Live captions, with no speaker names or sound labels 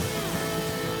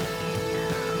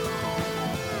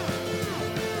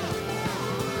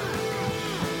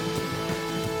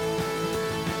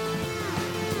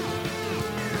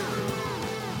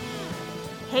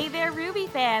Hey there, Ruby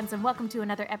fans, and welcome to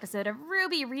another episode of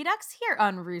Ruby Redux here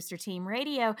on Rooster Team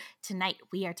Radio. Tonight,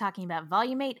 we are talking about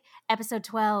Volume 8, Episode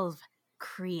 12,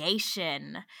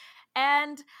 Creation.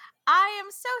 And I am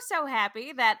so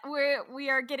happy that we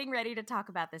are getting ready to talk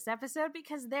about this episode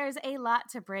because there's a lot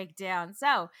to break down.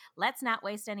 So let's not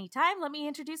waste any time. Let me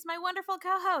introduce my wonderful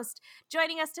co-host.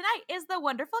 Joining us tonight is the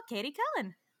wonderful Katie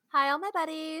Cullen. Hi, all my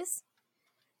buddies.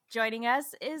 Joining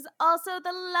us is also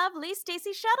the lovely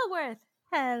Stacey Shuttleworth.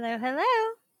 Hello, hello.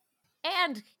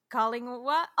 And calling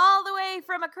all the way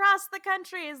from across the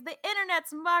country is the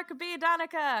internet's Mark B.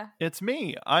 Donica. It's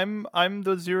me. I'm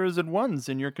the zeros and ones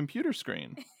in your computer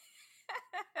screen.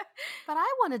 But I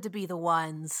wanted to be the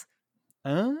ones.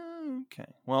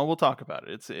 Okay. Well, we'll talk about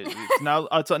it. It's now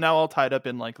all tied up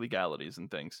in like legalities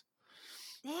and things.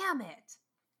 Damn it.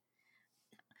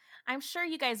 I'm sure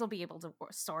you guys will be able to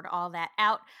sort all that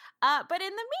out. But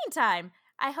in the meantime,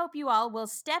 I hope you all will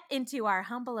step into our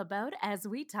humble abode as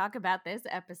we talk about this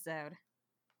episode.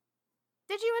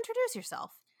 Did you introduce yourself?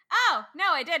 Oh, no,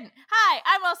 I didn't. Hi,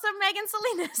 I'm also Megan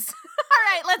Salinas.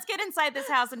 All right, let's get inside this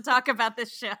house and talk about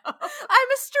this show. I'm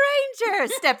a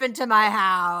stranger. Step into my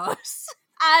house.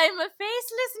 I'm a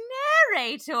faceless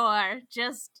narrator,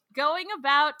 just going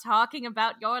about talking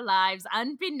about your lives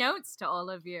unbeknownst to all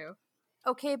of you.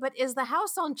 Okay, but is the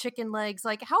house on chicken legs?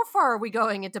 Like, how far are we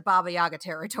going into Baba Yaga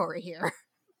territory here?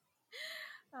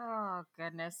 Oh,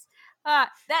 goodness. I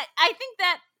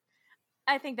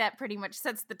think that pretty much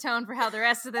sets the tone for how the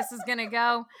rest of this is going to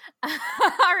go.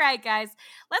 All right, guys,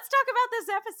 let's talk about this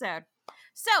episode.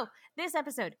 So, this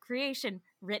episode, Creation,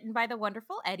 written by the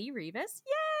wonderful Eddie Rivas.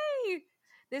 Yay!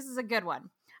 This is a good one.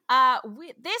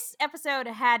 This episode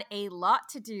had a lot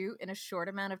to do in a short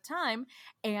amount of time,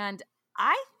 and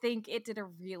I think it did a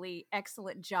really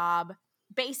excellent job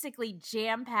basically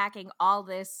jam-packing all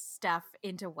this stuff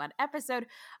into one episode.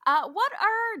 What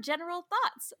are general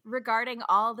thoughts regarding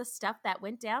all the stuff that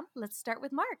went down? Let's start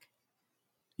with Mark.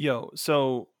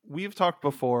 So we've talked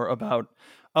before about,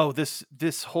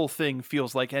 this whole thing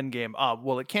feels like Endgame.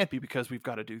 Well, it can't be because we've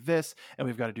got to do this, and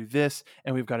we've got to do this,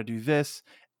 and we've got to do this.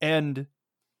 And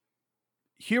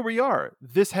here we are.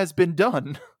 This has been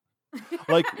done.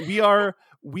 Like,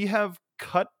 we have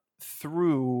cut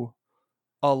through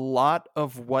a lot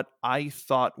of what I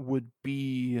thought would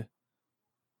be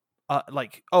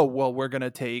we're going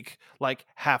to take like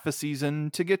half a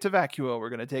season to get to Vacuo. We're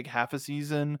going to take half a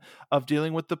season of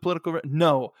dealing with the political.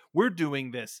 No, we're doing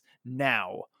this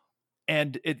now.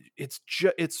 And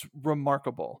it's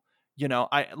remarkable. You know,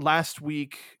 last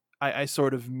week I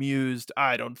sort of mused,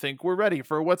 I don't think we're ready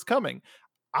for what's coming.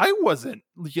 I wasn't,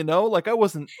 I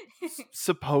wasn't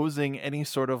supposing any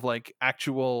sort of like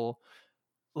actual,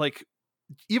 like,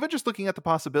 even just looking at the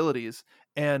possibilities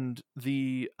and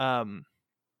the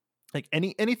like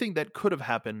anything that could have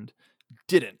happened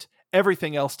didn't.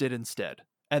 Everything else did instead.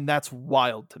 And that's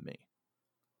wild to me.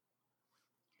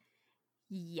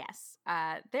 Yes.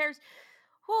 There's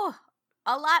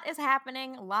a lot is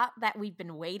happening, a lot that we've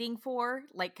been waiting for,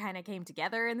 like, kind of came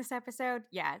together in this episode.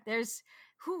 Yeah, there's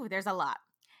a lot.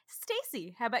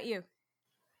 Stacey, how about you?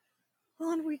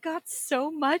 Well, and we got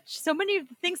so many of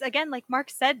the things, again, like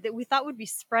Mark said, that we thought would be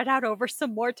spread out over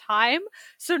some more time.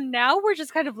 So now we're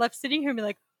just kind of left sitting here and be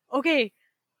like, okay,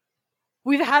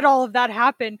 we've had all of that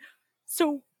happen.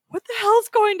 So what the hell's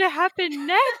going to happen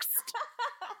next?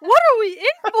 What are we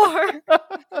in for?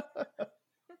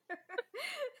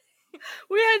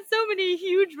 We had so many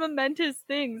huge momentous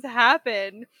things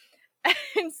happen.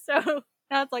 And so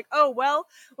now it's like, well,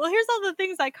 here's all the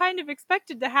things I kind of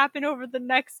expected to happen over the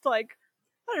next, like,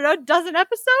 I don't know, dozen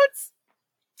episodes?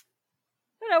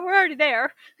 No, we're already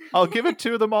there. I'll give it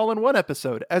to them all in one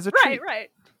episode as a treat. Right.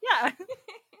 Yeah.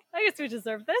 I guess we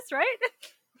deserve this, right?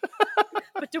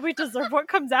 But do we deserve what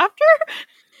comes after?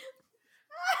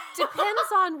 Depends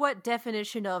on what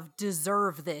definition of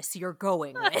deserve this you're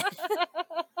going with.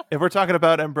 If we're talking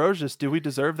about Ambrosius, do we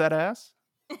deserve that ass?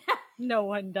 No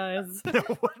one does. No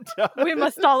one does. We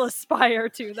must all aspire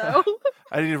to, though.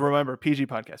 I need to remember PG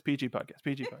podcast.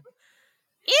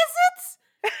 Is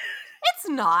it? It's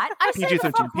not. I say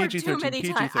the fuck word too many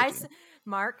times.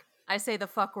 Mark, I say the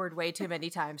fuck word way too many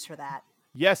times for that.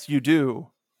 Yes, you do.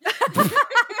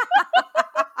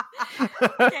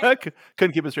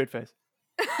 Couldn't keep a straight face.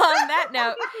 On that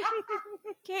note,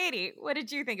 Katie, what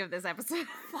did you think of this episode?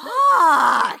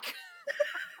 Fuck!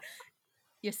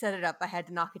 You set it up. I had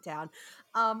to knock it down.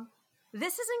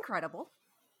 This is incredible.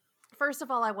 First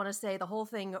of all, I want to say the whole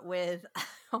thing with, I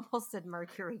almost said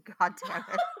Mercury, goddamn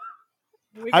it.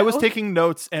 I was taking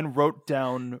notes and wrote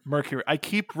down Mercury. I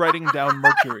keep writing down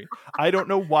Mercury. I don't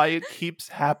know why it keeps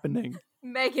happening.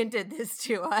 Megan did this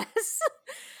to us.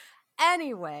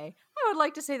 Anyway, I would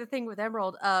like to say the thing with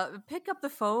Emerald, pick up the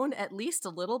phone at least a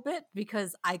little bit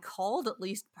because I called at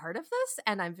least part of this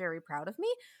and I'm very proud of me.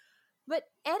 But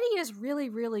Eddie is really,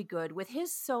 really good with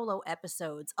his solo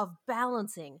episodes of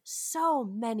balancing so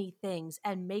many things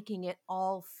and making it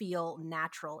all feel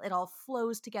natural. It all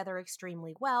flows together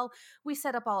extremely well. We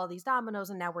set up all of these dominoes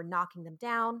and now we're knocking them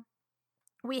down.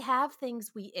 We have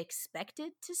things we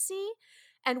expected to see,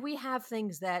 and we have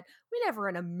things that we never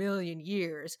in a million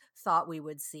years thought we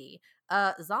would see.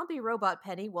 Zombie robot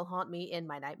Penny will haunt me in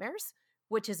my nightmares,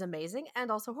 which is amazing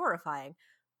and also horrifying.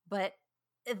 But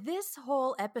this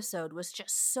whole episode was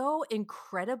just so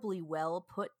incredibly well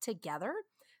put together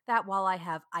that while I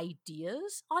have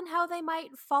ideas on how they might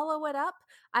follow it up,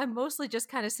 I'm mostly just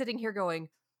kind of sitting here going,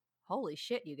 holy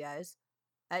shit, you guys.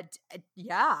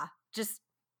 Yeah, just,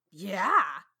 yeah.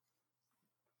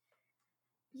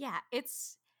 Yeah,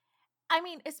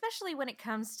 especially when it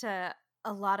comes to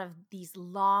a lot of these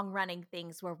long running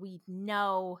things where we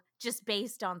know just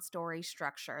based on story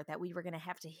structure that we were going to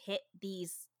have to hit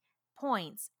these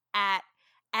points at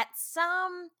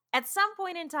some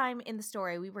point in time in the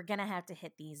story. We were going to have to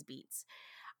hit these beats.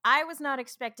 I was not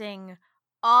expecting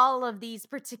all of these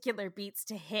particular beats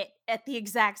to hit at the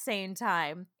exact same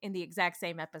time in the exact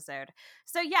same episode.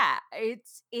 So yeah,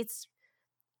 it's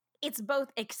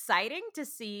both exciting to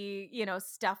see,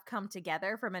 stuff come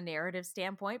together from a narrative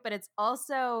standpoint, but it's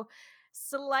also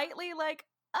slightly like,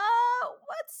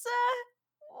 what's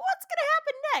gonna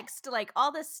happen next? Like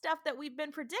all this stuff that we've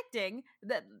been predicting,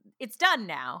 that it's done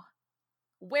now.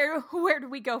 Where do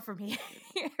we go from here?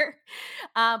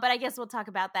 But I guess we'll talk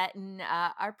about that in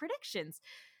our predictions.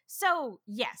 So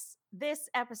yes, this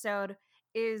episode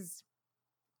is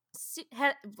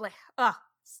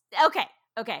okay.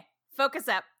 Focus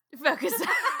up.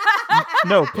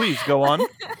 No, please go on.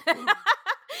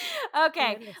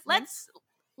 Okay, let's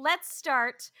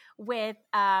start with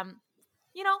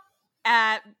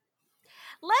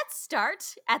let's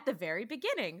start at the very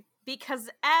beginning, because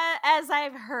as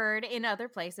I've heard in other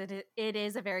places, it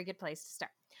is a very good place to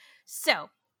start.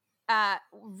 So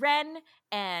Ren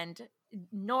and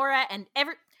Nora and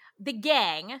the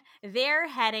gang, they're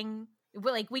heading,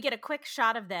 we get a quick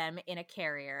shot of them in a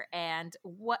carrier, and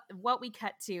what we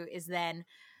cut to is then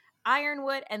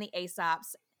Ironwood and the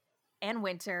Aesops and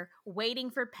Winter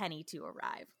waiting for Penny to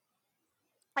arrive.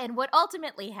 And what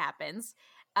ultimately happens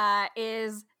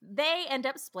is they end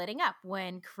up splitting up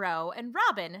when Crow and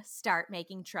Robin start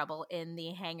making trouble in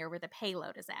the hangar where the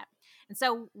payload is at. And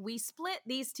so we split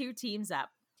these two teams up.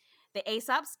 The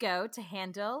Aesops go to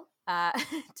handle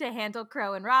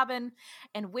Crow and Robin,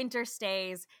 and Winter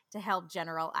stays to help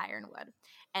General Ironwood.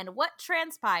 And what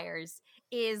transpires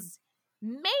is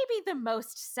maybe the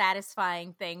most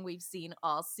satisfying thing we've seen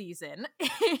all season.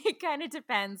 It kind of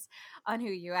depends on who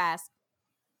you ask.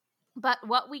 But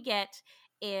what we get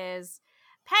is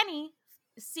Penny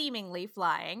seemingly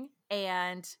flying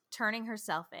and turning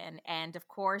herself in. And of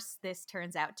course, this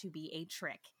turns out to be a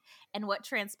trick. And what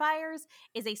transpires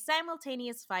is a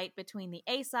simultaneous fight between the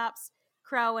Aesops,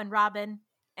 Crow and Robin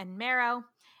and Marrow,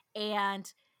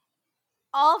 and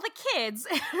all the kids,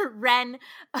 Ren,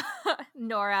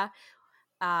 Nora,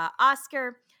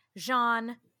 Oscar,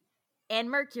 Jean, and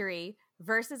Mercury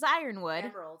versus Ironwood.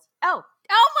 Emerald. Oh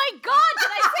my God! Did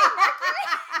I say Mercury?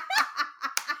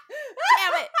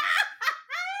 Damn it!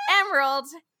 Emerald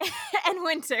and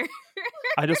Winter.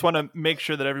 I just want to make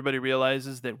sure that everybody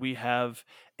realizes that we have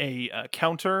a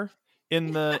counter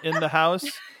in the house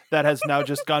that has now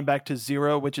just gone back to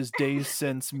 0, which is days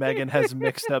since Megan has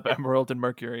mixed up Emerald and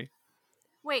Mercury.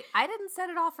 Wait, I didn't set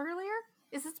it off earlier?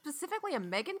 Is it specifically a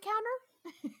Megan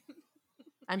counter?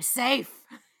 I'm safe.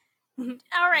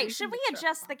 All right, should we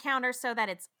adjust the counter so that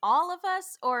it's all of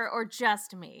us or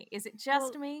just me? Is it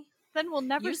just me? Then we'll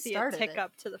never You see it started tick it.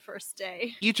 up to the first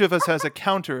day. Each of us has a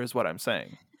counter is what I'm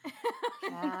saying.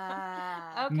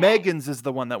 Ah. Okay. Megan's is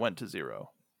the one that went to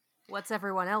 0. What's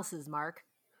everyone else's, Mark?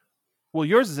 Well,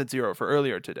 yours is at 0 for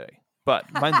earlier today,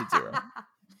 but mine's at 0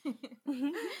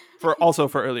 for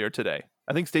earlier today.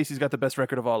 I think Stacy's got the best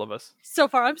record of all of us. So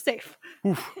far, I'm safe.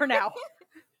 Oof. For now.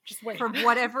 Just wait. For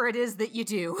whatever it is that you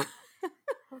do.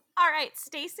 All right,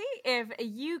 Stacy, if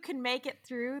you can make it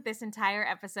through this entire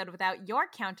episode without your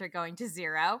counter going to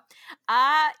 0,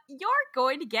 you're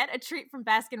going to get a treat from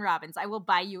Baskin Robbins. I will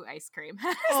buy you ice cream.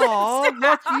 Aw,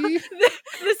 lucky.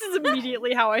 This is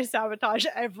immediately how I sabotage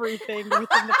everything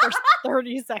within the first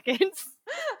 30 seconds.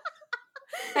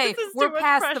 Hey, This is we're too much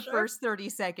past the pressure. first 30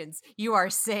 seconds. You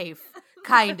are safe.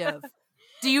 Kind of.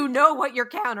 Do you know what your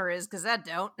counter is? Because I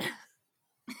don't.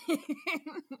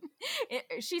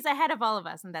 She's ahead of all of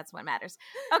us, and that's what matters.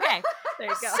 Okay, There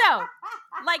you go. so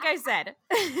like I said,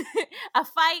 a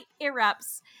fight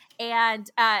erupts, and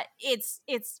it's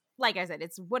like I said,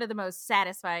 it's one of the most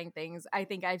satisfying things I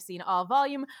think I've seen all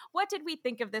volume. What did we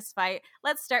think of this fight?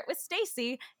 Let's start with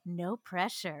Stacy. No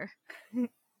pressure.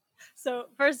 So,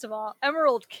 first of all,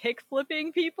 Emerald kick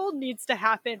flipping people needs to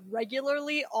happen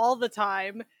regularly all the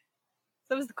time.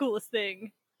 That was the coolest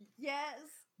thing. Yes.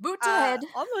 Boot to the head.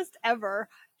 Almost ever.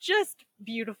 Just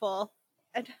beautiful.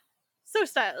 And so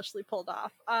stylishly pulled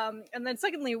off. And then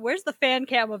secondly, where's the fan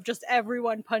cam of just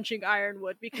everyone punching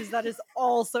Ironwood? Because that is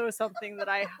also something that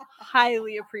I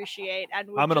highly appreciate. And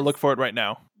I'm going to look for it right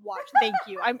now. Watch. Thank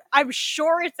you. I'm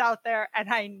sure it's out there, and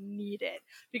I need it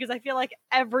because I feel like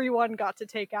everyone got to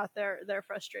take out their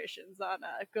frustrations on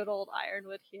good old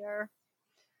Ironwood here.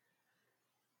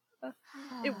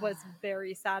 It was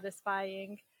very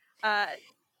satisfying,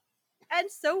 and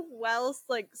so well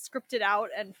scripted out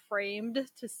and framed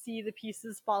to see the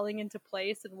pieces falling into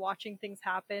place and watching things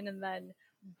happen, and then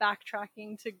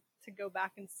backtracking to go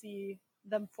back and see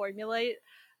them formulate.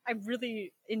 I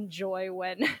really enjoy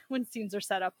when scenes are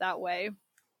set up that way.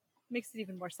 Makes it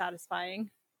even more satisfying.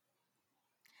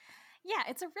 Yeah,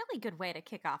 it's a really good way to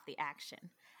kick off the action.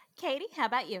 Katie, how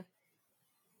about you?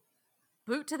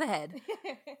 Boot to the head.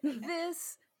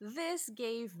 This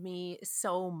gave me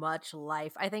so much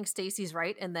life. I think Stacy's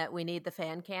right in that we need the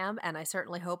fan cam, and I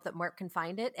certainly hope that Mark can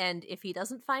find it. And if he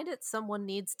doesn't find it, someone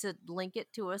needs to link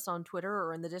it to us on Twitter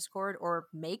or in the Discord, or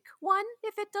make one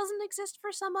if it doesn't exist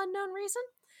for some unknown reason.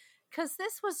 Because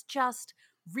this was just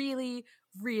really,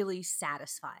 really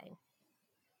satisfying.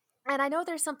 And I know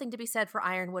there's something to be said for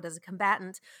Ironwood as a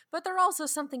combatant, but there's also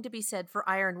something to be said for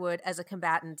Ironwood as a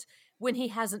combatant when he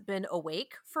hasn't been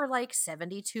awake for like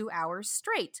 72 hours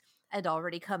straight, and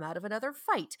already come out of another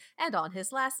fight, and on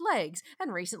his last legs,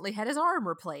 and recently had his arm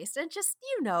replaced, and just,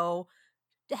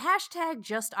 hashtag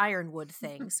just Ironwood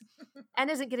things, and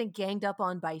isn't getting ganged up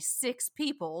on by 6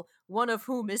 people, one of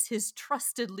whom is his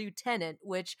trusted lieutenant,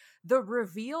 which the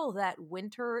reveal that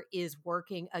Winter is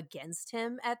working against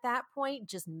him at that point,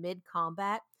 just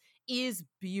mid-combat, is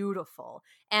beautiful.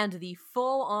 And the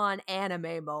full-on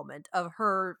anime moment of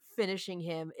her finishing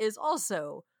him is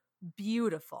also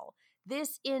beautiful.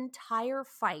 This entire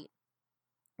fight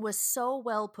was so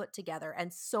well put together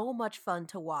and so much fun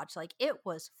to watch. Like, it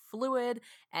was fluid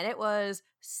and it was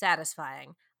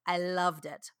satisfying. I loved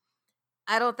it.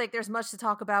 I don't think there's much to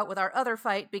talk about with our other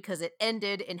fight because it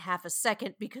ended in half a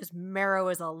second because Marrow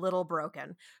is a little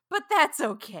broken. But that's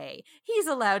okay. He's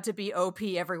allowed to be OP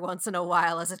every once in a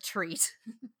while as a treat.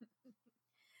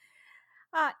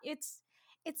 It's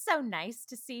so nice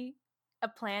to see a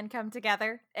plan come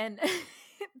together, and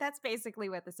that's basically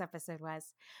what this episode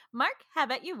was. Mark, how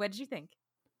about you? What did you think?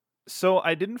 So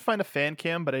I didn't find a fan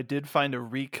cam, but I did find a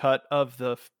recut of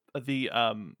the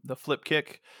flip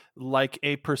kick like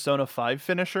a Persona 5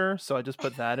 finisher. So I just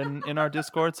put that in our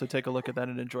Discord. So take a look at that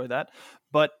and enjoy that.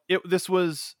 But this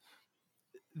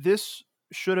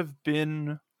should have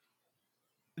been.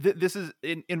 This is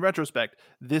in retrospect.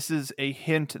 This is a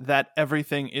hint that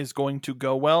everything is going to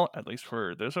go well, at least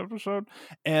for this episode,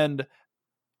 and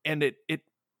it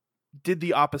did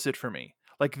the opposite for me.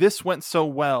 Like, this went so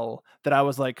well that I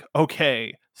was like,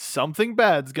 okay, something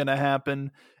bad's gonna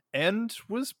happen, and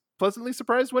was pleasantly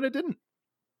surprised when it didn't.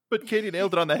 But Katie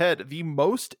nailed it on the head. The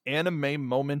most anime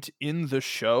moment in the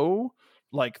show,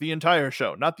 like the entire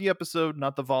show, not the episode,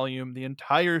 not the volume, the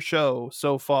entire show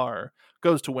so far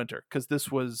goes to Winter, because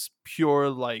this was pure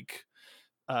like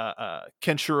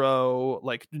Kenshiro,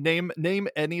 like name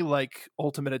any like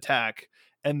ultimate attack,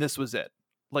 and this was it.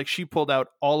 Like, she pulled out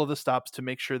all of the stops to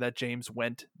make sure that James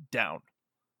went down.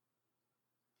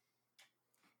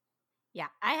 Yeah,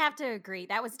 I have to agree.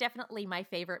 That was definitely my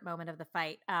favorite moment of the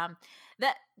fight.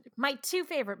 My 2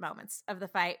 favorite moments of the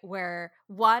fight were,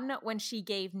 one, when she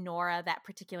gave Nora that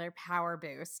particular power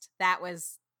boost. That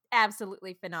was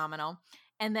absolutely phenomenal.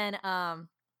 And then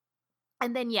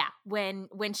yeah,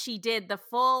 when she did the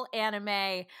full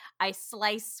anime, I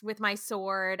slice with my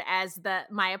sword as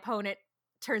my opponent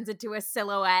turns into a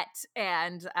silhouette,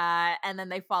 and then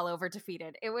they fall over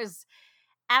defeated. It was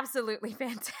absolutely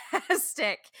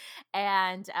fantastic,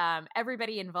 and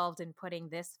everybody involved in putting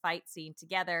this fight scene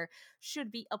together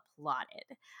should be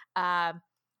applauded.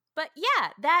 But yeah,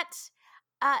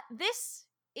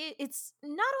 it's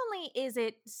not only is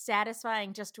it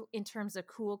satisfying just in terms of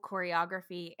cool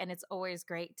choreography, and it's always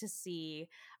great to see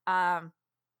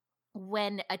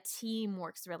when a team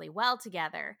works really well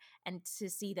together and to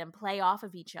see them play off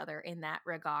of each other in that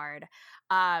regard.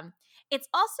 It's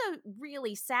also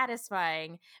really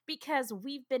satisfying because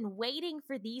we've been waiting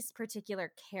for these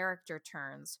particular character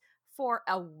turns for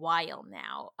a while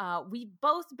now. We've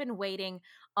both been waiting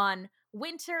on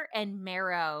Winter and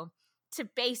Marrow to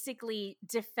basically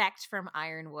defect from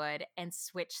Ironwood and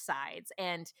switch sides.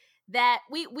 And that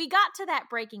we got to that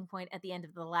breaking point at the end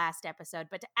of the last episode,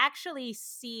 but to actually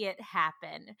see it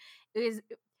happen is,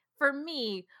 for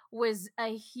me, was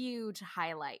a huge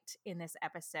highlight in this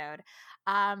episode.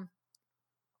 And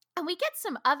we get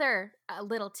some other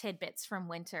little tidbits from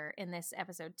Winter in this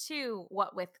episode too,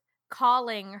 what with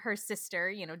calling her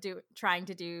sister,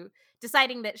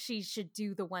 deciding that she should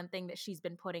do the one thing that she's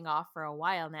been putting off for a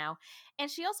while now. And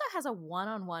she also has a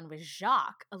one-on-one with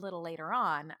Jacques a little later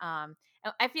on.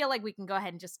 I feel like we can go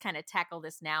ahead and just kind of tackle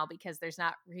this now because there's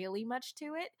not really much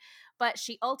to it. But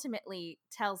she ultimately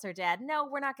tells her dad, no,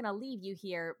 we're not going to leave you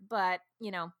here, but,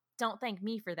 don't thank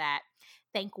me for that.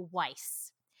 Thank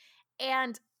Weiss.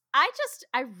 And I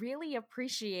really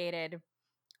appreciated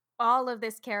all of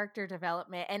this character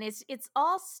development, and it's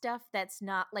all stuff that's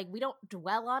not like, we don't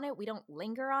dwell on it, we don't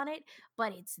linger on it,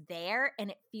 but it's there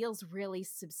and it feels really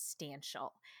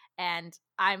substantial, and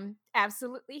I'm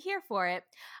absolutely here for it.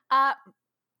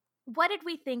 What did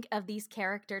we think of these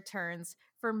character turns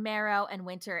for Marrow and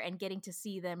Winter and getting to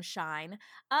see them shine?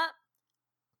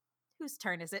 Whose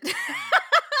turn is it?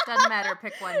 Doesn't matter,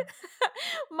 pick one.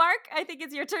 Mark, I think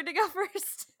it's your turn to go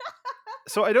first.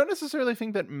 So I don't necessarily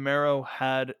think that Marrow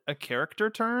had a character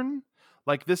turn.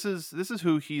 Like, this is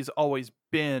who he's always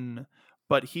been,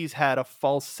 but he's had a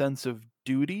false sense of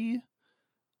duty.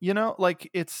 Like,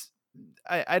 it's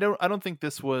I don't think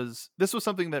this was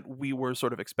something that we were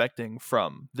sort of expecting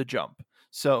from the jump.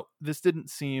 So this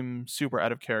didn't seem super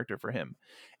out of character for him.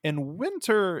 And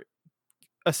Winter,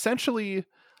 essentially,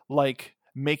 like,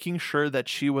 making sure that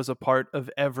she was a part of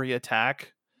every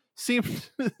attack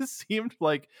seemed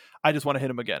like, I just want to hit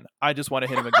him again. I just want to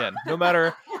hit him again. No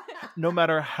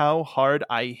matter how hard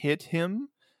I hit him,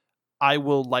 I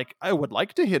would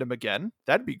like to hit him again.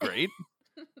 That'd be great.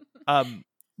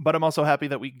 But I'm also happy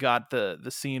that we got the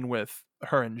scene with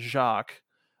her and Jacques.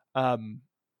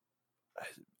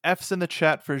 F's in the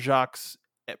chat for Jacques'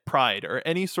 pride, or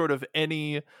any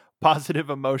positive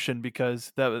emotion,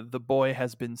 because the boy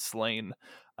has been slain.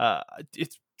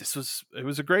 It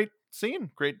was a great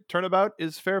scene. Great turnabout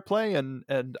is fair play,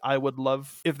 and I would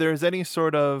love if there's any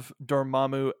sort of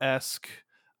Dormammu-esque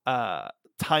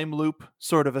time loop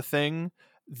sort of a thing.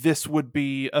 This would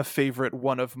be a favorite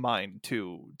one of mine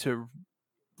to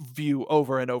view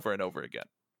over and over and over again.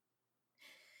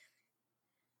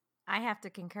 I have to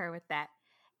concur with that.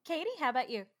 Katie, how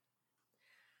about you?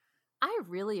 I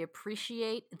really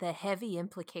appreciate the heavy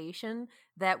implication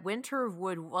that Winter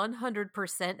would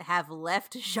 100% have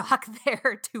left Jacques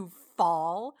there to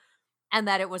fall, and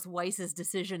that it was Weiss's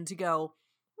decision to go,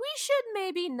 we should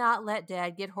maybe not let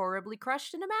Dad get horribly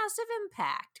crushed in a massive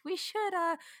impact. We should,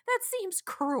 that seems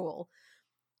cruel.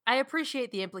 I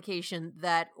appreciate the implication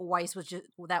that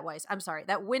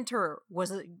that Winter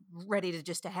was ready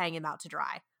to hang him out to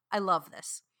dry. I love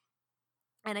this.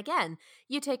 And again,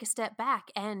 you take a step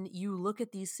back and you look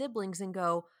at these siblings and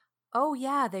go, oh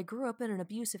yeah, they grew up in an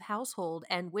abusive household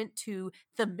and went to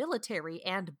the military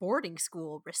and boarding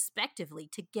school, respectively,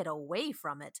 to get away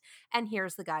from it. And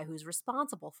here's the guy who's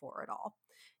responsible for it all.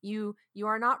 You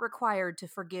are not required to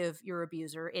forgive your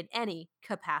abuser in any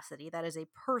capacity. That is a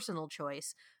personal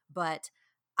choice. But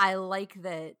I like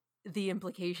that the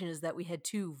implication is that we had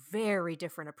two very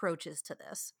different approaches to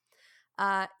this.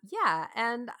 Yeah,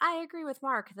 and I agree with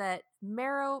Mark that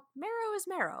Marrow is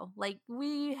Marrow. Like,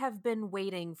 we have been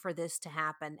waiting for this to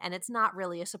happen, and it's not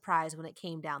really a surprise when it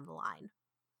came down the line.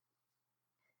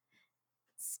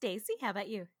 Stacy, how about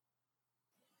you?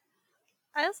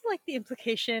 I also like the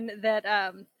implication that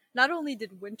not only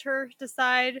did Winter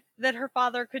decide that her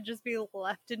father could just be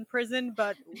left in prison,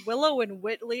 but Willow and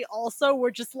Whitley also were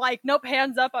just like, nope,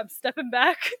 hands up, I'm stepping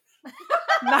back.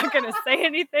 Not gonna say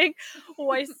anything.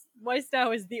 Weiss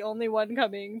now is the only one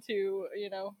coming to,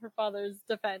 her father's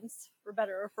defense, for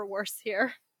better or for worse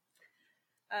here.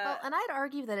 Well, and I'd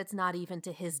argue that it's not even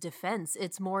to his defense.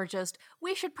 It's more just,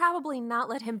 we should probably not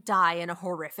let him die in a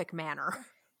horrific manner.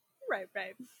 Right.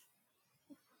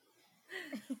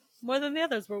 More than the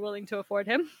others were willing to afford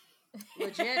him.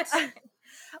 Legit.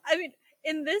 I mean,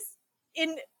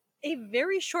 in a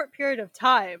very short period of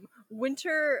time,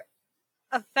 Winter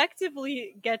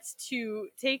effectively gets to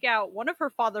take out one of her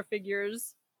father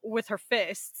figures with her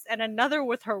fists and another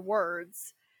with her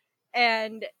words.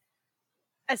 And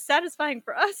as satisfying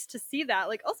for us to see that,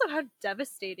 like also how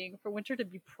devastating for Winter to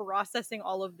be processing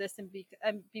all of this and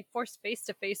be forced face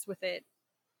to face with it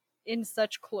in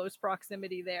such close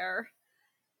proximity there.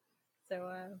 So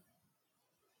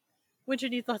Winter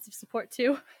needs lots of support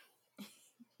too.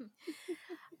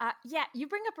 Yeah, you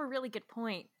bring up a really good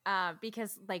point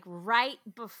because like right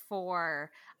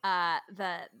before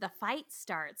the fight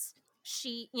starts,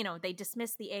 they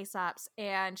dismiss the Aesops,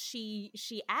 and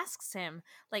she asks him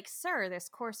like, "Sir, this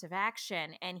course of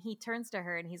action," and he turns to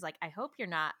her and he's like, "I hope you're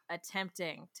not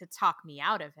attempting to talk me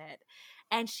out of it."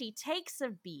 And she takes a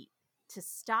beat to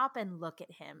stop and look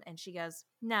at him, and she goes,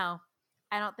 "No,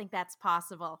 I don't think that's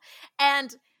possible."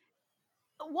 And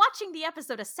watching the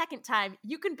episode a second time,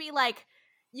 you can be like,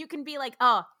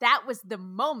 "Oh, that was the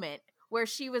moment where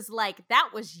she was like, that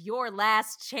was your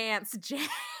last chance, James."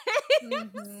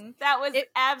 Mm-hmm. That was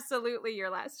absolutely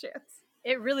your last chance.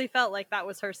 It really felt like that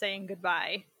was her saying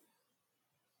goodbye.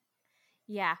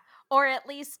 Yeah. Or at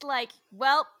least like,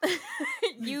 well,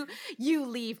 you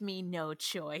leave me no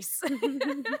choice.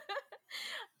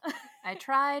 I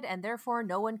tried, and therefore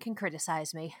no one can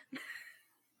criticize me.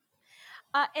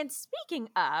 And speaking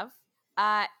of,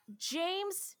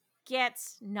 James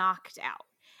gets knocked out.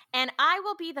 And I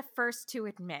will be the first to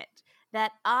admit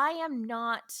that I am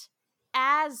not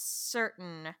as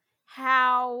certain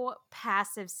how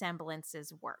passive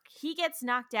semblances work. He gets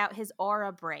knocked out, his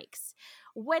aura breaks.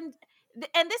 And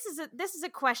this is a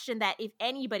question that if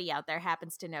anybody out there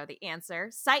happens to know the answer,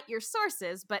 cite your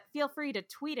sources, but feel free to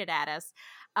tweet it at us.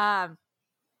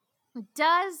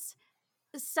 Does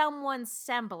someone's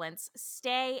semblance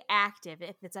stay active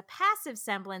if it's a passive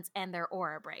semblance and their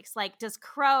aura breaks? Like, does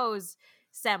Crow's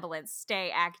semblance stay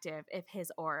active if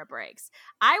his aura breaks?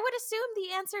 I would assume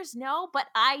the answer is no, but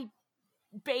I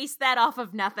base that off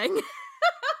of nothing.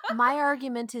 My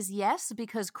argument is yes,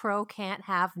 because Crow can't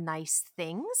have nice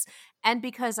things, and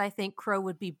because I think Crow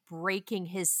would be breaking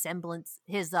his semblance,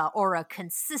 his aura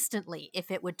consistently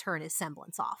if it would turn his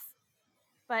semblance off.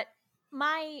 But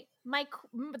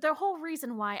the whole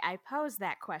reason why I pose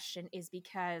that question is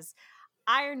because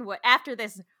Ironwood, after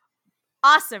this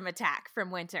awesome attack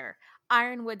from Winter,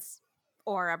 Ironwood's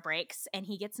aura breaks and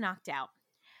he gets knocked out.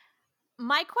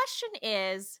 My question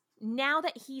is, now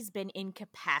that he's been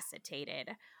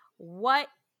incapacitated, what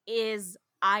is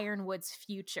Ironwood's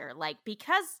future like?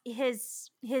 Because his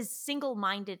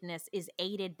single-mindedness is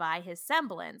aided by his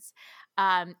semblance,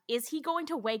 is he going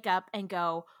to wake up and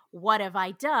go, "What have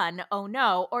I done? Oh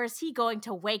no," or is he going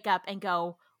to wake up and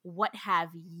go, "What have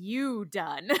you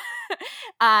done?"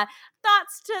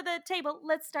 Thoughts to the table.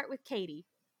 Let's start with Katie.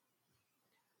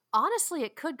 Honestly,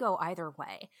 it could go either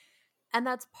way. And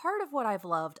that's part of what I've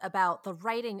loved about the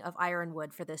writing of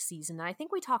Ironwood for this season. And I think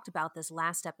we talked about this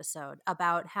last episode,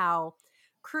 about how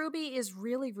Kruby is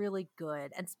really, really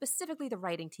good, and specifically the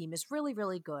writing team is really,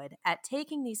 really good at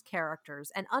taking these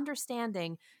characters and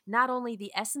understanding not only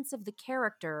the essence of the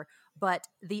character, but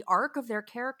the arc of their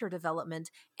character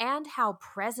development and how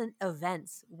present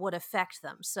events would affect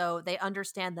them. So they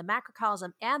understand the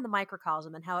macrocosm and the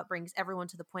microcosm and how it brings everyone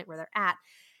to the point where they're at.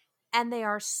 And they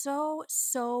are so,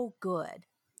 so good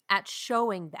at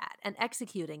showing that and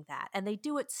executing that. And they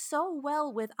do it so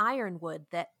well with Ironwood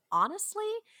that honestly,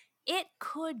 it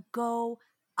could go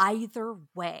either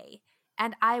way.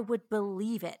 And I would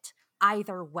believe it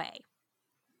either way.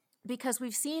 Because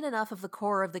we've seen enough of the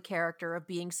core of the character of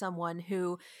being someone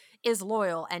who is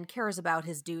loyal and cares about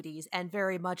his duties and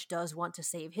very much does want to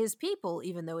save his people,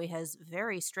 even though he has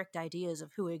very strict ideas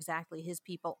of who exactly his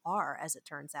people are, as it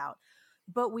turns out.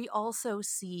 But we also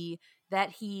see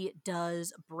that he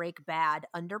does break bad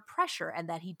under pressure and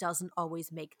that he doesn't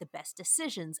always make the best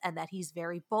decisions and that he's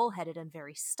very bullheaded and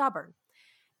very stubborn.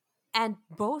 And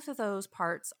both of those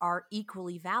parts are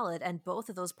equally valid, and both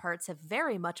of those parts have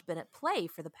very much been at play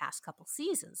for the past couple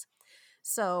seasons.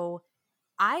 So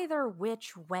either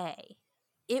which way,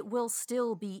 it will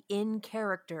still be in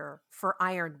character for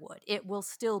Ironwood. It will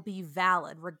still be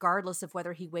valid, regardless of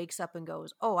whether he wakes up and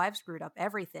goes, "Oh, I've screwed up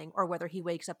everything," or whether he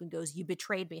wakes up and goes, "You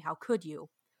betrayed me, how could you?"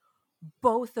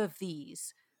 Both of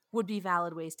these would be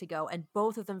valid ways to go, and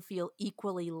both of them feel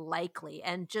equally likely.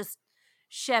 And just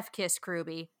chef kiss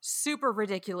Kruby, super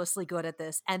ridiculously good at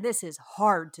this, and this is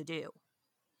hard to do.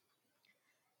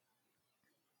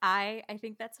 I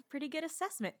think that's a pretty good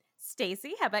assessment.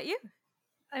 Stacey, how about you?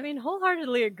 I mean,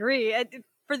 wholeheartedly agree.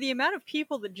 For the amount of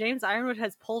people that James Ironwood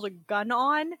has pulled a gun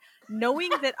on, knowing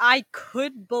that I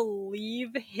could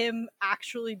believe him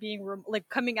actually being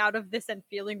coming out of this and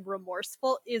feeling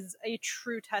remorseful is a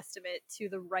true testament to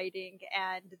the writing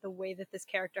and the way that this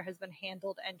character has been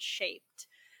handled and shaped.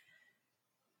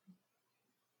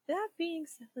 That being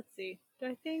said, let's see.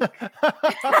 I think. I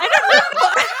don't know.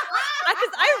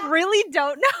 Because I really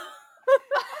don't know.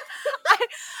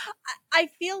 I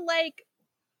feel like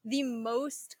the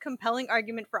most compelling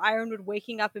argument for Ironwood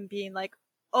waking up and being like,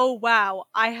 oh wow,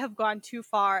 I have gone too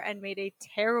far and made a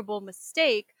terrible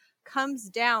mistake comes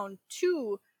down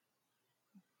to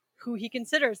who he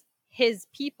considers his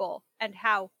people and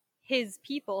how his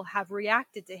people have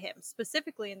reacted to him.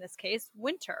 Specifically in this case,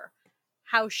 Winter.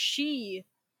 How she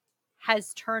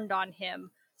has turned on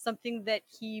him, something that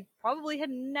he probably had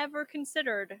never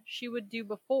considered she would do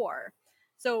before.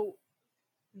 So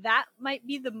that might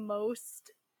be the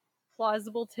most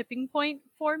plausible tipping point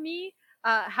for me.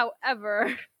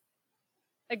 However,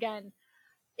 again,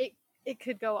 it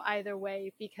could go either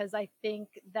way, because I think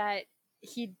that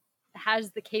he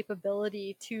has the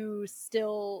capability to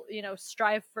still,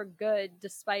 strive for good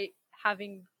despite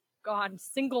having gone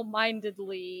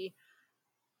single-mindedly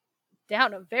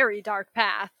down a very dark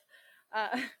path.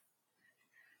 I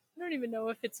don't even know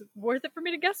if it's worth it for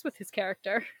me to guess with his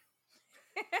character.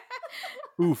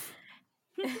 Oof.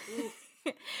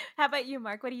 How about you,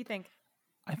 Mark? What do you think?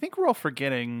 I think we're all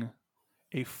forgetting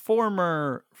a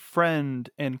former friend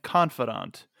and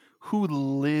confidant who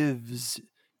lives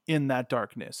in that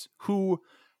darkness, who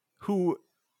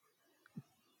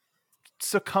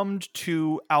succumbed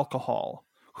to alcohol,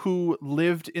 who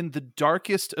lived in the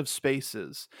darkest of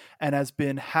spaces and has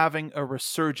been having a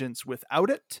resurgence without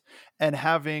it and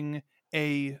having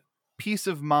a peace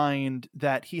of mind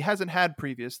that he hasn't had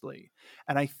previously.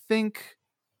 And I think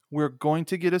we're going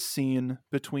to get a scene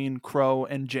between Crow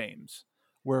and James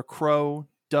where Crow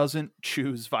doesn't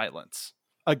choose violence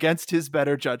against his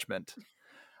better judgment.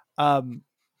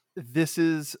 This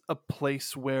is a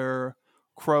place where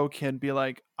Crow can be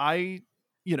like,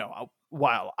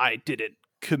 while I didn't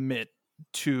commit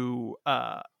to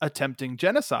attempting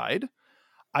genocide,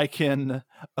 I can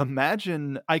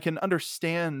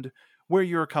understand where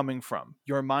you're coming from.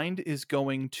 Your mind is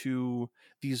going to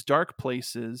these dark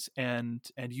places and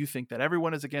you think that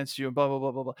everyone is against you and blah, blah,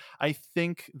 blah, blah, blah. I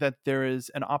think that there is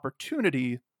an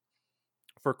opportunity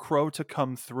for Crow to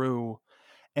come through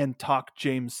and talk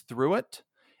James through it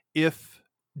if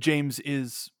James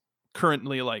is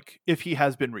currently if he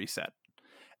has been reset.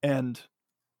 And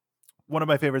one of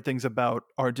my favorite things about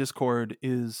our Discord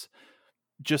is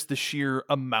just the sheer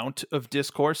amount of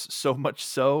discourse, so much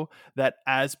so that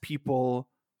as people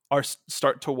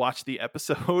start to watch the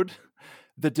episode,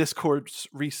 the Discord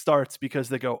restarts because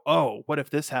they go, oh, what if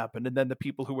this happened? And then the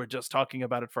people who were just talking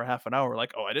about it for half an hour are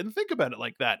like, oh, I didn't think about it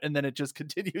like that. And then it just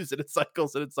continues and it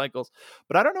cycles and it cycles.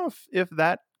 But I don't know if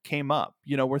that came up.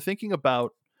 We're thinking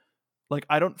about,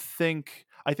 I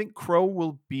think Crow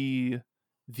will be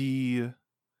the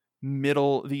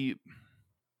middle,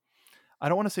 I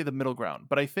don't want to say the middle ground,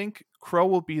 but I think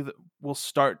Crow will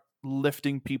start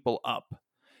lifting people up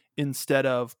instead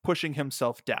of pushing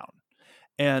himself down.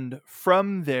 And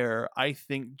from there, I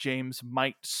think James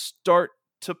might start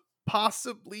to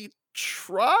possibly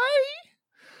try.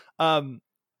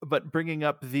 But bringing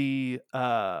up the,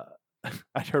 I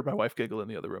heard my wife giggle in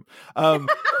the other room.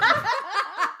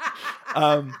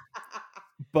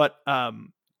 But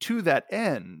to that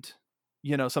end,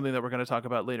 something that we're going to talk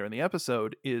about later in the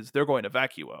episode is they're going to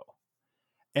Vacuo.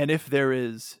 And if there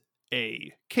is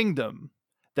a kingdom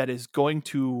that is going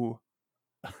to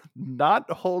not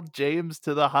hold James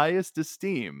to the highest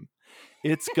esteem,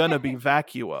 it's going to be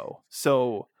Vacuo.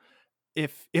 So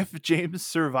if James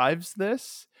survives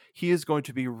this, he is going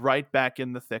to be right back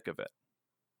in the thick of it.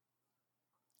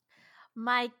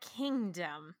 My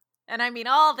kingdom. And I mean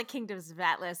all the kingdoms of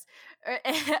Atlas.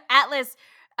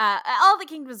 All the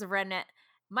kingdoms of Remnant.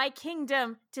 My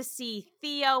kingdom to see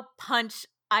Theo punch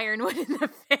Ironwood in the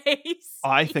face.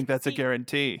 I think that's a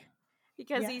guarantee.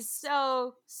 Because he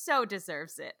so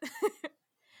deserves it.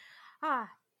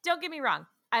 Don't get me wrong.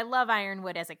 I love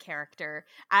Ironwood as a character.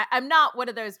 I'm not one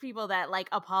of those people that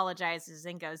apologizes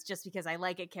and goes, just because I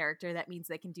like a character, that means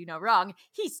they can do no wrong.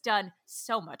 He's done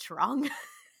so much wrong.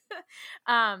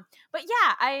 But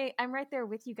yeah, I'm right there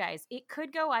with you guys. It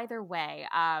could go either way.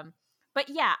 But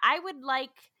yeah, I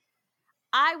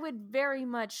would very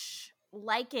much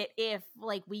like it if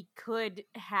we could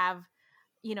have,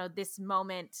 this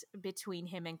moment between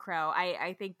him and Crow.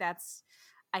 I think that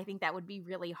would be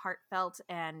really heartfelt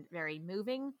and very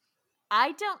moving.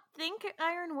 I don't think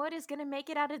Ironwood is going to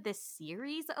make it out of this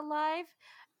series alive.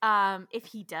 If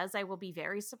he does, I will be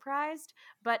very surprised.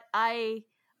 But I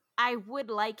would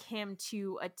like him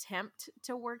to attempt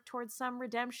to work towards some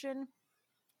redemption.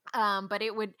 But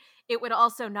it would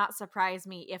also not surprise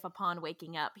me if upon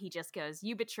waking up he just goes,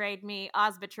 "You betrayed me,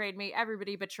 Oz betrayed me,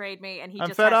 everybody betrayed me," and I'm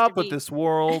fed up with this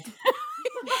world.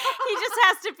 just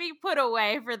has to be put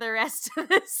away for the rest of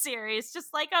the series.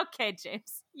 Just like, okay,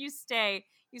 James, you stay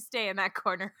in that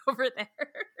corner over there.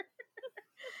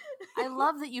 I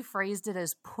love that you phrased it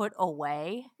as put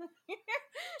away.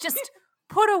 Just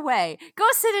put away. Go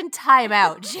sit in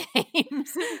timeout,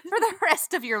 James, for the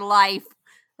rest of your life.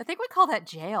 I think we call that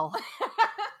jail.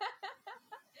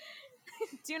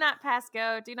 Do not pass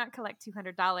go. Do not collect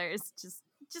 $200.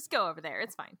 Just go over there.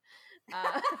 It's fine.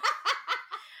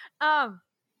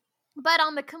 But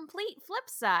on the complete flip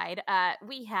side,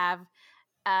 we have,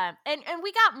 and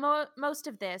we got most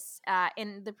of this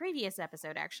in the previous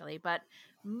episode, actually, but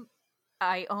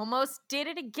I almost did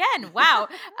it again. Wow.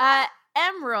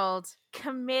 Emerald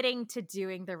committing to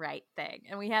doing the right thing.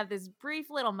 And we have this brief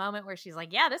little moment where she's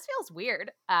like, yeah, this feels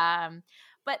weird.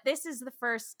 But this is the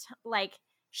first, like,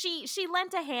 she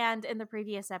lent a hand in the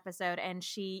previous episode, and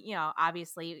she, you know,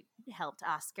 obviously helped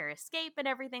Oscar escape and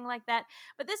everything like that.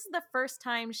 But this is the first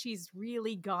time she's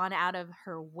really gone out of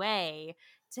her way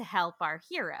to help our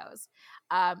heroes.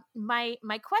 My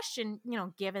question, you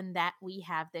know, given that we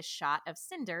have this shot of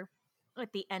Cinder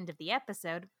at the end of the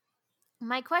episode,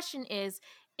 my question is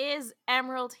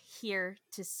Emerald here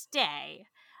to stay?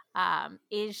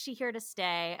 Is she here to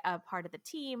stay a part of the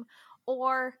team,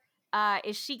 or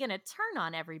is she going to turn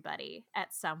on everybody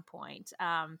at some point?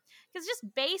 Because just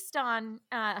based on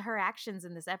her actions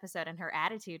in this episode and her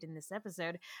attitude in this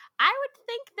episode, I would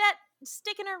think that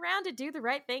sticking around to do the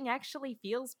right thing actually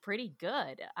feels pretty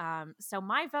good. So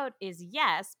my vote is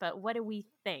yes, but what do we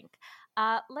think?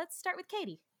 Let's start with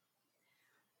Katie.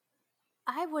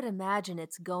 I would imagine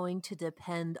it's going to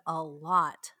depend a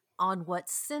lot on what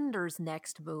Cinder's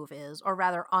next move is, or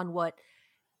rather on what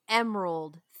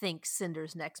Emerald thinks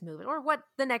Cinder's next move is, or what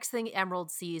the next thing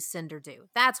Emerald sees Cinder do.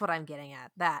 That's what I'm getting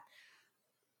at, that.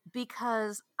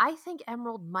 Because I think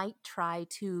Emerald might try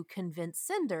to convince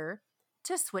Cinder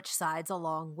to switch sides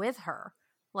along with her.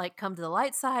 Like, come to the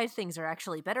light side, things are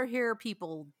actually better here,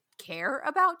 people care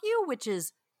about you, which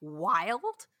is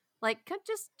wild. Like,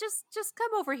 just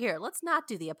come over here. Let's not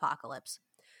do the apocalypse.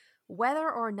 Whether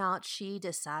or not she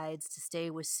decides to stay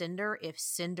with Cinder if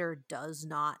Cinder does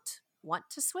not want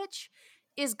to switch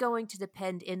is going to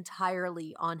depend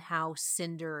entirely on how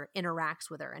Cinder interacts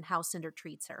with her and how Cinder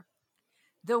treats her.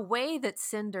 The way that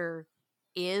Cinder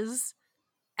is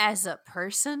as a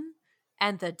person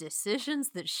and the decisions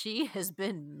that she has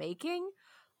been making,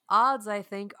 odds, I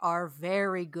think, are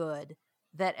very good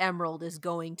that Emerald is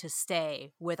going to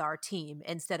stay with our team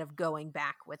instead of going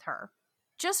back with her,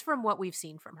 just from what we've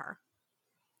seen from her.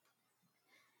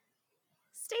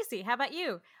 Stacy, how about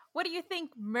you? What do you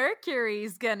think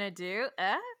Mercury's gonna do?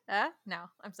 No,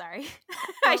 I'm sorry.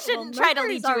 I shouldn't try to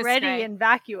lead you already astray. in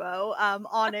Vacuo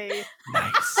on a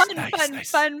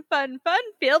Nice. fun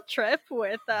field trip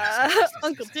with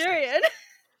Uncle Tyrion.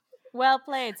 Well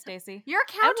played, Stacy. Your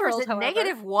counter is Emerald, at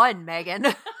however. -1, Megan.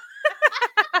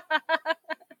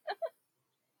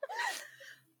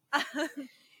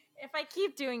 If I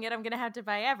keep doing it, I'm gonna have to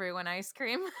buy everyone ice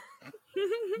cream.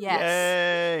 Yes.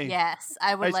 Yay. Yes,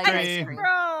 I would Ice like ice cream. cream.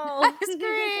 Bro. Ice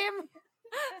cream!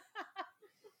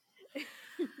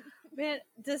 Man,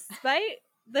 despite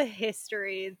the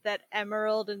history that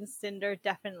Emerald and Cinder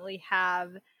definitely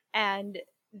have, and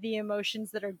the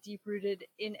emotions that are deep-rooted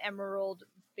in Emerald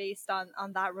based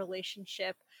on that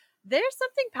relationship, there's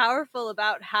something powerful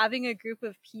about having a group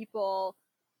of people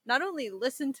not only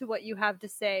listen to what you have to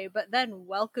say, but then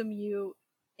welcome you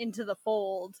into the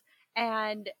fold.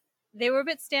 And they were a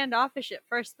bit standoffish at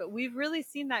first, but we've really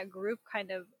seen that group kind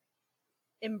of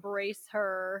embrace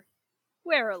her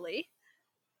warily,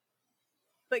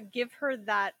 but give her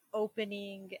that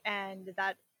opening and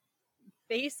that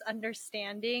base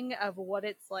understanding of what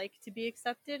it's like to be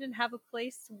accepted and have a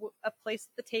place at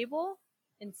the table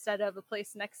instead of a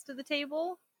place next to the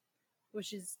table,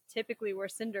 which is typically where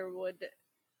Cinder would,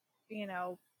 you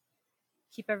know,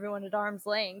 keep everyone at arm's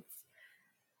length.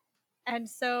 And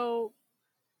so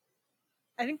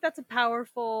I think that's a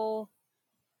powerful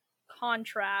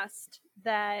contrast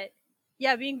that,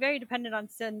 yeah, being very dependent on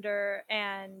Cinder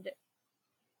and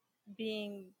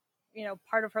being, you know,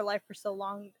 part of her life for so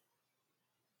long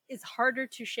is harder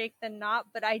to shake than not,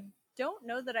 but I don't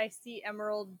know that I see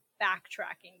Emerald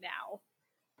backtracking now.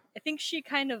 I think she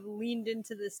kind of leaned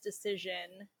into this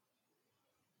decision.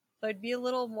 So I'd be a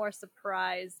little more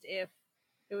surprised if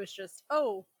it was just,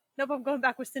 oh, nope, I'm going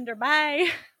back with Cinder,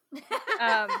 bye.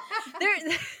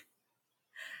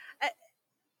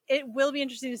 It will be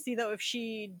interesting to see, though, if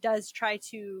she does try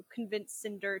to convince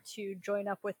Cinder to join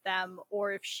up with them,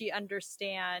 or if she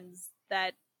understands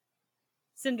that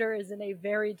Cinder is in a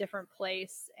very different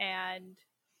place, and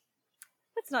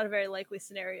that's not a very likely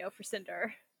scenario for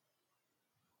Cinder.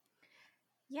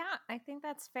 Yeah, I think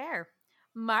that's fair.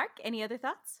 Mark, any other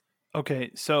thoughts?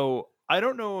 Okay, so I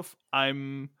don't know if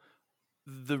I'm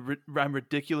I'm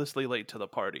ridiculously late to the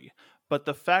party, but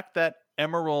the fact that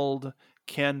Emerald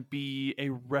can be a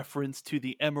reference to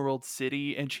the Emerald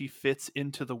City and she fits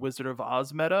into the Wizard of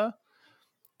Oz meta,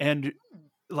 and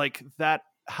like that,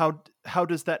 how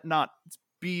does that not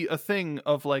be a thing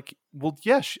of like, well,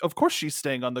 yeah, of course she's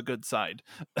staying on the good side,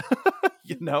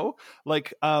 you know?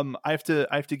 Like, I have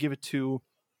to give it to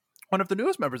one of the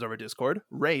newest members of our Discord,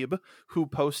 Rabe, who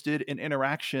posted an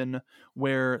interaction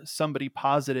where somebody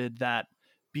posited that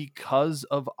because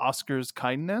of Oscar's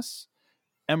kindness,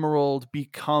 Emerald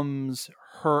becomes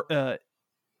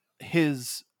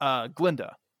his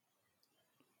Glinda,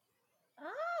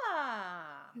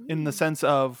 in the sense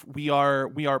of we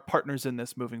are partners in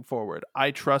this moving forward.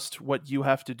 I trust what you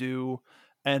have to do,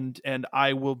 and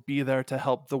I will be there to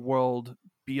help the world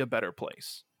be a better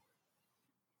place.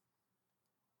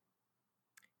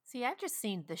 See, I've just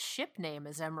seen the ship name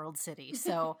as Emerald City,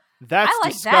 so That's I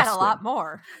like disgusting. that a lot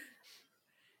more.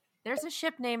 There's a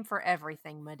ship name for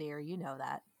everything, my dear. You know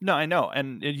that. No, I know.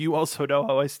 And you also know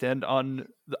how I stand on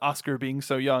the Oscar being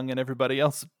so young and everybody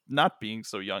else not being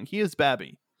so young. He is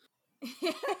Babby.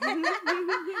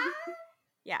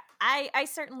 Yeah, I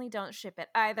certainly don't ship it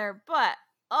either, but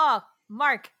oh,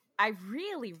 Mark, I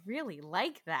really, really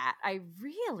like that. I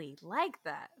really like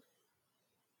that.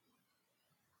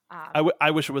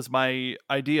 I wish it was my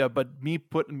idea, but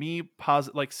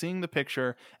like seeing the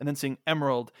picture and then seeing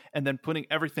Emerald and then putting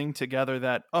everything together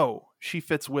that, oh, she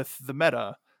fits with the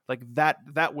meta, like that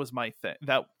was my thing.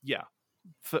 That, yeah,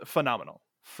 phenomenal.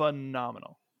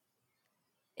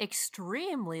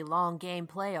 Extremely long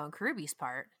gameplay on Kruby's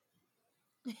part.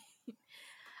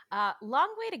 Long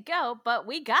way to go, but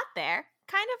we got there.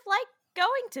 Kind of like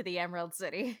going to the Emerald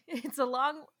City. It's a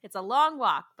long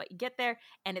walk, but you get there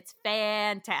and it's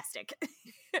fantastic. When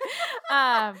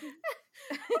was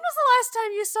the last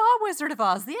time you saw Wizard of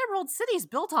Oz? The Emerald City's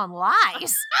built on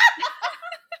lies.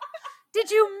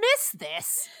 Did you miss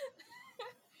this?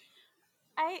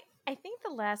 I think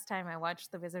the last time I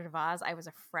watched The Wizard of Oz, I was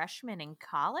a freshman in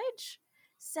college.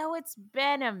 So it's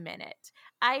been a minute.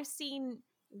 I've seen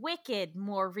Wicked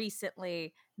more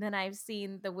recently than I've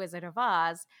seen The Wizard of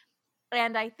Oz.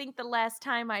 And I think the last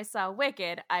time I saw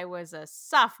Wicked, I was a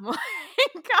sophomore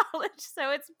in college.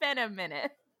 So it's been a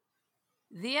minute.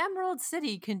 The Emerald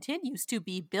City continues to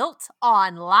be built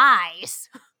on lies.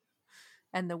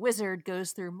 And the wizard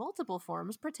goes through multiple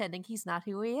forms pretending he's not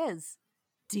who he is.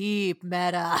 Deep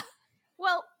meta.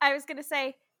 Well, I was going to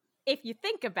say, if you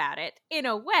think about it, in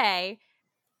a way,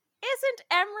 isn't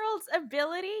Emerald's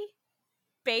ability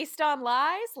based on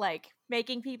lies? Like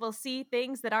making people see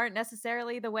things that aren't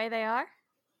necessarily the way they are?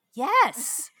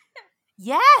 Yes.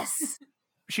 Yes.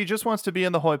 She just wants to be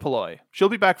in the hoi polloi. She'll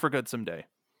be back for good someday.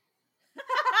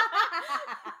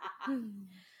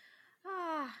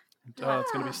 Oh,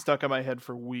 it's going to be stuck in my head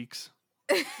for weeks.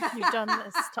 You've done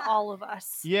this to all of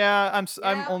us. Yeah,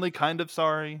 I'm only kind of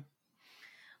sorry.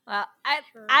 Well,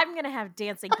 Sure. I'm going to have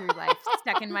Dancing Through Life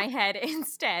stuck in my head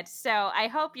instead. So I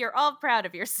hope you're all proud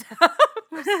of yourselves.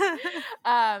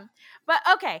 But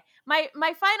okay,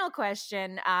 my final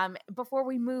question before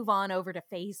we move on over to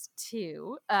phase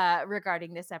 2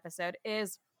 regarding this episode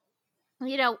is,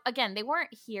 you know, again, they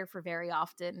weren't here for very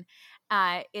often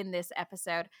in this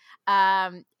episode.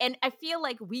 And I feel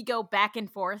like we go back and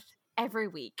forth every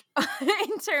week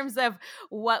in terms of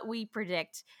what we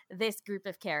predict this group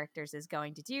of characters is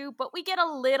going to do. But we get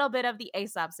a little bit of the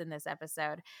Aesops in this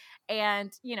episode.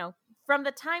 And, you know, from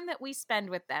the time that we spend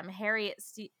with them, Harriet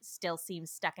still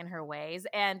seems stuck in her ways.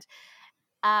 And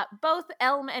both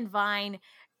Elm and Vine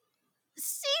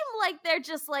seem like they're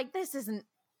just like, this isn't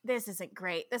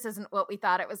great. This isn't what we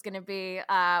thought it was going to be.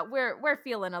 We're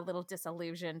feeling a little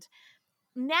disillusioned.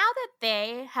 Now that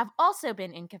they have also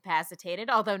been incapacitated,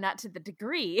 although not to the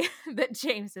degree that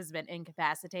James has been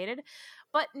incapacitated,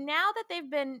 but now that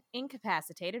they've been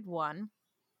incapacitated, 1,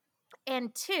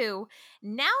 and 2,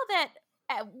 now that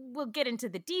we'll get into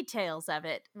the details of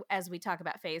it as we talk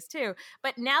about phase 2,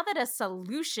 but now that a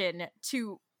solution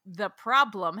to the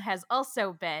problem has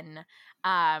also been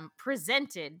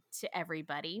presented to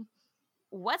everybody,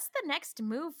 what's the next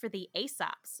move for the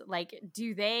Aesops? Like,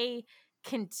 do they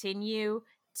continue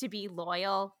to be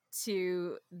loyal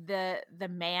to the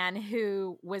man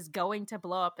who was going to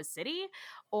blow up a city,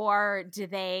 or do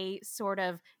they sort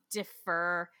of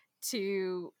defer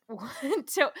to what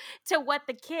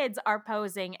the kids are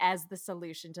posing as the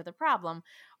solution to the problem?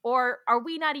 Or are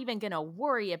we not even going to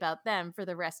worry about them for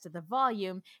the rest of the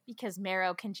volume because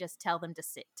Marrow can just tell them to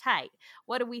sit tight?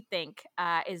 What do we think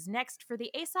is next for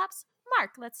the Aesops?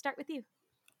 Mark, let's start with you.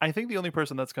 I think the only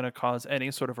person that's going to cause any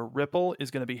sort of a ripple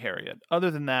is going to be Harriet. Other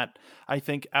than that, I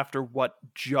think after what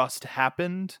just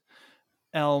happened,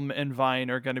 Elm and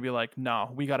Vine are going to be like,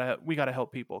 no, we gotta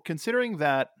help people. Considering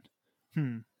that,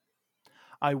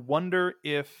 I wonder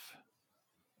if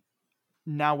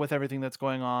now with everything that's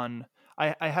going on,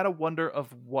 I had a wonder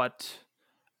of what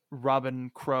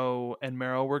Robin, Crow, and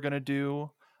Marrow were going to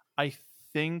do. I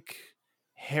think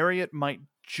Harriet might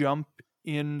jump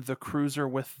in the cruiser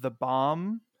with the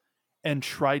bomb and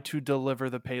try to deliver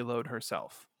the payload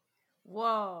herself.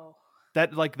 Whoa.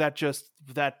 That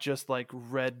just like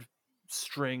red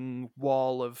string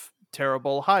wall of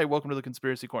terrible. Hi, welcome to the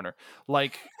conspiracy corner.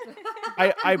 Like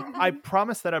I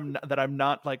promise that I'm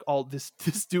not like all this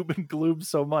doom and gloom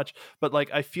so much, but like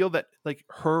I feel that like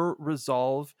her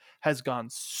resolve has gone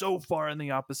so far in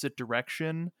the opposite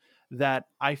direction that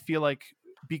I feel like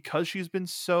because she's been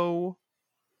so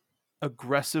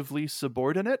aggressively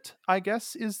subordinate, I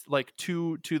guess, is like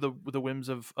to the whims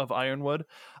of Ironwood,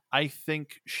 I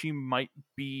think she might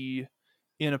be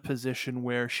in a position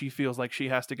where she feels like she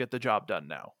has to get the job done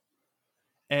now.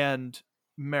 And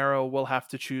Marrow will have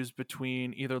to choose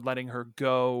between either letting her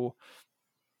go,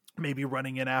 maybe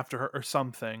running in after her or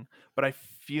something. But I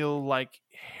feel like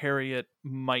Harriet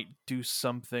might do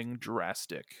something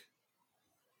drastic.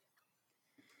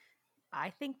 I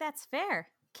think that's fair.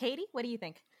 Katie, what do you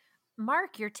think?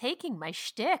 Mark, you're taking my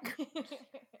shtick.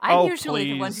 I'm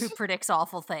usually the one please. who predicts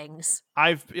awful things.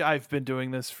 I've been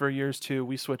doing this for years too.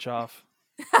 We switch off.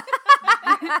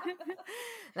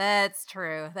 That's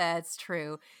true. That's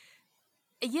true.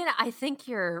 Yeah, I think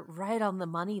you're right on the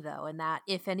money, though, in that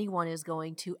if anyone is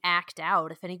going to act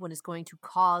out, if anyone is going to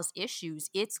cause issues,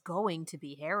 it's going to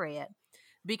be Harriet.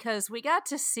 Because we got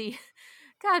to see,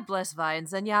 God bless Vine,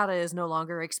 Zenyatta is no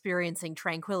longer experiencing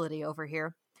tranquility over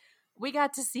here. We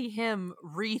got to see him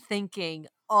rethinking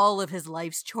all of his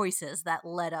life's choices that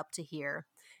led up to here.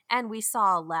 And we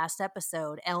saw last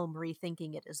episode Elm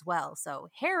rethinking it as well. So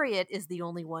Harriet is the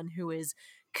only one who is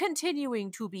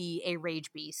continuing to be a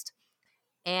rage beast.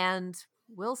 And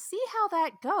we'll see how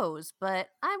that goes, but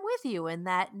I'm with you in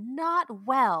that not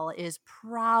well is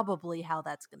probably how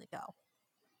that's going to go.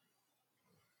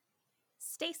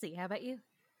 Stacy, how about you?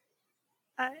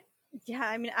 Yeah,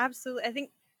 I mean, absolutely. I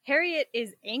think Harriet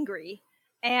is angry,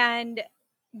 and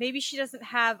maybe she doesn't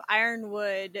have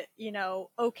Ironwood,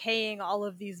 okaying all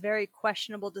of these very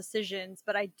questionable decisions,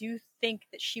 but I do think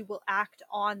that she will act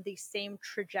on the same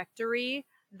trajectory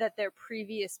that their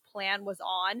previous plan was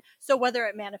on. So whether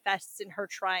it manifests in her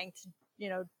trying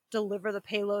to, deliver the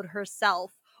payload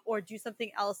herself or do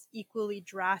something else equally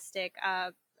drastic,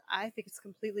 I think it's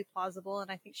completely plausible,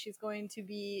 and I think she's going to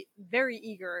be very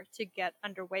eager to get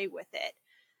underway with it.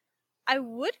 I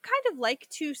would kind of like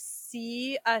to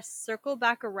see us circle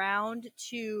back around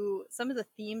to some of the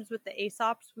themes with the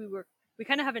Aesops we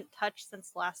kind of haven't touched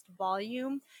since last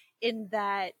volume, in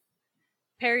that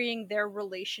parrying their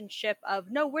relationship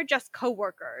of, no, we're just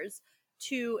coworkers,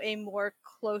 to a more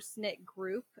close-knit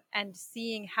group, and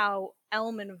seeing how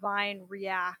Elm and Vine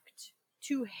react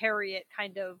to Harriet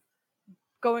kind of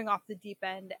going off the deep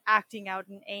end, acting out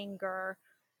in anger,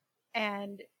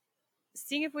 and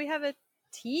seeing if we have a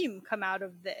team come out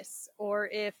of this, or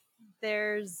if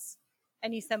there's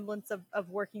any semblance of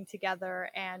working together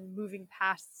and moving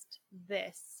past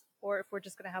this, or if we're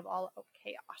just going to have all out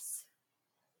chaos.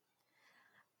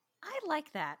 I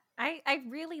like that. I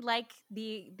really like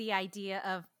the idea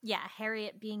of,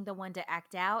 Harriet being the one to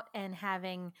act out and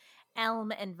having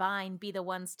Elm and Vine be the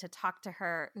ones to talk to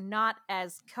her, not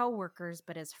as coworkers,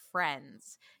 but as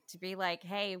friends, to be like,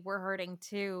 hey, we're hurting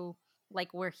too.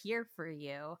 Like, we're here for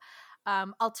you.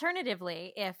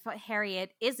 Alternatively, if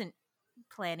Harriet isn't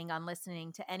planning on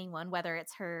listening to anyone, whether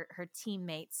it's her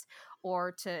teammates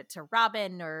or to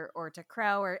Robin or to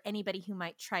Crow or anybody who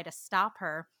might try to stop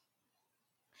her,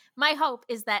 my hope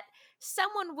is that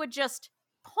someone would just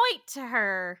point to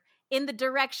her in the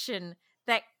direction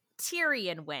that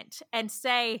Tyrion went and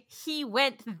say he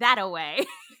went that way.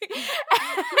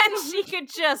 And she could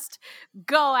just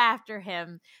go after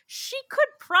him. She could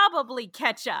probably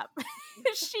catch up.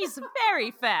 She's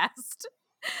very fast.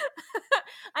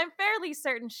 I'm fairly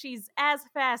certain she's as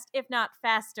fast, if not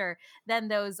faster, than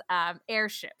those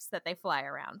airships that they fly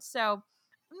around. So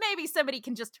maybe somebody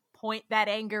can just point that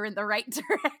anger in the right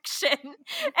direction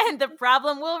and the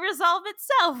problem will resolve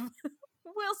itself.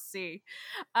 We'll see.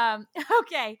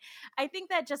 Okay, I think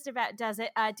that just about does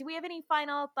it. Do we have any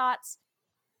final thoughts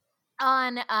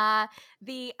on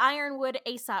the Ironwood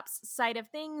Aesops side of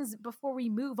things before we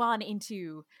move on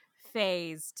into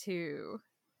phase 2?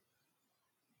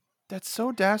 That's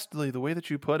so dastardly the way that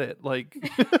you put it. Like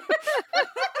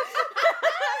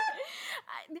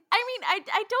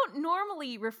I don't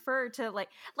normally refer to like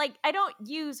I don't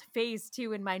use phase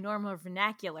 2 in my normal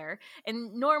vernacular.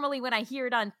 And normally when I hear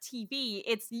it on TV,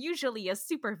 it's usually a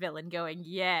supervillain going,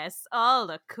 "Yes, all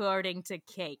according to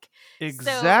Cake."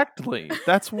 Exactly.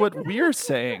 That's what we're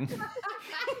saying.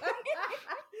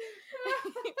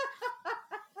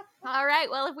 All right,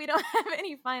 well, if we don't have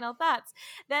any final thoughts,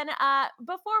 then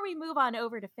before we move on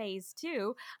over to phase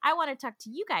 2, I want to talk to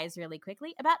you guys really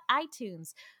quickly about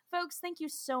iTunes. Folks, thank you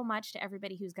so much to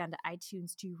everybody who's gone to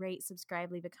iTunes to rate,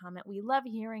 subscribe, leave a comment. We love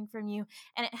hearing from you,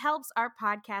 and it helps our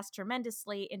podcast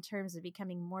tremendously in terms of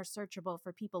becoming more searchable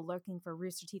for people looking for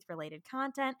Rooster Teeth related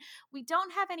content. We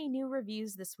don't have any new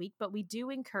reviews this week, but we do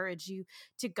encourage you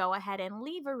to go ahead and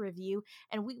leave a review,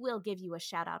 and we will give you a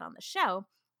shout out on the show.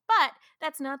 But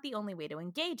that's not the only way to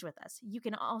engage with us. You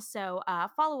can also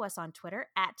follow us on Twitter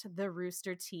at The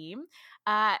Rooster Team.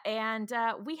 And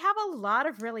we have a lot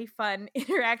of really fun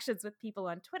interactions with people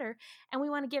on Twitter. And we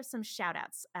want to give some shout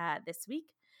outs this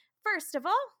week. First of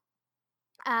all,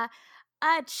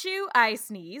 Chew I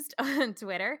Sneezed on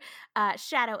Twitter,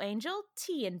 Shadow Angel,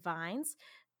 T and Vines,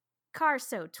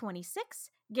 Carso26,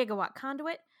 Gigawatt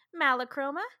Conduit,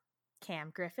 Malachroma, Cam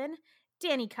Griffin,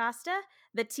 Danny Costa,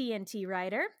 the TNT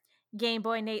Writer, Game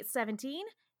Boy Nate 17,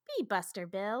 B Buster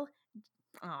Bill,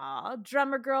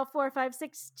 Drummer Girl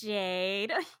 456,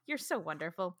 Jade, you're so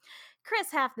wonderful,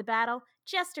 Chris Half the Battle,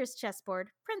 Jester's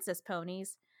Chessboard, Princess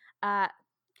Ponies, that's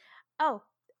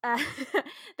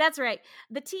right.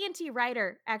 The TNT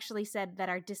Writer actually said that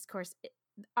our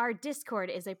Discord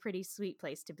is a pretty sweet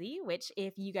place to be, which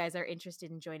if you guys are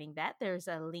interested in joining that, there's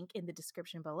a link in the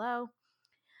description below.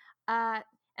 And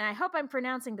I hope I'm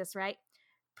pronouncing this right.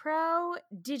 Pro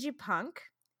Digipunk,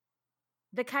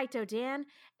 the Kaito Dan,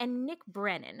 and Nick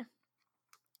Brennan.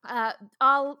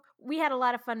 We had a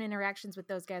lot of fun interactions with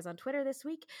those guys on Twitter this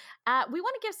week. We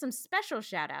want to give some special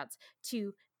shout outs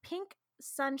to Pink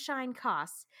Sunshine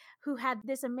Koss, who had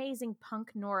this amazing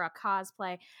Punk Nora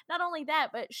cosplay. Not only that,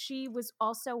 but she was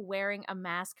also wearing a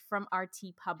mask from our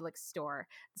TeePublic store,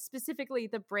 specifically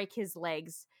the Break His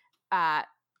Legs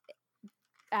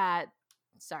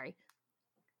sorry.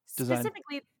 Design.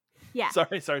 Specifically, yeah.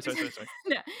 Sorry.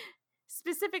 No.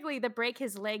 Specifically, the Break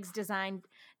His Legs designed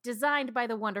by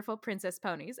the wonderful Princess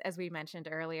Ponies, as we mentioned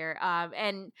earlier.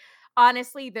 And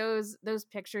honestly, those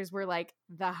pictures were like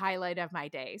the highlight of my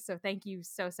day. So thank you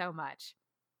so much.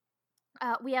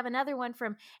 We have another one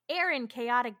from Aaron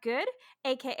Chaotic Good,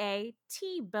 aka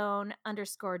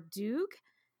T-Bone_Doog,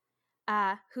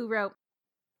 who wrote,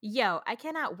 "Yo, I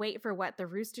cannot wait for what the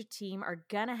Rooster Team are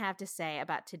gonna have to say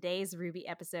about today's RWBY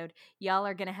episode. Y'all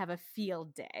are gonna have a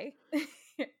field day."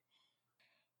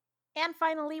 And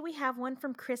finally, we have one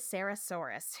from Chris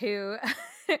Sarasaurus, who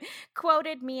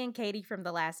quoted me and Katie from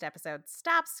the last episode.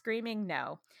 "Stop screaming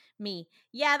no." Me,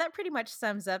 "Yeah, that pretty much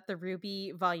sums up the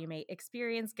RWBY Volume 8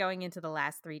 experience going into the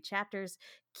last 3 chapters.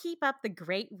 Keep up the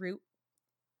great work,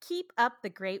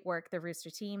 the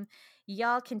Rooster Team.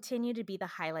 Y'all continue to be the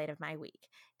highlight of my week."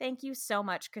 Thank you so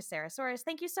much, Chris Sarasaurus.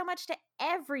 Thank you so much to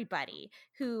everybody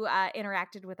who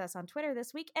interacted with us on Twitter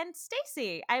this week. And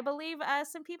Stacy, I believe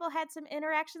some people had some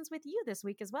interactions with you this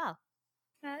week as well.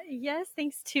 Yes,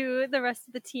 thanks to the rest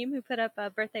of the team who put up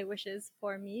birthday wishes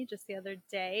for me just the other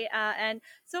day. And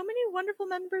so many wonderful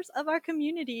members of our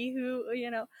community who,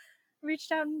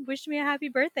 reached out and wished me a happy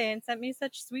birthday and sent me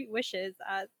such sweet wishes.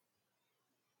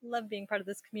 Love being part of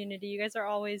this community. You guys are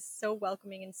always so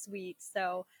welcoming and sweet.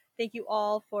 So thank you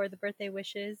all for the birthday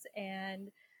wishes.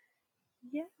 And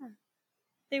yeah,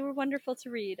 they were wonderful to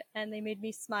read and they made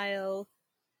me smile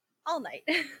all night.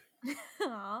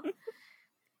 Aww.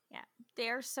 Yeah,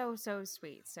 they're so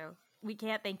sweet. So we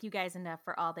can't thank you guys enough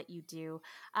for all that you do.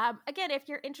 Again, if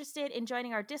you're interested in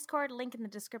joining our Discord, link in the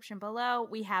description below.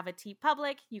 We have a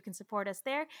TeePublic. You can support us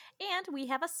there. And we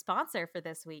have a sponsor for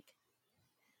this week.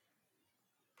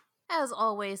 As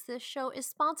always, this show is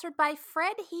sponsored by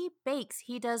Fred He Bakes.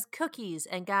 He does cookies.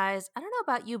 And guys, I don't know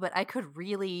about you, but I could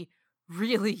really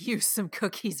use some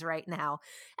cookies right now.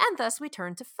 And thus we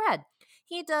turn to Fred.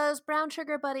 He does brown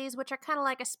sugar buddies, which are kind of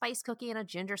like a spice cookie and a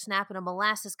ginger snap and a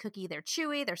molasses cookie. They're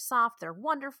chewy, they're soft, they're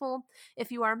wonderful.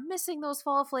 If you are missing those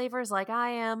fall flavors like I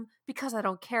am, because I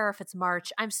don't care if it's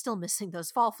March, I'm still missing those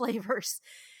fall flavors.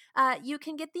 You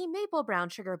can get the maple brown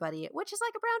sugar buddy, which is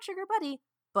like a brown sugar buddy,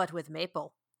 but with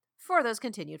maple. For those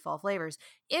continued fall flavors.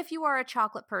 If you are a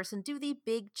chocolate person, do the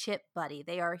Big Chip Buddy.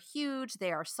 They are huge,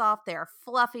 they are soft, they are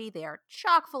fluffy, they are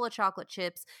chock full of chocolate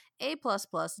chips. A++,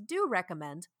 do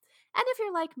recommend. And if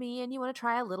you're like me and you want to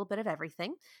try a little bit of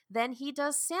everything, then he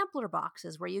does sampler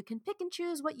boxes where you can pick and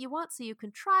choose what you want so you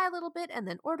can try a little bit and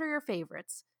then order your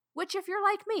favorites, which if you're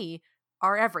like me,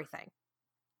 are everything.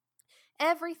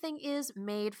 Everything is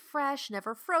made fresh,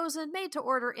 never frozen, made to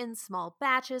order in small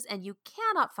batches, and you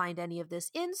cannot find any of this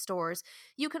in stores.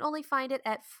 You can only find it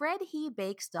at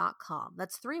fredhebakes.com.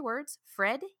 That's 3 words,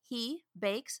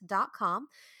 fredhebakes.com.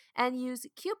 And use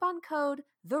coupon code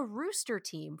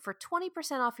TheRoosterTeam for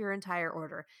 20% off your entire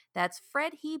order. That's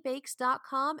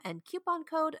fredhebakes.com and coupon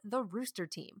code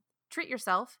TheRoosterTeam. Treat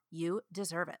yourself. You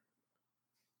deserve it.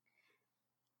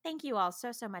 Thank you all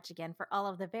so much again for all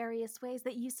of the various ways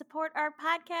that you support our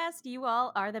podcast. You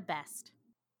all are the best.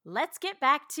 Let's get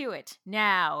back to it.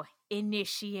 Now,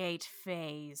 initiate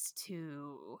phase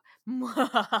 2.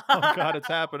 Oh God, it's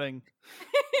happening.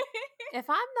 If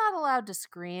I'm not allowed to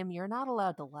scream, you're not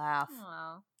allowed to laugh.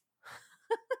 Oh.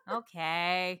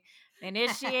 Okay.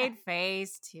 Initiate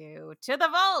phase 2. To the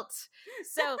vault.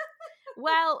 So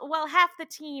while half the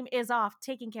team is off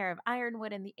taking care of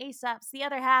Ironwood and the Aesops, the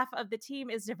other half of the team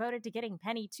is devoted to getting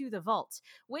Penny to the vault,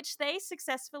 which they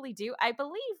successfully do. I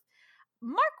believe,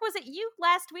 Mark, was it you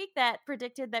last week that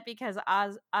predicted that because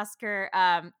Oscar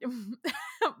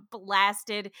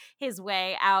blasted his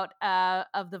way out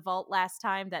of the vault last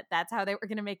time, that's how they were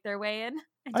going to make their way in?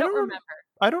 I don't remember.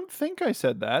 I don't think I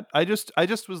said that. I just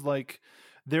was like,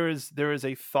 there is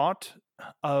a thought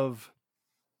of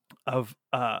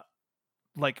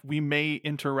like we may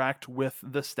interact with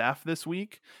the staff this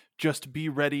week. Just be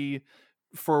ready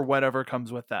for whatever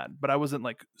comes with that. But I wasn't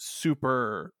like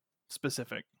super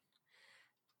specific.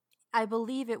 I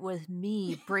believe it was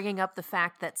me bringing up the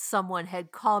fact that someone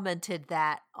had commented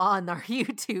that on our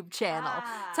YouTube channel,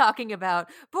 talking about,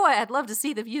 boy, I'd love to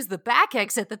see them use the back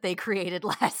exit that they created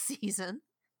last season.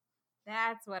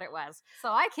 That's what it was. So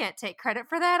I can't take credit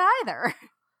for that either.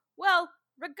 Well,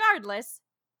 regardless,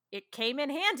 it came in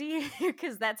handy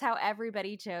because that's how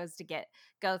everybody chose to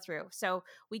go through. So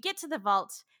we get to the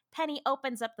vault. Penny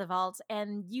opens up the vault,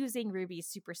 and using Ruby's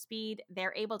super speed,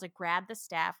 they're able to grab the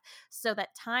staff so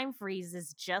that time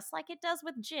freezes just like it does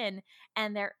with Jin,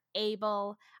 and they're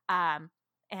able to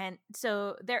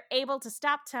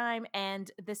stop time,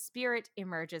 and the spirit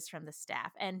emerges from the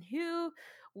staff. And who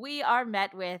we are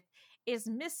met with is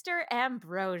Mr.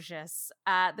 Ambrosius,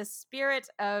 the spirit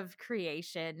of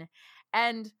creation.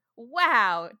 And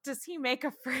wow, does he make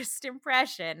a first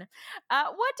impression?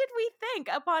 What did we think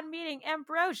upon meeting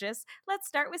Ambrosius? Let's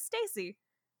start with Stacy.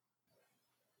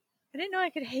 I didn't know I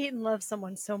could hate and love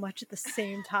someone so much at the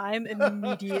same time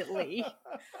immediately.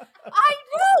 I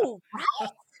know,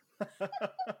 right?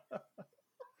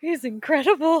 He's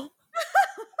incredible.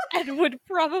 And would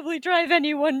probably drive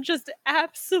anyone just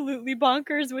absolutely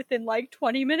bonkers within like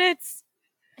 20 minutes.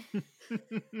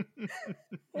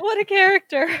 What a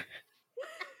character.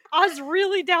 Oz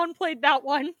really downplayed that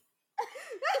one.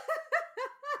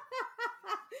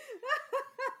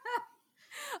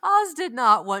 Oz did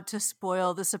not want to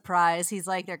spoil the surprise. He's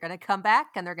like, they're going to come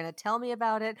back and they're going to tell me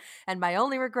about it. And my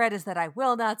only regret is that I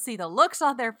will not see the looks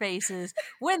on their faces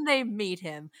when they meet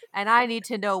him. And I need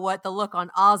to know what the look on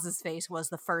Oz's face was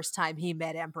the first time he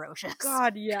met Ambrosius.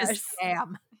 God, yes.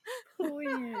 Damn.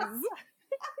 Please.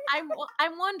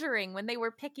 I'm wondering, when they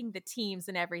were picking the teams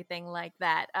and everything like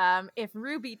that, if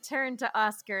Ruby turned to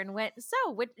Oscar and went,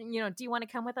 so, do you want to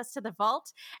come with us to the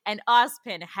vault? And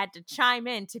Ozpin had to chime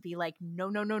in to be like,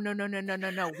 no,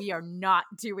 we are not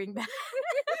doing that.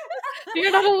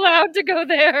 You're not allowed to go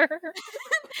there.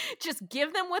 Just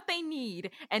give them what they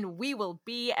need, and we will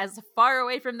be as far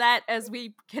away from that as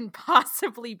we can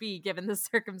possibly be, given the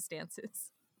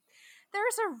circumstances.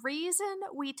 There's a reason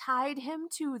we tied him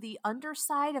to the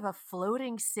underside of a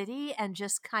floating city and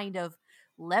just kind of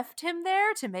left him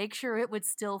there to make sure it would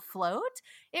still float.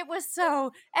 It was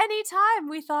so anytime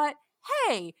we thought,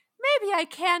 hey, maybe I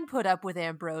can put up with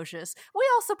Ambrosius, we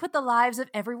also put the lives of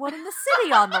everyone in the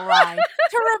city on the line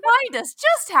to remind us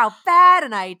just how bad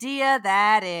an idea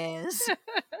that is.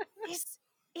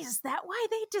 Is that why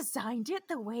they designed it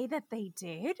the way that they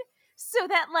did? So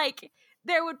that, like,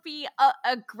 there would be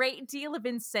a great deal of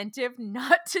incentive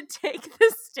not to take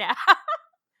the staff?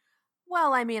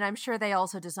 Well, I mean, I'm sure they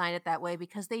also designed it that way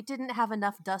because they didn't have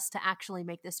enough dust to actually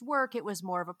make this work. It was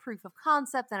more of a proof of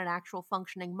concept than an actual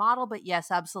functioning model, but yes,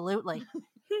 absolutely.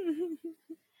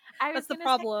 That's the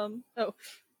problem.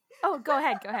 Oh, go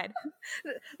ahead.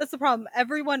 That's the problem.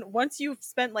 Everyone, once you've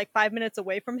spent like 5 minutes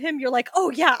away from him, you're like,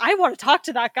 oh yeah, I want to talk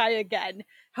to that guy again.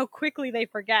 How quickly they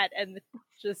forget, and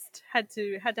just had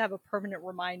to have a permanent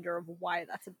reminder of why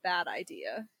that's a bad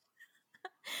idea.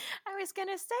 I was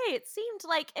gonna say, it seemed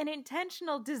like an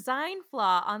intentional design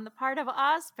flaw on the part of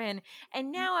Ozpin,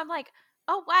 and now I'm like,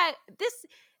 oh wow, this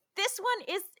one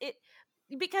is it,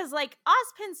 because like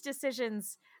Ozpin's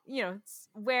decisions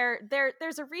where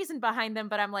there's a reason behind them,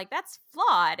 but I'm like, that's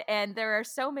flawed, and there are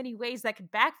so many ways that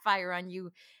could backfire on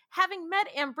you. Having met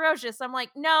Ambrosius, I'm like,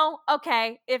 no,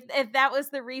 okay, if that was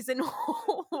the reason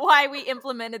why we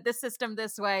implemented the system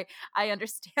this way, I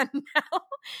understand now.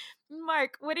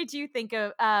 Mark, what did you think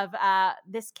of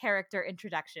this character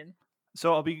introduction?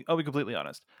 So I'll be completely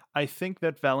honest. I think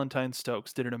that Valentine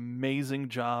Stokes did an amazing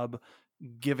job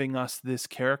giving us this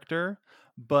character,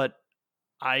 but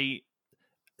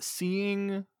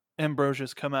seeing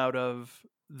Ambrosius come out of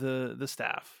the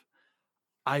staff,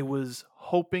 I was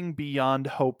hoping beyond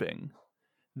hoping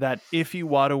that Ify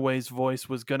Wadaway's voice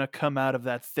was gonna come out of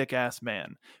that thick ass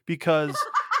man, because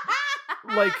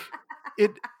like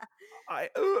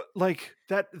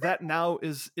that now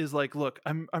is like, look,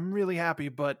 I'm really happy,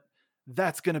 but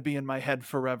that's gonna be in my head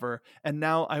forever. And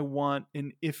now I want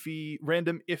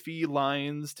random Ify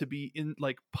lines to be in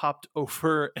like popped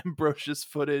over Ambrosius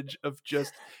footage of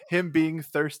just him being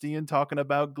thirsty and talking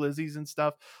about glizzies and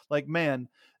stuff. Like, man,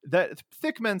 that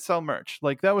thick men sell merch.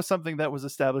 Like, that was something that was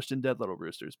established in Dead Little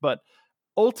Roosters. But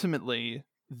ultimately,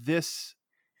 this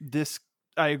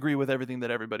I agree with everything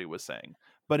that everybody was saying.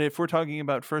 But if we're talking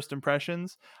about first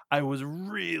impressions, I was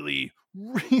really,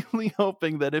 really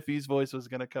hoping that Ify's voice was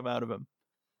going to come out of him.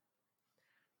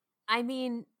 I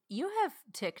mean, you have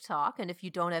TikTok, and if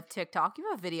you don't have TikTok, you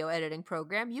have a video editing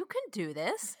program. You can do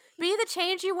this. Be the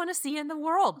change you want to see in the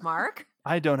world, Mark.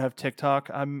 I don't have TikTok.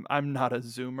 I'm not a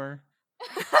Zoomer.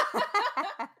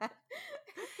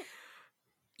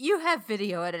 You have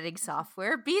video editing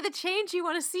software. Be the change you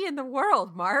want to see in the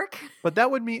world, Mark. But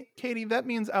that would mean, Katie, that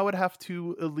means I would have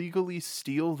to illegally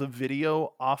steal the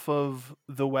video off of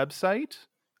the website.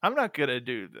 I'm not going to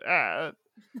do that.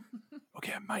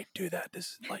 Okay, I might do that.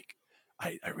 This is like,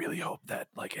 I really hope that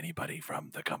like anybody from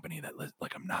the company that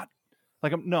I'm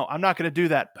not going to do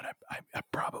that, but I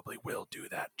probably will do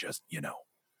that, just,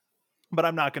 but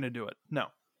I'm not going to do it. No.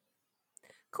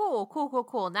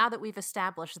 Cool. Now that we've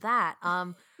established that,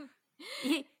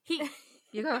 you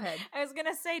go ahead. I was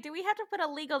gonna say, do we have to put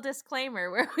a legal disclaimer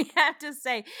where we have to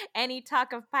say any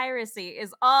talk of piracy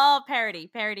is all parody?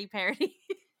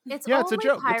 It's a only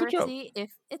joke. piracy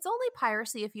it's only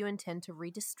piracy if you intend to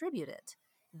redistribute it.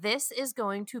 This is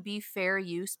going to be fair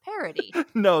use parody.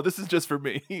 No, this is just for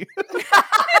me.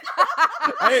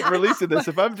 I ain't releasing this.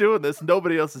 If I'm doing this,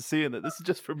 nobody else is seeing it. This is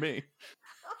just for me.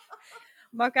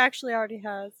 Mark actually already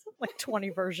has like 20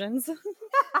 versions.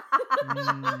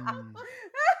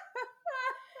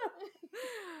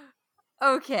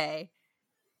 Okay.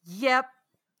 Yep.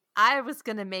 I was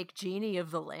going to make Genie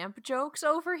of the Lamp jokes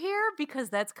over here because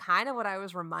that's kind of what I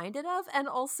was reminded of. And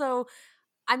also,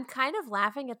 I'm kind of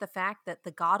laughing at the fact that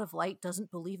the God of Light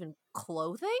doesn't believe in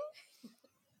clothing.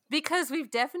 Because we've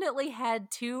definitely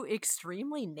had two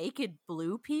extremely naked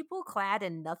blue people clad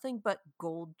in nothing but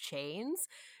gold chains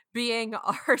being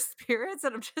our spirits.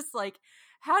 And I'm just like,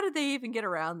 how did they even get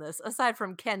around this? Aside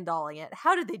from Ken dolling it,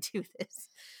 how did they do this?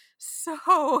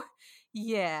 So,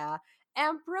 yeah.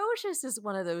 Ambrosius is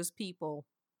one of those people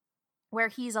where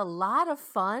he's a lot of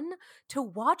fun to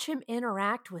watch him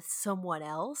interact with someone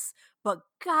else, but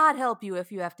God help you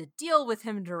if you have to deal with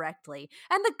him directly.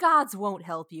 And the gods won't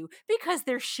help you because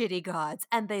they're shitty gods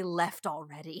and they left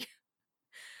already.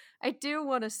 I do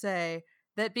want to say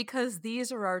that because these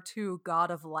are our two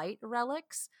God of Light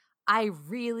relics, I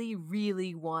really,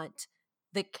 really want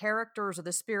the characters or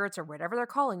the spirits or whatever they're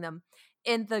calling them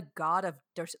in the God of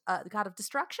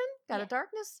Destruction? God of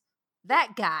Darkness?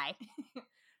 That guy.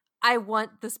 I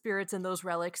want the spirits in those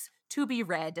relics to be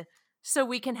red so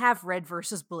we can have red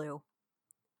versus blue.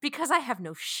 Because I have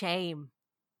no shame.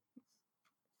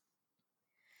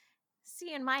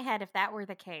 See, in my head, if that were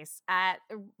the case,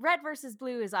 red versus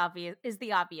blue is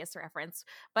the obvious reference.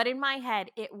 But in my head,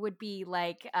 it would be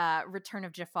like Return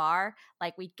of Jafar.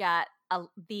 Like we got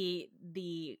the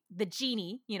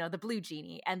genie, the blue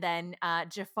genie, and then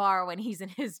Jafar when he's in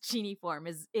his genie form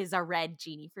is a red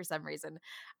genie for some reason.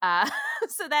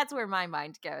 So that's where my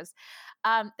mind goes.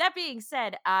 That being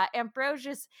said,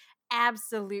 Ambrosius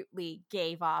absolutely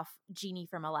gave off Genie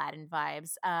from Aladdin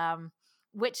vibes,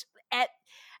 which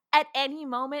at any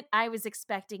moment, I was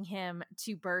expecting him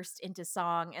to burst into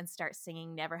song and start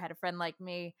singing Never Had a Friend Like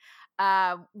Me,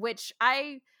 which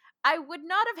I would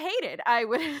not have hated. I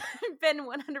would have been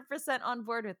 100% on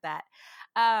board with that.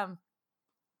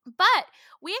 But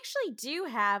we actually do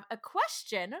have a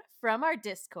question from our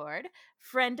Discord.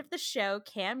 Friend of the show,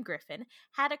 Cam Griffin,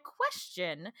 had a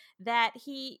question that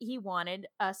he wanted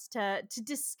us to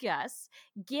discuss,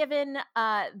 given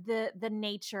the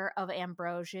nature of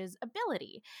Ambrosia's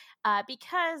ability,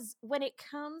 because when it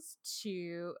comes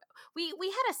to we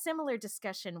had a similar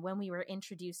discussion when we were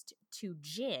introduced to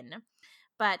Jin,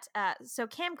 but so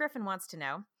Cam Griffin wants to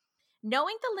know.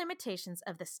 Knowing the limitations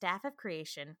of the Staff of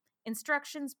Creation,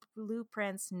 instructions,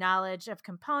 blueprints, knowledge of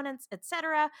components,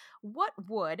 etc., what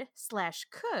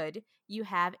would/could you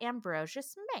have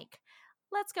Ambrosius make?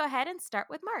 Let's go ahead and start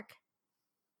with Mark.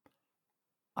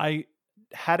 I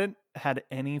hadn't had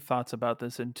any thoughts about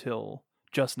this until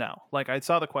just now. Like, I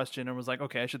saw the question and was like,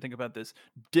 okay, I should think about this.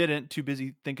 Didn't, too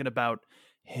busy thinking about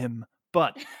him.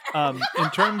 But in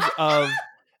terms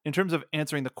of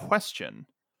answering the question,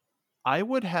 I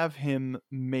would have him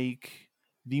make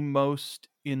the most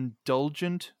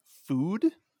indulgent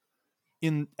food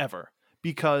in ever,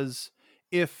 because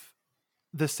if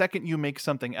the second you make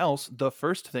something else, the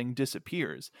first thing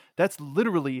disappears. That's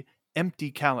literally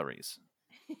empty calories.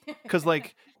 Because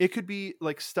like it could be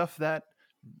like stuff that,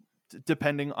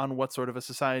 depending on what sort of a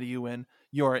society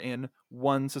you're in,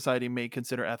 one society may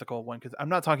consider ethical, one I'm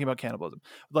not talking about cannibalism.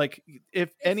 Like,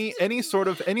 if any sort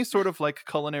of like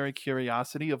culinary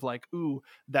curiosity of like, ooh,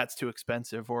 that's too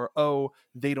expensive, or oh,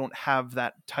 they don't have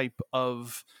that type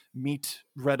of meat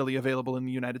readily available in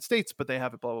the United States, but they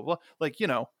have it, blah blah blah. Like,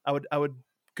 I would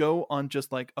go on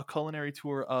just like a culinary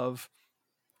tour of.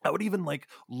 I would even like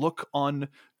look on,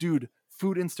 dude,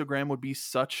 food Instagram would be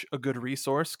such a good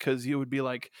resource, because you would be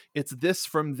like, it's this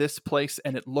from this place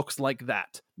and it looks like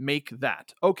that. Make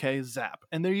that. Okay, zap.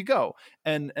 And there you go.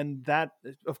 And that,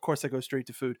 of course, I go straight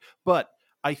to food. But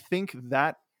I think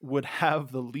that would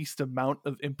have the least amount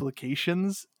of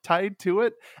implications tied to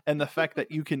it. And the fact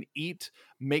that you can eat,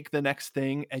 make the next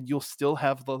thing, and you'll still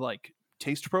have the like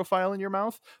taste profile in your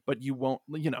mouth, but you won't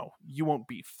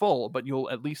be full, but you'll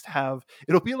at least have,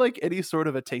 it'll be like any sort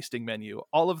of a tasting menu.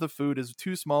 All of the food is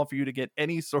too small for you to get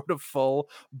any sort of full,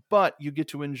 but you get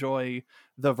to enjoy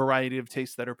the variety of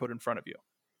tastes that are put in front of you.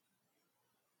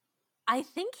 I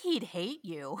think he'd hate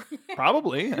you.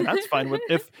 Probably, and that's fine with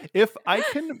if I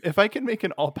can make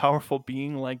an all-powerful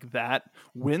being like that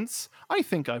wince, I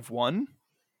think I've won.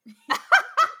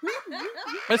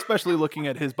 Especially looking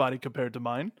at his body compared to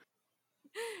mine.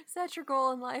 Is that your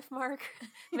goal in life, Mark?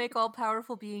 Make all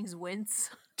powerful beings wince?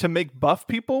 To make buff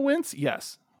people wince?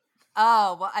 Yes.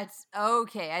 Oh, well, it's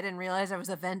okay. I didn't realize there was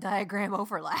a Venn diagram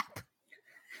overlap.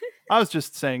 I was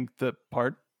just saying the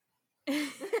part.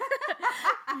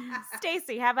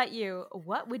 Stacy, how about you?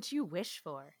 What would you wish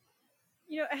for?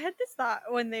 I had this thought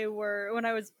when I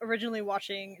was originally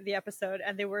watching the episode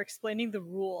and they were explaining the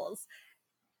rules.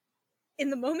 In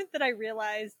the moment that I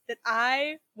realized that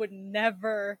I would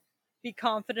never be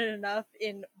confident enough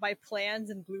in my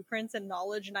plans and blueprints and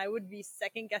knowledge, and I would be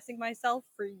second guessing myself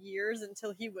for years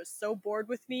until he was so bored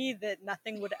with me that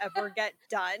nothing would ever get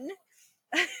done.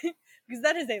 Because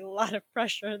that is a lot of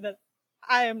pressure that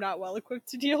I am not well equipped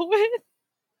to deal with.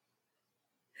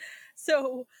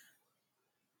 So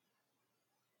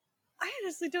I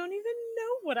honestly don't even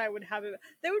know what I would have.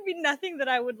 There would be nothing that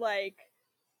I would like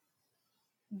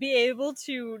be able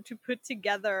to put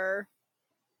together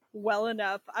well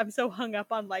enough. I'm so hung up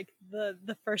on like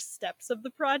the first steps of the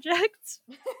project.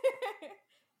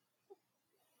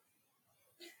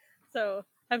 So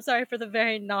I'm sorry for the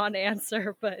very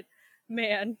non-answer, but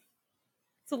man,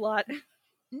 it's a lot.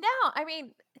 No, I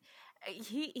mean,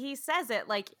 he says it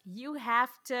like you have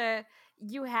to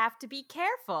be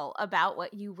careful about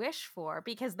what you wish for,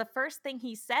 because the first thing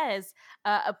he says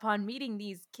upon meeting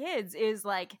these kids is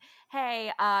like,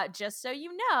 hey, just so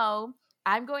you know,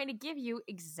 I'm going to give you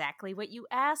exactly what you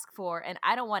ask for, and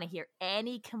I don't want to hear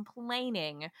any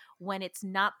complaining when it's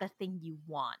not the thing you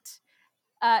want.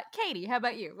 Katie, how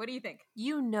about you? What do you think?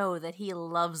 You know that he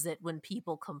loves it when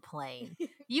people complain.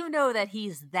 You know that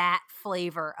he's that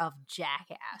flavor of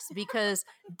jackass, because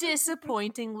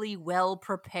disappointingly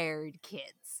well-prepared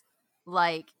kids.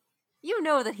 Like, you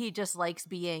know that he just likes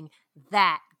being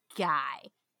that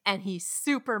guy, and he's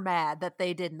super mad that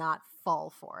they did not fall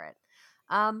for it.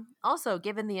 Also,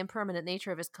 given the impermanent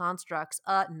nature of his constructs,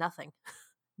 nothing.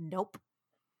 Nope.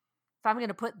 If I'm going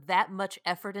to put that much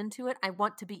effort into it, I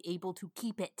want to be able to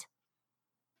keep it.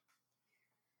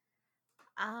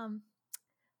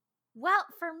 Well,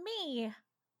 for me,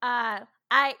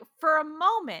 for a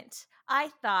moment I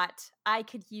thought I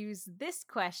could use this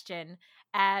question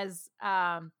as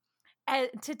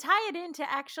to tie it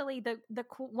into actually the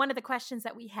one of the questions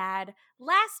that we had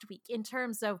last week, in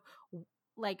terms of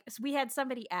we had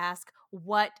somebody ask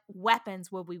what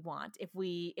weapons would we want if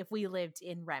we lived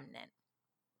in Remnant.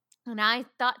 And I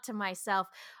thought to myself,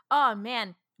 oh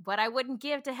man, what I wouldn't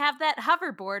give to have that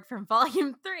hoverboard from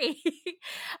volume 3.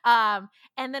 And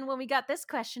then when we got this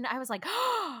question, I was like,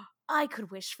 oh, I could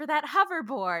wish for that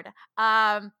hoverboard.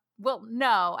 Well,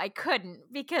 no, I couldn't,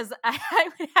 because I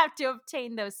would have to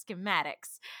obtain those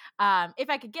schematics. If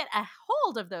I could get a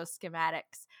hold of those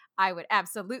schematics, I would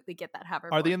absolutely get that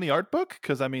hoverboard. Are they in the art book?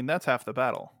 Because, I mean, that's half the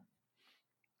battle.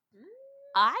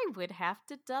 I would have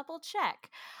to double check.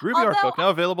 Ruby art book, now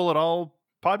available at all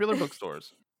popular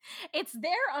bookstores. It's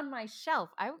there on my shelf.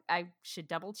 I should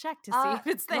double check to see if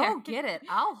it's there. Go get it.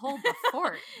 I'll hold the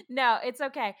fort. No, it's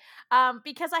okay.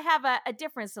 Because I have a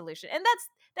different solution. And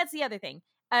that's the other thing.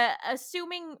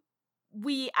 Assuming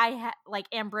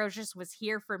Ambrosius was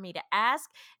here for me to ask,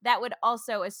 that would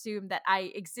also assume that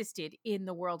I existed in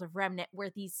the world of Remnant where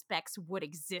these specs would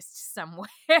exist somewhere.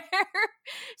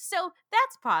 So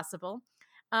that's possible.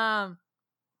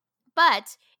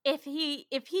 But if he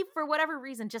for whatever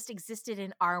reason just existed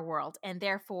in our world, and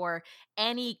therefore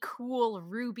any cool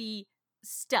Ruby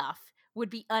stuff would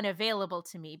be unavailable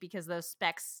to me because those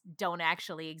specs don't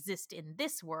actually exist in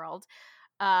this world,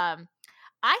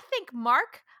 I think,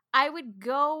 Mark, I would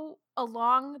go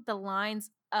along the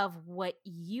lines of what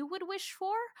you would wish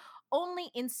for, only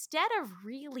instead of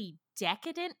really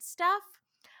decadent stuff,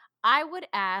 I would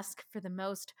ask for the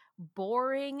most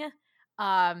boring,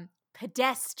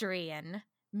 pedestrian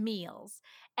meals.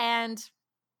 And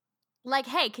like,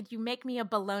 hey, could you make me a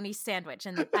bologna sandwich?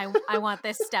 And I want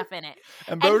this stuff in it.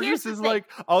 Ambrosius is like,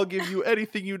 I'll give you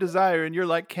anything you desire. And you're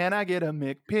like, can I get a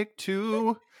McPick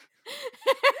too?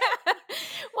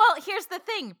 Well, here's the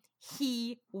thing.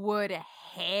 He would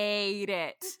hate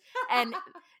it. And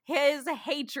his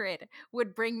hatred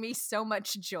would bring me so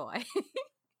much joy.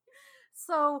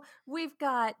 So we've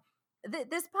got,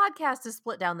 this podcast is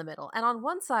split down the middle. And on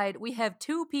one side, we have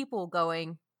two people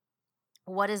going,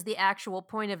 what is the actual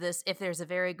point of this if there's a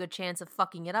very good chance of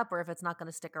fucking it up or if it's not going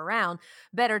to stick around?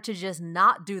 Better to just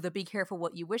not do the be careful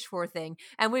what you wish for thing.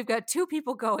 And we've got two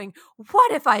people going,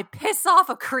 what if I piss off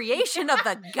a creation of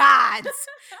the gods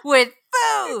with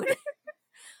food?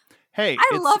 Hey,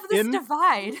 I love this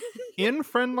divide. In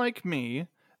Friend Like Me,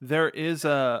 there is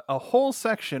a whole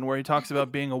section where he talks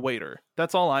about being a waiter.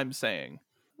 That's all I'm saying.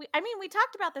 We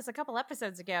talked about this a couple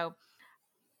episodes ago.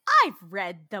 I've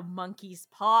read The Monkey's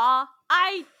Paw.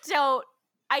 I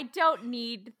don't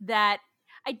need that.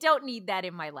 I don't need that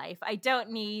in my life. I don't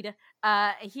need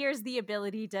here's the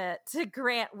ability to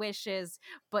grant wishes,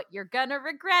 but you're gonna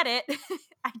regret it.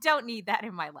 I don't need that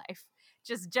in my life,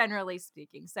 just generally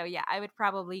speaking. So yeah, I would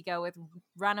probably go with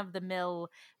run-of-the-mill,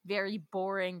 very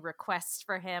boring requests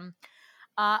for him.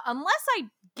 Unless I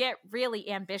get really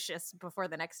ambitious before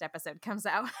the next episode comes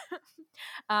out.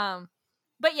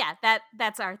 But yeah,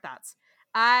 that's our thoughts.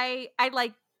 I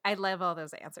love all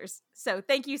those answers. So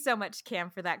thank you so much,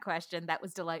 Cam, for that question. That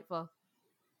was delightful.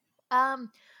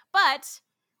 But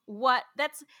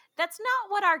that's not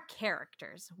what our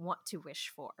characters want to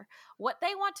wish for. What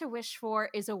they want to wish for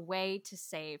is a way to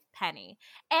save Penny.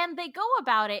 And they go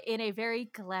about it in a very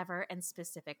clever and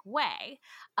specific way.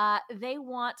 They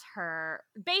want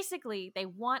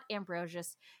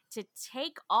Ambrosius to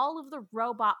take all of the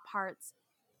robot parts,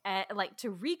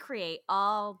 to recreate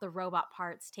all the robot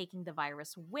parts, taking the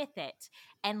virus with it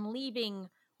and leaving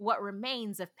what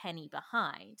remains of Penny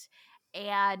behind.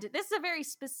 And this is a very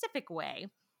specific way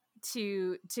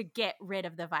to get rid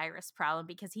of the virus problem,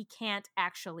 because he can't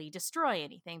actually destroy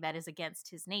anything that is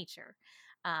against his nature.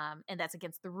 And that's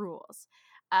against the rules.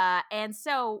 And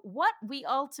so what we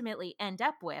ultimately end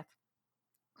up with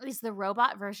is the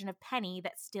robot version of Penny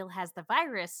that still has the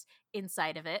virus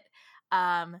inside of it,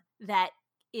 that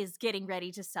is getting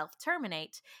ready to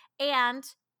self-terminate, and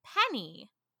Penny,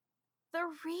 the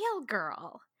real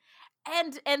girl.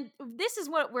 And this is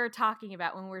what we're talking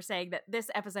about when we're saying that this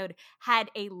episode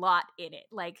had a lot in it.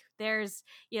 Like, there's,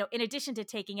 in addition to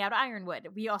taking out Ironwood,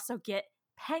 we also get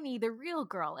Penny, the real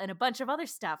girl, and a bunch of other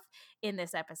stuff in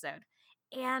this episode.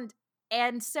 And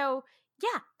so,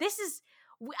 yeah, this is,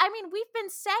 we've been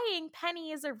saying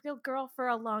Penny is a real girl for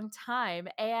a long time,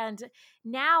 and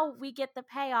now we get the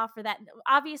payoff for that.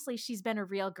 Obviously, she's been a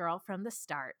real girl from the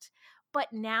start,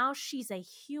 but now she's a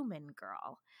human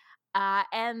girl.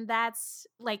 And that's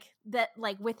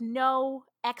with no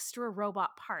extra robot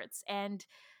parts. And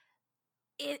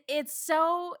it's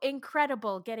so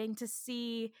incredible getting to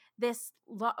see this,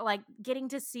 getting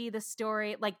to see the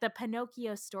story, the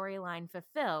Pinocchio storyline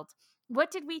fulfilled. What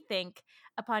did we think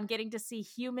upon getting to see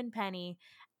human Penny?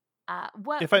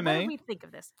 What did we think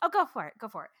of this? Oh, go for it.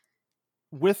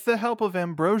 with the help of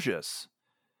Ambrosius,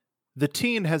 the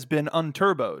teen has been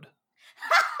unturboed.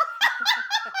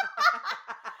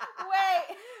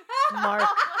 Wait. Mark.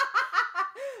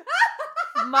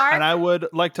 Mark, And I would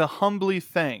like to humbly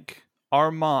thank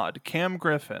our mod, Cam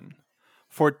Griffin,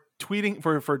 for tweeting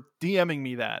for DMing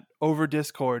me that over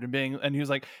Discord and he was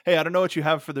like, "Hey, I don't know what you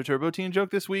have for the Turbo Teen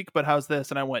joke this week, but how's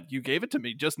this?" And I went, "You gave it to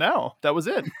me just now. That was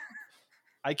it.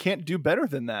 I can't do better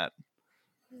than that."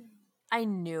 I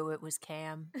knew it was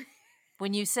Cam.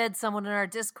 When you said someone in our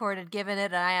Discord had given it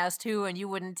and I asked who and you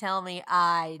wouldn't tell me,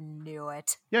 I knew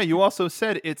it. Yeah, you also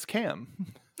said it's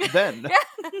Cam. Then.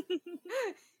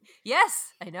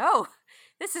 Yes, I know.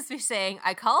 This is me saying,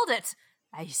 I called it.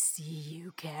 I see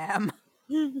you, Cam.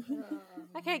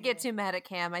 I can't get too mad at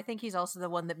Cam. I think he's also the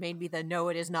one that made me the "No,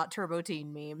 it is not Turbo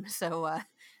Teen" meme. So,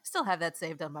 still have that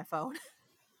saved on my phone.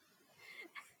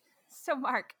 so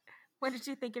Mark, what did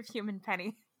you think of Human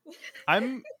Penny?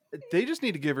 They just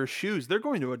need to give her shoes. They're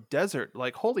going to a desert.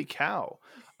 Like, holy cow.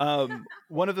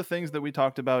 One of the things that we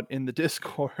talked about in the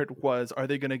Discord was, are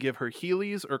they going to give her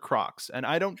Heelys or Crocs? And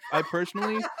I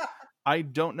personally, I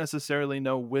don't necessarily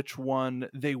know which one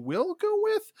they will go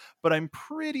with, but I'm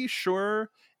pretty sure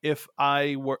if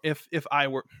I were in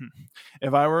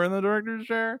the director's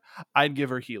chair, I'd give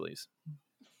her Heelys.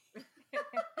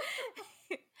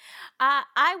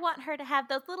 I want her to have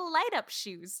those little light up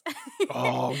shoes.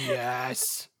 Oh,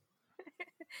 yes.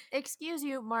 Excuse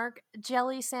you, Mark.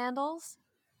 Jelly sandals?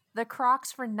 The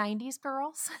Crocs for 90s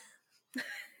girls?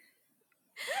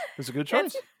 It's a good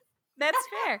choice. That's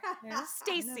fair. Yeah,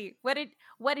 Stacy,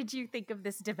 what did you think of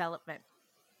this development?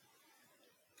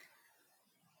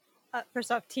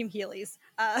 First off, Team Heelys.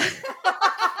 Yes.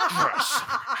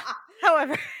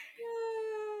 However,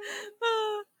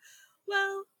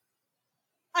 well,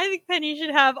 I think Penny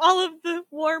should have all of the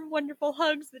warm, wonderful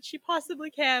hugs that she possibly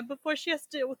can before she has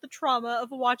to deal with the trauma of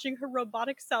watching her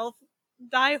robotic self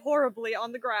die horribly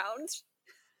on the ground.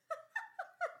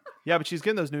 Yeah, but she's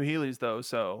getting those new Heelys though,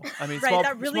 so I mean, Right,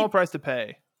 that really- small price to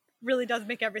pay. Really does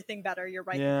make everything better. You're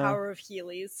right. Yeah. The power of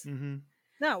Heelys. Mm-hmm.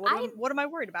 No, what am I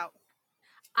worried about?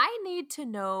 I need to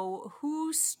know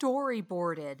who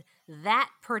storyboarded that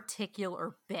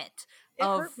particular bit It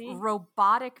of hurt me.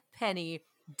 robotic Penny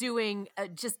doing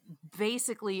just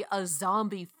basically a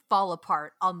zombie fall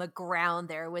apart on the ground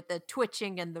there with the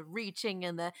twitching and the reaching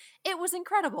and it was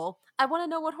incredible. I want to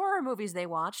know what horror movies they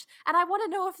watched, and I want to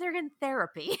know if they're in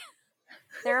therapy.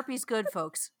 Therapy's good,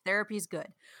 folks. Therapy's good.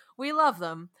 We love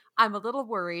them. I'm a little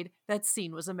worried. That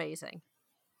scene was amazing.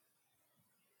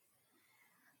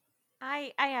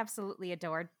 I absolutely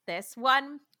adored this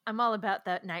one. I'm all about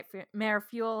that nightmare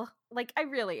fuel. Like, I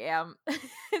really am.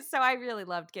 So I really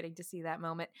loved getting to see that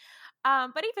moment.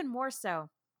 But even more so,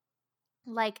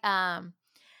 like,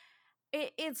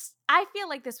 it's I feel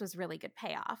like this was really good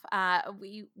payoff.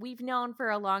 We've known for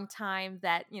a long time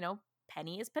that,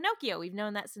 Penny is Pinocchio. We've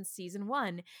known that since season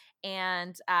 1.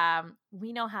 And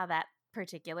we know how that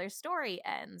particular story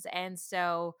ends. And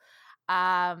so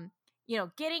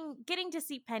getting to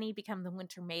see Penny become the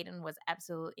Winter Maiden was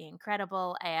absolutely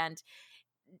incredible. And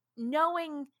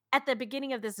knowing at the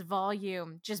beginning of this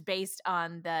volume, just based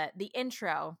on the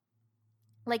intro,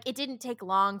 like, it didn't take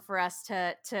long for us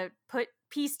to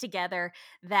piece together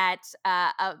that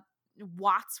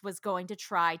Watts was going to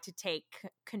try to take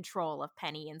control of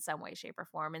Penny in some way, shape, or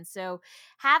form. And so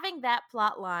having that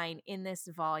plot line in this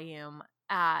volume,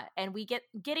 and we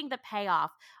getting the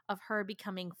payoff of her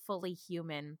becoming fully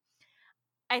human,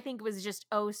 I think was just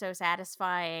so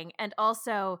satisfying. And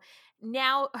also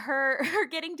now her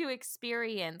getting to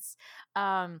experience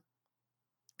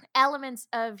elements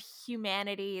of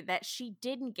humanity that she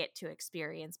didn't get to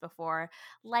experience before,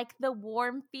 like the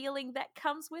warm feeling that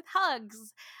comes with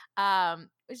hugs,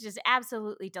 which is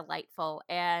absolutely delightful.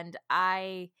 And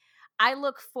I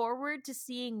look forward to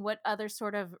seeing what other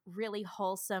sort of really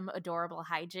wholesome, adorable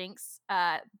hijinks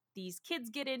these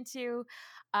kids get into.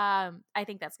 I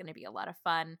think that's going to be a lot of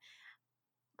fun.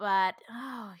 But,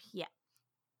 oh, yeah.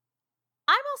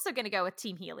 I'm also going to go with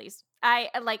Team Heelys. I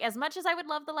like, as much as I would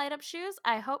love the light up shoes,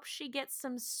 I hope she gets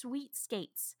some sweet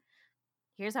skates.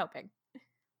 Here's hoping.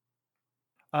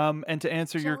 And to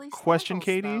answer your Jelly question, sandals,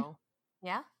 Katie, though.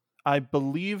 Yeah? I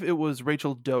believe it was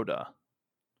Rachel Doda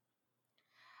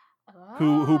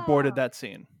who boarded that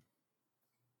scene.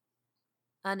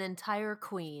 An entire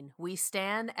queen. We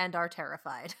stand and are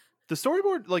terrified. The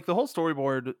storyboard, like the whole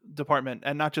storyboard department,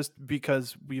 and not just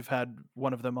because we've had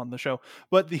one of them on the show,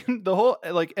 but the whole,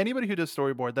 like, anybody who does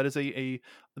storyboard, that is the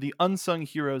unsung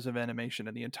heroes of animation,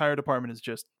 and the entire department is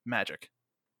just magic.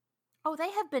 Oh,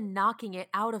 they have been knocking it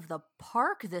out of the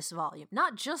park this volume.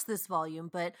 Not just this volume,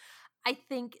 but I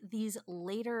think these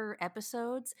later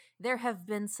episodes, there have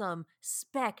been some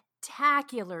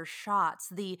spectacular shots.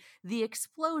 The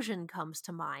explosion comes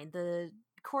to mind, the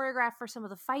choreograph for some of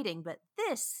the fighting, but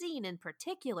this scene in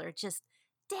particular, just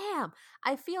damn.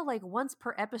 I feel like once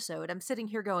per episode, I'm sitting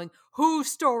here going, who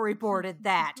storyboarded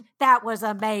that? That was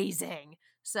amazing.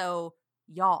 So,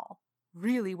 y'all,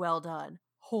 really well done.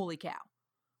 Holy cow.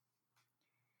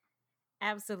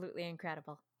 Absolutely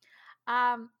incredible.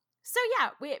 So yeah,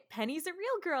 Penny's a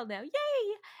real girl now.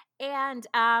 Yay! And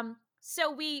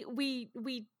so we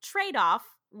trade off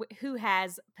who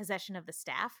has possession of the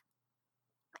staff.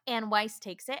 And Weiss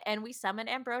takes it, and we summon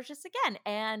Ambrosius again.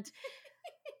 And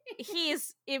he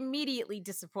is immediately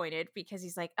disappointed because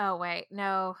he's like, oh, wait,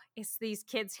 no, it's these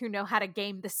kids who know how to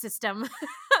game the system.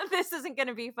 This isn't going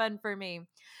to be fun for me.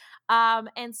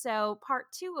 And so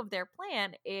part 2 of their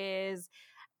plan is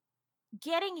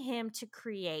getting him to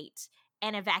create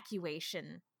an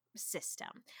evacuation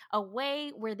system, a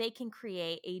way where they can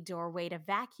create a doorway to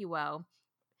Vacuo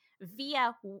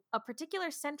via a particular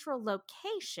central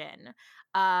location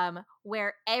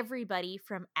where everybody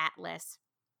from Atlas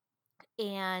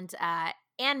and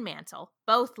Mantle,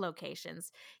 both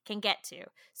locations, can get to.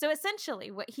 So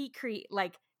essentially what he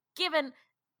given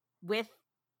with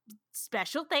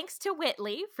special thanks to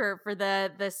Whitley for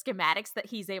the schematics that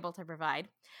he's able to provide,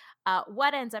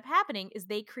 what ends up happening is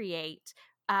they create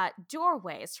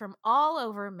doorways from all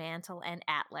over Mantle and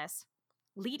Atlas,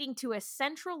 leading to a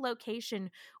central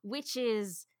location, which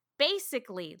is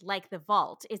basically like the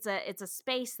vault. It's a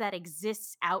space that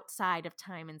exists outside of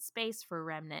time and space for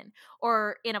Remnant,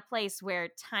 or in a place where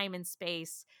time and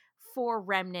space for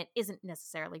Remnant isn't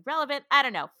necessarily relevant. I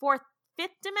don't know, 4th, 5th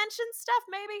dimension stuff,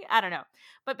 maybe? I don't know.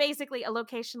 But basically a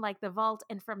location like the vault,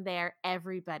 and from there,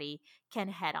 everybody can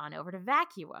head on over to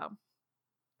Vacuo.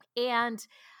 And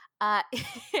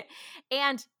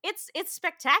and it's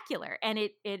spectacular, and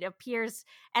it appears,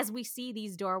 as we see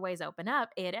these doorways open up,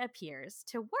 it appears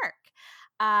to work,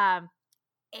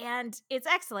 and it's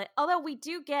excellent. Although we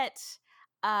do get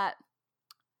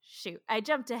shoot, I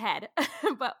jumped ahead,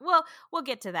 but we'll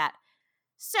get to that.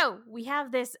 So we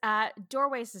have this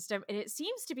doorway system, and it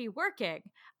seems to be working,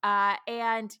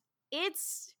 and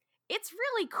it's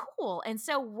really cool. And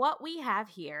so what we have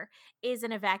here is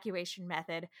an evacuation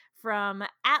method from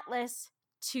Atlas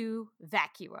to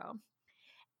Vacuo.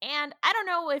 And I don't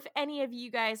know if any of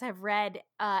you guys have read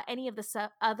any of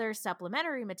the other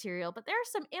supplementary material, but there are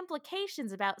some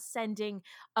implications about sending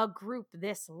a group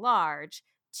this large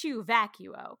to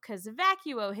Vacuo, because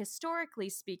Vacuo, historically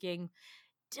speaking,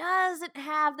 doesn't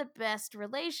have the best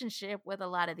relationship with a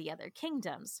lot of the other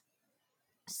kingdoms.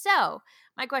 So,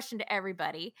 my question to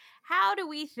everybody, how do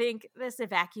we think this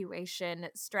evacuation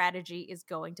strategy is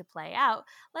going to play out?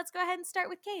 Let's go ahead and start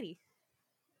with Katie.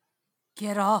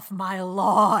 Get off my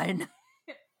lawn.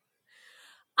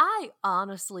 I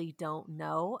honestly don't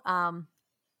know.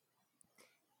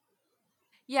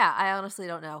 Yeah, I honestly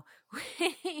don't know.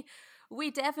 We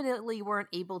definitely weren't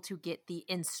able to get the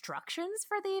instructions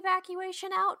for the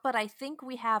evacuation out, but I think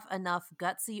we have enough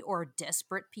gutsy or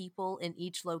desperate people in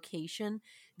each location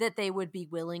that they would be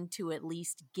willing to at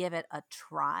least give it a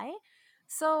try.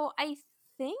 So I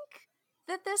think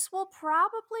that this will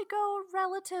probably go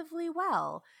relatively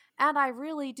well. And I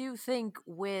really do think,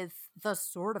 with the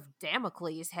sword of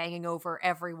Damocles hanging over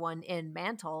everyone in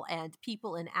Mantle and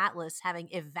people in Atlas having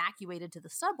evacuated to the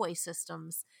subway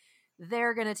systems,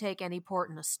 they're going to take any port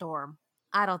in a storm.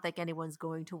 I don't think anyone's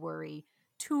going to worry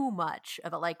too much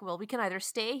about, like, well, we can either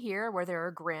stay here where there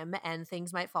are Grimm and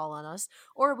things might fall on us,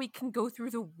 or we can go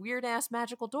through the weird-ass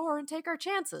magical door and take our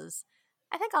chances.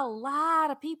 I think a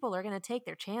lot of people are going to take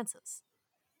their chances.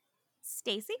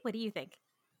 Stacy, what do you think?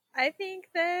 I think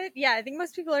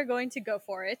most people are going to go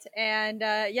for it. And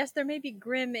yes, there may be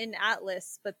Grimm in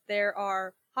Atlas, but there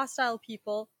are hostile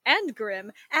people and Grimm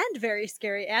and very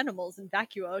scary animals in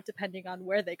Vacuo, depending on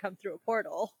where they come through a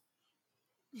portal.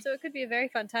 So it could be a very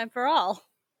fun time for all.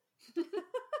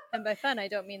 And by fun, I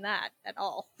don't mean that at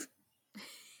all.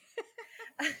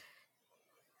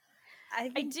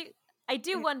 I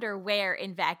do wonder where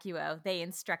in Vacuo they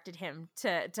instructed him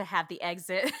to have the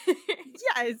exit.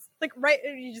 Yeah, it's like right,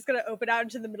 you're just gonna open out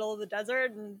into the middle of the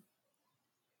desert, and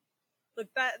look,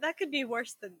 that could be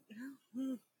worse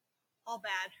than all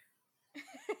bad.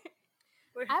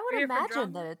 I would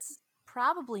imagine that it's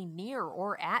probably near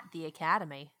or at the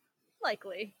academy.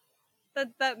 Likely.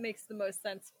 That makes the most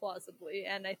sense, plausibly,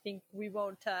 and I think we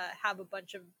won't have a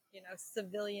bunch of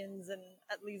civilians and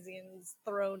Atlesians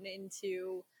thrown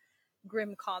into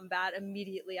grim combat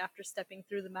immediately after stepping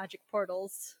through the magic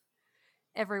portals.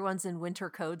 Everyone's in winter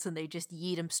coats and they just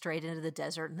yeet them straight into the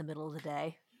desert in the middle of the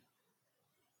day.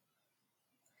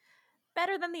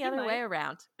 Better than the He other way might.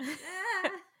 around.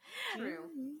 True.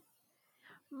 Mhm.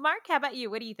 Mark, how about you?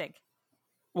 What do you think?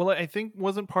 Well, I think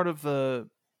wasn't part of the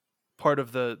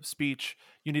speech.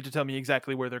 You need to tell me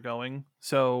exactly where they're going.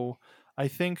 So I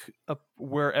think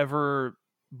wherever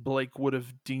Blake would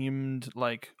have deemed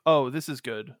like, oh, this is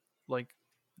good. Like,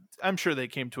 I'm sure they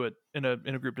came to it in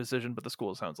a group decision, but the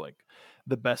school sounds like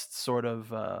the best sort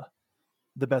of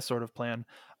plan.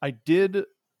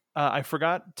 I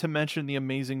forgot to mention the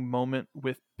amazing moment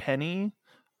with Penny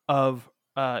of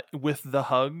with the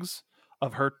hugs,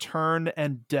 of her turn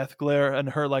and death glare and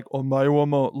her like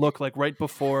omayomo look like right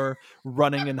before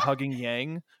running and hugging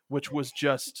Yang, which was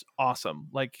just awesome.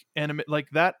 Like anime,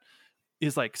 like that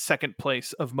is like second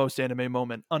place of most anime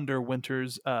moment under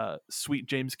Winter's sweet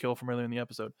James kill from earlier in the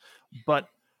episode. But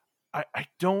I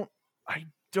don't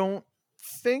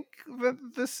think that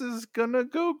this is gonna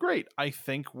go great. I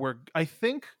think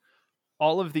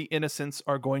all of the innocents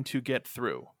are going to get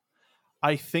through.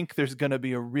 I think there's going to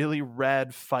be a really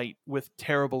rad fight with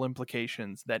terrible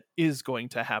implications that is going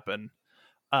to happen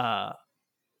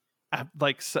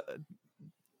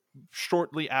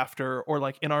shortly after, or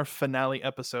like in our finale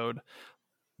episode.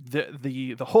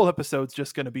 The whole episode's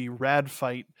just going to be rad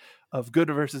fight of good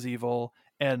versus evil,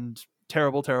 and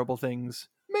terrible things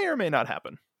may or may not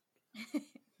happen.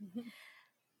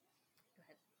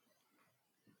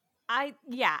 I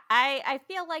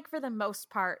feel like for the most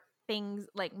part, things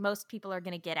like most people are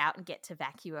going to get out and get to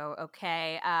Vacuo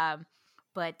okay.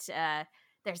 But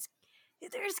there's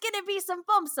going to be some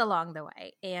bumps along the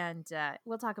way, and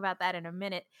we'll talk about that in a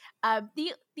minute.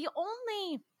 The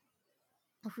only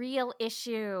real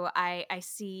issue I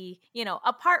see,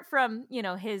 apart from,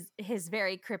 his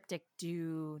very cryptic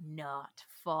 "do not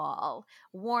fall"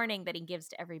 warning that he gives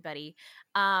to everybody,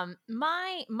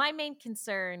 my main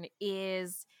concern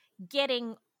is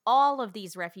getting all of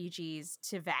these refugees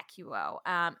to Vacuo,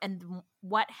 and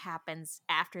what happens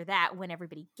after that when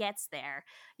everybody gets there,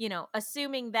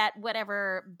 assuming that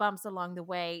whatever bumps along the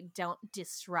way don't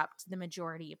disrupt the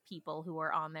majority of people who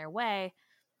are on their way.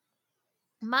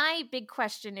 My big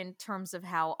question in terms of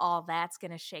how all that's going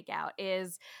to shake out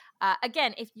is,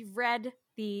 again, if you've read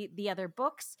the other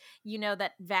books, you know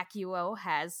that Vacuo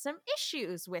has some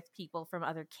issues with people from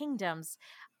other kingdoms.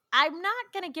 I'm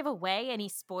not going to give away any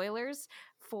spoilers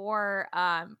for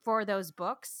those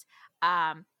books,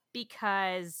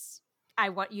 because I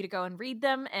want you to go and read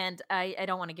them, and I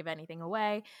don't want to give anything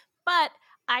away. But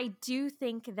I do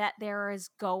think that there is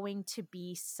going to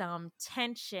be some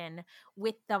tension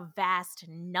with the vast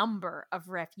number of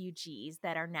refugees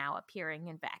that are now appearing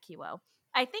in Vacuo.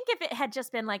 I think if it had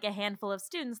just been like a handful of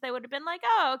students, they would have been like,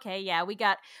 "Oh, okay, yeah, we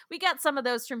got some of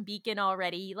those from Beacon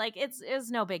already. Like it's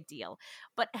no big deal."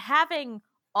 But having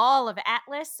all of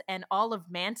Atlas and all of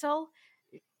Mantle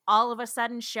all of a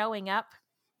sudden showing up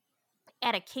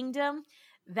at a kingdom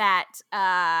that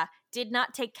did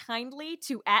not take kindly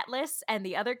to Atlas and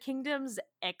the other kingdoms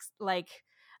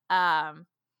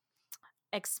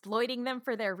exploiting them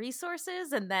for their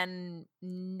resources and then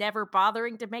never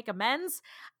bothering to make amends,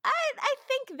 I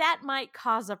think that might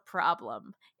cause a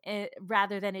problem,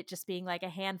 rather than it just being like a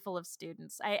handful of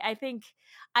students. I think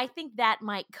that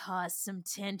might cause some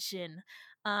tension,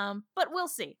 but we'll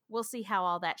see how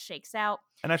all that shakes out.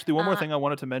 And actually, one more thing I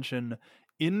wanted to mention.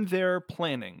 In their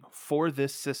planning for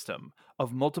this system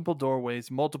of multiple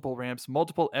doorways, multiple ramps,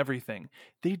 multiple everything,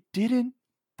 they didn't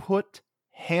put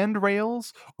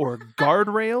handrails or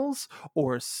guardrails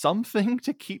or something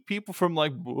to keep people from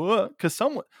like, because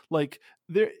someone like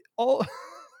they're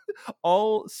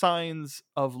all signs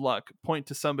of luck point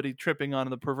to somebody tripping on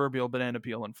the proverbial banana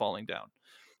peel and falling down.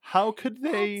 How could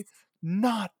they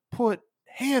not put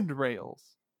handrails?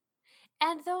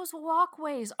 And those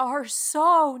walkways are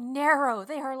so narrow.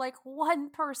 They are like one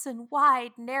person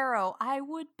wide, narrow. I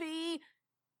would be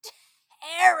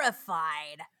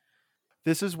terrified.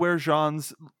 This is where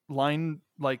Jean's line,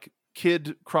 like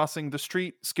kid crossing the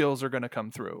street skills, are going to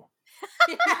come through.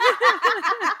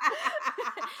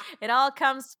 It all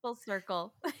comes full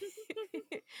circle.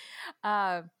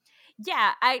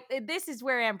 This is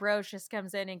where Ambrosius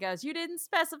comes in and goes, "You didn't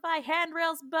specify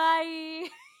handrails, bye."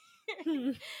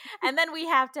 And then we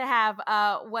have to have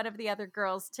one of the other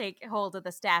girls take hold of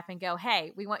the staff and go,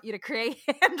 "Hey, we want you to create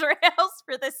handrails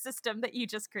for this system that you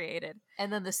just created."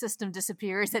 And then the system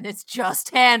disappears and it's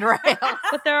just handrails.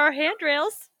 But there are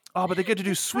handrails. Oh, but they get to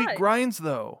do sweet grinds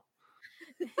though.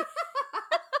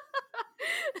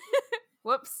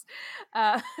 Whoops.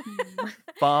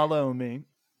 Follow me.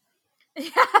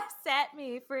 Set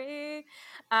me free.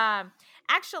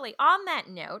 Actually, on that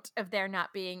note of there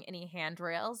not being any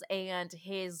handrails and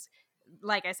his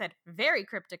like I said, very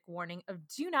cryptic warning of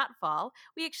do not fall,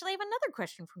 we actually have another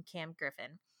question from Cam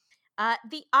Griffin.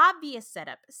 The obvious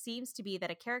setup seems to be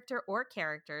that a character or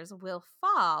characters will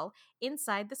fall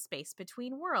inside the space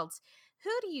between worlds.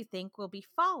 Who do you think will be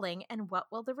falling, and what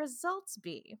will the results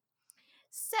be?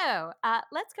 So,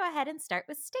 let's go ahead and start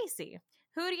with Stacy.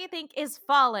 Who do you think is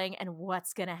falling, and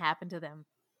what's going to happen to them?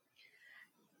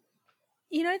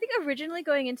 You know, I think originally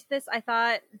going into this, I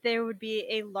thought there would be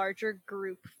a larger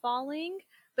group falling,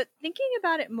 but thinking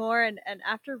about it more and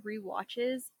after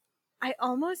rewatches, I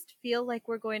almost feel like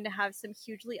we're going to have some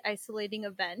hugely isolating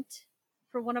event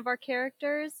for one of our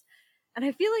characters. And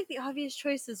I feel like the obvious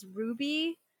choice is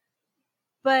Ruby,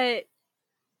 but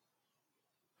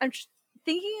I'm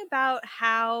thinking about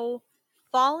how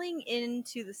falling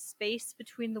into the space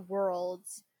between the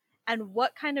worlds and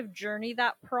what kind of journey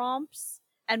that prompts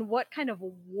and what kind of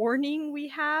warning we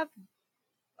have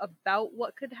about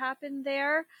what could happen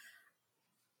there.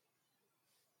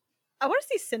 I want to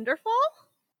see Cinder fall.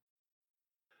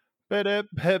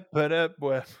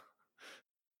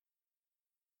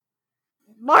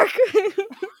 Mark.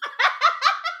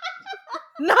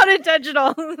 Not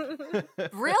intentional.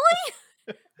 Really?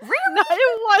 No,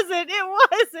 it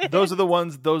wasn't. Those are the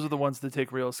ones that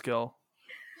take real skill.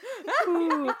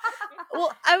 Ooh.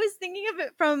 Well, I was thinking of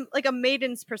it from like a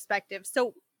maiden's perspective.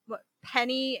 So, what,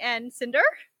 Penny and Cinder?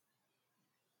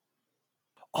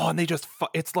 Oh, and they just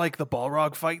it's like the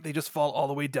Balrog fight. They just fall all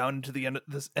the way down into the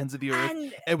ends of the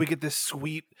earth, and we get this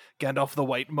sweet Gandalf the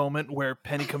White moment where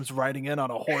Penny comes riding in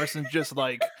on a horse and just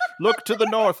like, look to the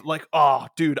north. Like, oh,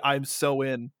 dude, I'm so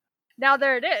in. Now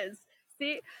there it is.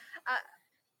 See?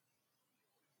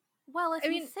 Well, if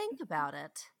you think about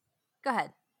it, go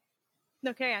ahead.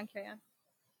 No, carry on.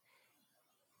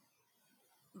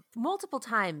 Multiple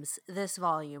times this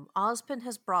volume, Ozpin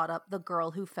has brought up the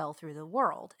girl who fell through the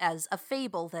world as a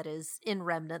fable that is in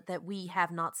Remnant that we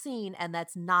have not seen and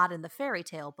that's not in the fairy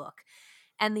tale book.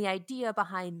 And the idea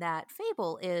behind that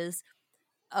fable is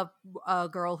a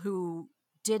girl who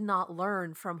did not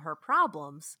learn from her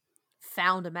problems,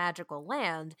 found a magical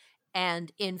land,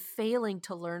 and in failing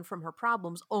to learn from her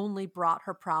problems, only brought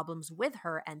her problems with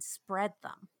her and spread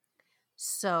them.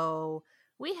 So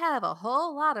we have a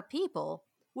whole lot of people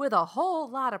with a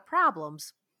whole lot of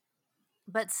problems,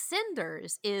 but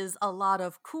Cinder's is a lot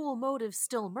of cool motive,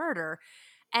 still murder,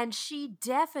 and she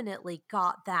definitely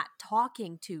got that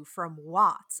talking to from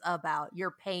Watts about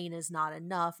your pain is not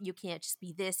enough, you can't just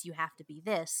be this, you have to be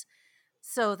this.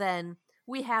 So then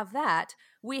we have that.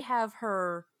 We have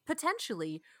her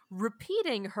potentially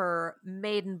repeating her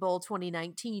Maiden Bowl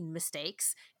 2019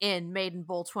 mistakes in Maiden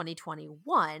Bowl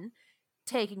 2021,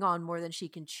 taking on more than she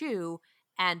can chew,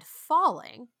 and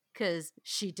falling, because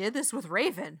she did this with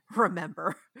Raven,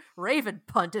 remember? Raven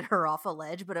punted her off a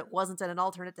ledge, but it wasn't in an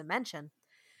alternate dimension.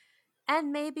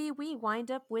 And maybe we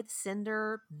wind up with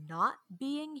Cinder not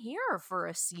being here for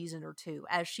a season or two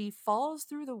as she falls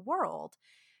through the world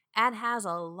and has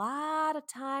a lot of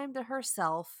time to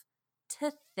herself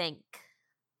to think.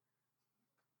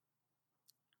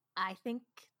 I think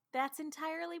that's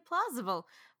entirely plausible.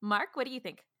 Mark, what do you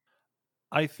think?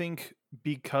 I think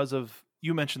because of,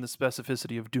 you mentioned the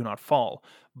specificity of do not fall,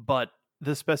 but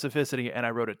the specificity, and I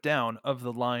wrote it down, of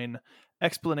the line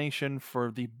explanation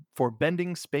for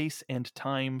bending space and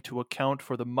time to account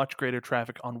for the much greater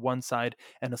traffic on one side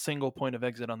and a single point of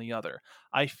exit on the other.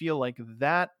 I feel like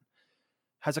that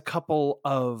has a couple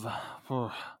of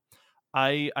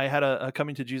I had a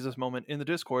coming to Jesus moment in the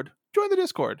Discord. Join the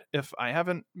Discord if I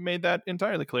haven't made that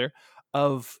entirely clear,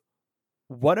 of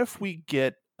what if we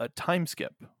get a time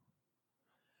skip?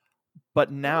 But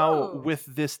now with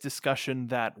this discussion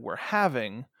that we're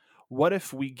having, what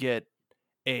if we get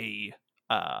a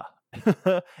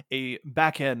a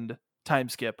back end time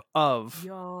skip of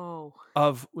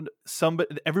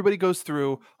somebody, everybody goes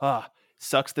through,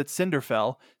 sucks that Cinder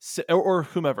fell, or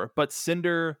whomever, but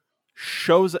Cinder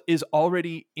is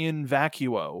already in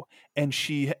Vacuo, and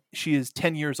she is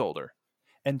 10 years older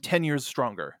and 10 years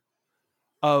stronger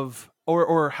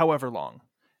or however long,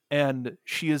 and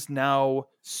she is now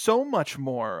so much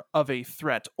more of a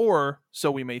threat, or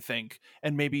so we may think,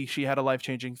 and maybe she had a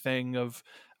life-changing thing of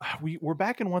we're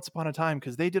back in Once Upon a Time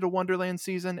because they did a Wonderland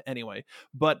season anyway,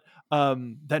 but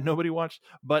that nobody watched,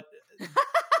 but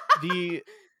the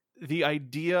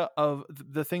idea of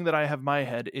the thing that I have in my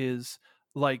head is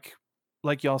like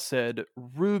y'all said,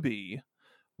 Ruby,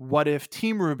 what if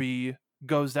Team Ruby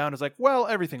goes down, is like, well,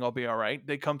 everything will be all right.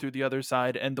 They come through the other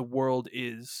side and the world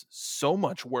is so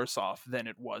much worse off than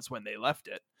it was when they left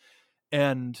it.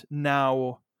 And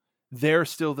now they're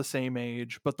still the same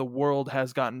age, but the world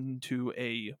has gotten to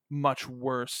a much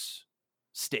worse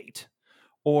state.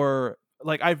 or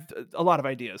like I've a lot of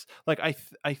ideas. Like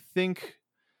I think,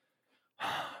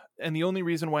 and the only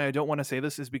reason why I don't want to say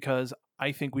this is because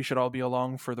I think we should all be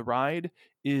along for the ride.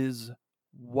 Is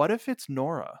what if it's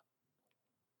Nora?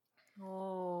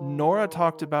 Nora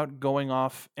talked about going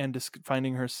off and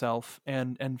finding herself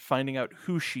and finding out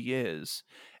who she is,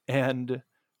 and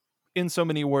in so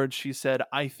many words, she said,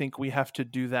 "I think we have to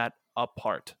do that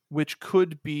apart," which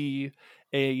could be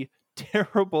a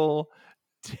terrible,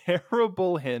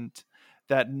 terrible hint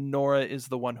that Nora is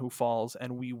the one who falls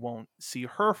and we won't see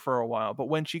her for a while. But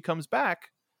when she comes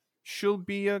back, she'll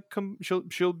be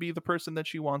she'll be the person that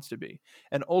she wants to be.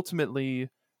 And ultimately,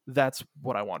 that's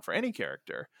what I want for any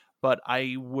character. But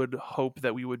I would hope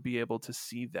that we would be able to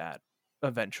see that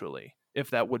eventually, if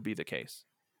that would be the case.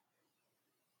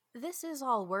 This is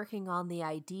all working on the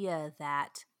idea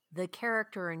that the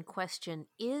character in question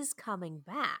is coming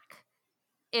back.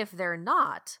 If they're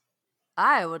not,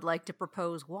 I would like to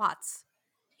propose Watts.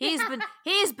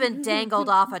 He's been dangled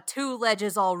off of 2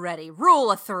 ledges already.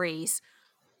 Rule of 3s.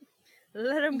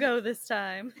 Let him go this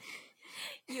time.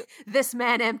 This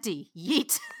man empty.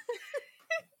 Yeet.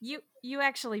 You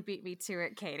actually beat me to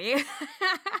it, Katie.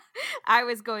 I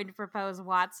was going to propose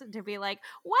Watts to be like,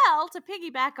 well, to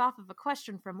piggyback off of a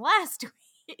question from last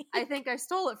week. I think I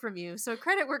stole it from you, so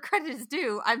credit where credit is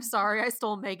due. I'm sorry I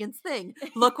stole Megan's thing.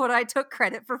 Look what I took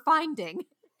credit for finding.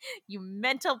 You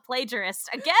mental plagiarist.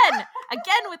 Again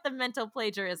with the mental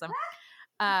plagiarism.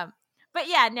 But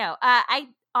yeah, no, I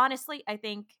honestly, I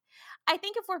think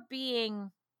if we're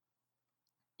being...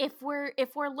 If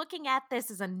we're looking at this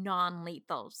as a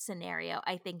non-lethal scenario,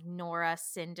 I think Nora,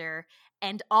 Cinder,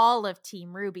 and all of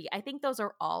Team RWBY, I think those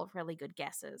are all really good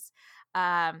guesses.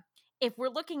 If we're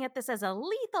looking at this as a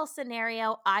lethal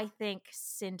scenario, I think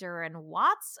Cinder and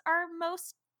Watts are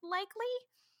most likely.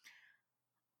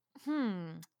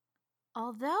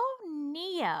 Although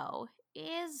Neo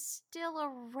is still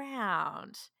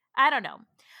around, I don't know.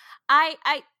 At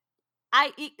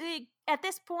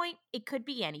this point, it could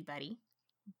be anybody.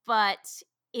 But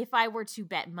if I were to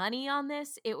bet money on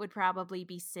this, it would probably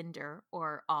be Cinder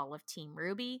or all of Team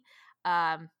RWBY.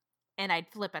 And I'd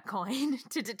flip a coin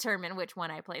to determine which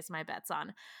one I place my bets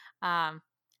on.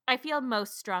 I feel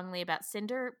most strongly about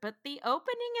Cinder, but the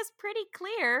opening is pretty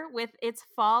clear with its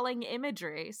falling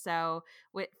imagery. So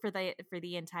for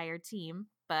the entire team.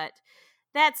 But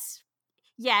that's,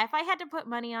 yeah, if I had to put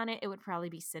money on it, it would probably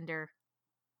be Cinder.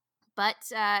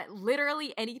 But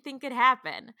literally anything could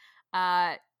happen.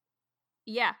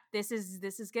 Yeah, this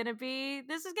is gonna be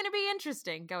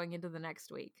interesting going into the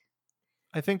next week.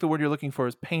 I think the word you're looking for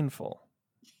is painful.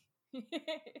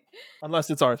 Unless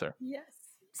it's Arthur. Yes.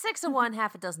 6 of one,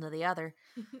 half a dozen of the other.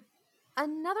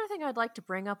 Another thing I'd like to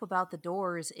bring up about the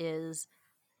doors is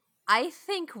I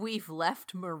think we've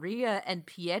left Maria and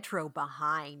Pietro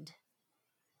behind.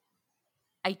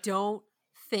 I don't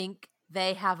think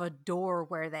they have a door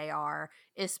where they are,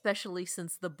 especially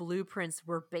since the blueprints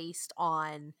were based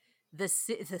on the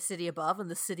city above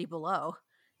and the city below.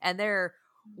 And they're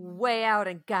way out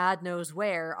in God knows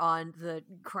where on the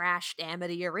crashed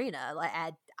Amity Arena.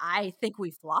 I think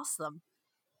we've lost them.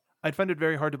 I'd find it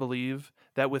very hard to believe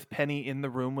that with Penny in the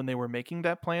room when they were making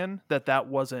that plan, that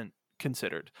wasn't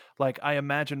considered. Like, I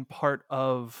imagine part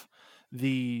of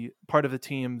the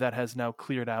team that has now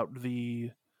cleared out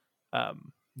the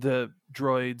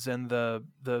droids and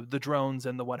the drones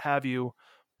and the what have you,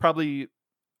 probably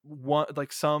one,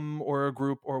 like some or a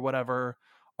group or whatever,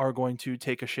 are going to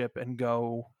take a ship and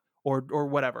go or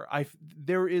whatever.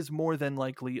 There is more than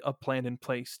likely a plan in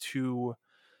place to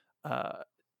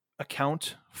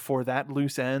account for that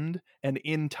loose end, and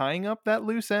in tying up that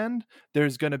loose end,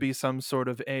 there's going to be some sort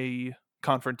of a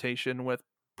confrontation with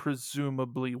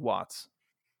presumably Watts.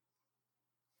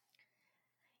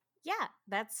 Yeah,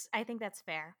 I think that's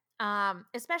fair.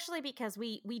 Especially because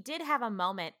we did have a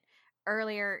moment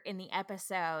earlier in the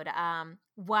episode,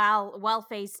 while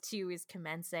phase 2 is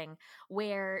commencing,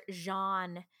 where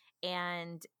Jean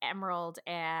and Emerald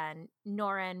and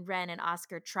Nora and Ren and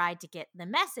Oscar tried to get the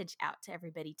message out to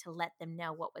everybody to let them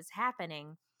know what was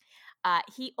happening.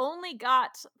 He only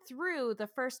got through the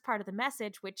first part of the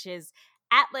message, which is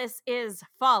Atlas is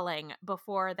falling,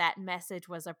 before that message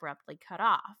was abruptly cut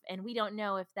off. And we don't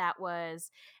know if that was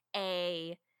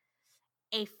a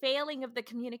failing of the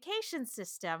communication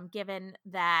system, given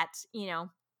that,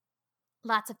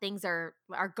 lots of things are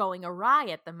going awry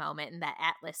at the moment and that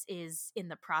Atlas is in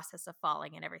the process of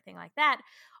falling and everything like that,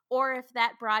 or if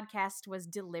that broadcast was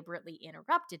deliberately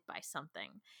interrupted by something.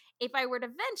 If I were to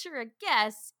venture a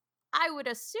guess, I would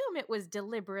assume it was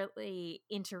deliberately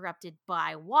interrupted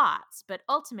by Watts, but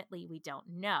ultimately we don't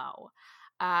know.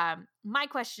 My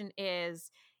question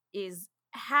is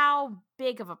how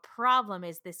big of a problem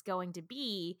is this going to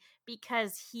be?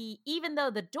 Because even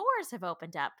though the doors have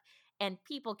opened up and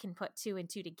people can put 2 and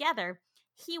 2 together,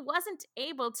 he wasn't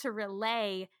able to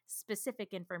relay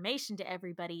specific information to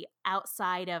everybody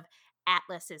outside of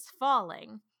Atlas is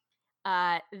falling.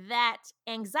 That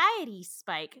anxiety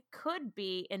spike could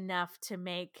be enough to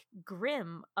make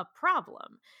Grim a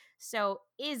problem. So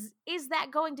is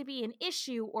that going to be an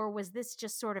issue, or was this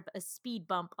just sort of a speed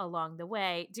bump along the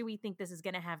way? Do we think this is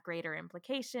going to have greater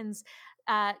implications?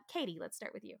 Katie, let's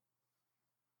start with you.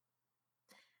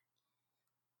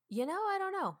 I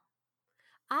don't know.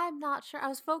 I'm not sure. I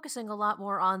was focusing a lot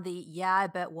more on I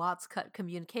bet Watts cut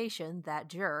communication, that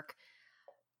jerk.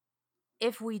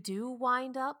 If we do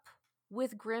wind up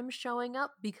with Grim showing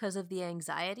up because of the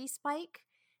anxiety spike,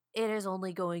 it is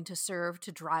only going to serve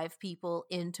to drive people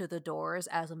into the doors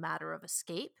as a matter of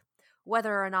escape.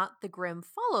 Whether or not the Grim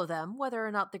follow them, whether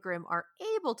or not the Grim are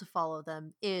able to follow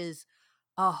them, is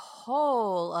a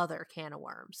whole other can of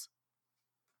worms.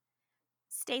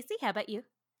 Stacy, how about you?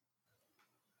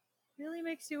 Really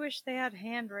makes you wish they had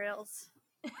handrails.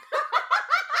 I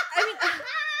mean,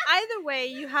 either way,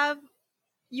 you have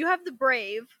the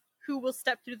brave who will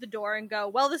step through the door and go,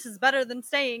 well, this is better than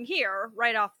staying here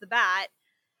right off the bat.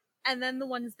 And then the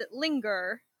ones that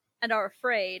linger and are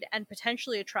afraid and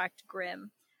potentially attract Grim.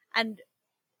 And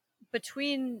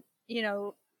between,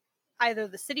 either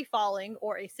the city falling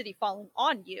or a city falling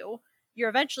on you, you're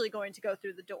eventually going to go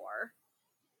through the door.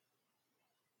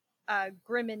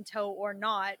 Grim in tow or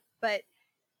not. But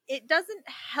it doesn't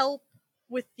help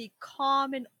with the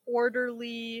calm and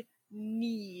orderly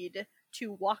need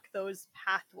to walk those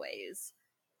pathways.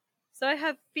 So I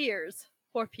have fears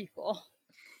for people.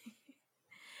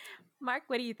 Mark,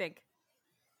 what do you think?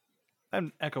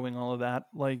 I'm echoing all of that.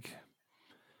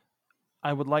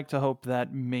 I would like to hope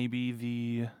that maybe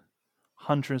the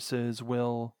huntresses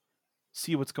will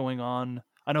see what's going on.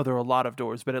 I know there are a lot of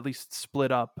doors, but at least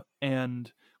split up.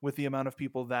 And with the amount of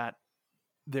people that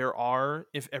there are,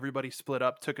 if everybody split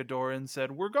up, took a door and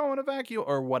said, we're going to evacuate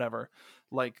or whatever,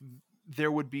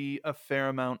 there would be a fair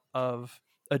amount of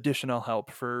additional help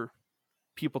for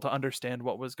people to understand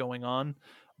what was going on.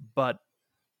 But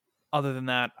other than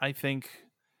that, I think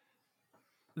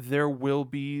there will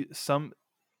be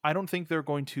I don't think they're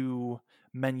going to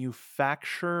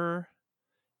manufacture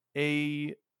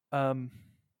an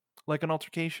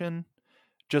altercation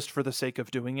just for the sake of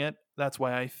doing it. That's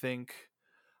why I think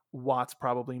Watts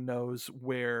probably knows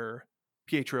where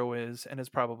Pietro is and is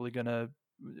probably going to,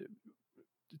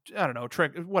 I don't know,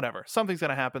 trick, whatever. Something's going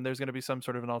to happen. There's going to be some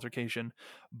sort of an altercation.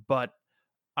 But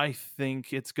I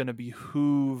think it's going to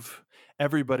behoove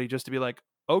everybody just to be like,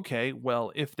 okay,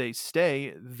 well, if they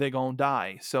stay, they're going to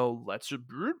die. So let's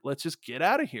just get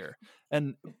out of here.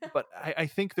 But I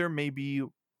think there may be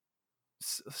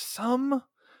some,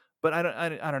 but I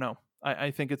don't know.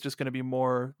 I think it's just going to be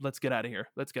more, let's get out of here.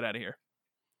 Let's get out of here.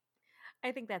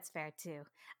 I think that's fair too.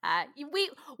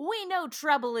 We know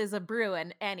trouble is a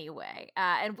brewing anyway,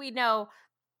 and we know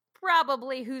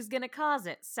probably who's going to cause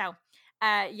it. So,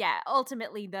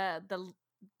 ultimately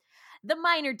the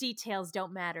minor details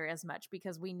don't matter as much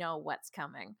because we know what's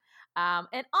coming.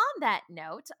 And on that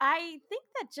note, I think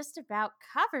that just about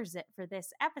covers it for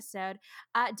this episode.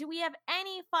 Do we have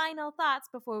any final thoughts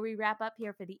before we wrap up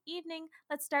here for the evening?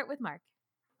 Let's start with Mark.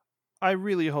 I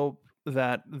really hope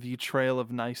that the trail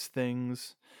of nice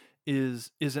things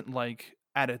isn't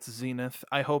at its zenith.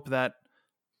 I hope that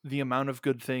the amount of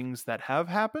good things that have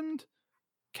happened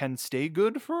can stay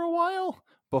good for a while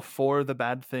before the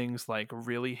bad things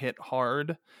really hit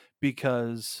hard,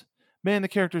 because man, the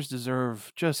characters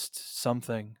deserve just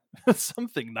something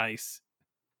something nice,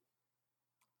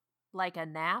 like a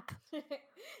nap.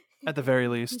 at the very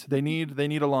least. They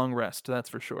need a long rest, that's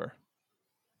for sure.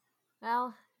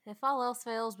 Well, if all else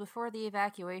fails before the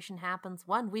evacuation happens,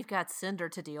 we've got Cinder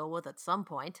to deal with at some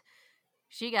point.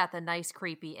 She got the nice,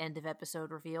 creepy end of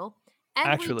episode reveal. And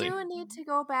actually, we do need to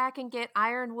go back and get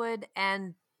Ironwood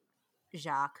and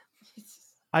Jacques.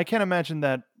 I can't imagine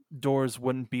that doors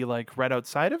wouldn't be right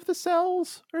outside of the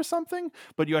cells or something,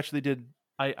 but you actually did.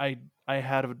 I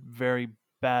had a very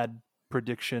bad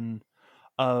prediction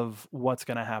of what's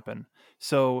going to happen.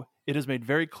 So it is made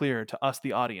very clear to us,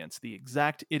 the audience, the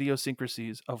exact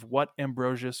idiosyncrasies of what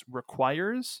Ambrosius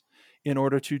requires in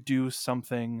order to do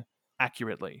something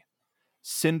accurately.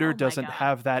 Cinder doesn't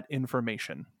have that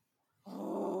information.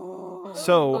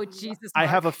 So Jesus, I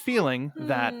have a feeling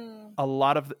that a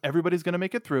lot of everybody's going to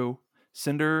make it through.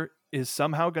 Cinder is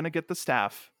somehow going to get the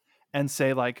staff and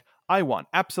say I want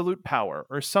absolute power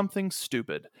or something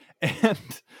stupid.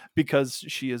 And because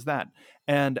she is that.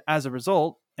 And as a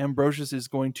result, Ambrosius is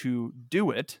going to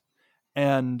do it,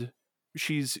 and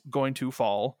she's going to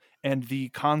fall, and the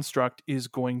construct is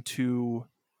going to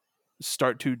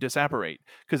start to disapparate.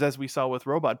 Because as we saw with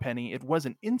Robot Penny, it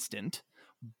wasn't instant,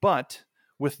 but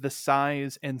with the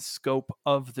size and scope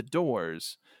of the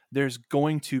doors, there's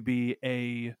going to be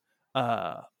a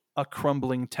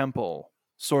crumbling temple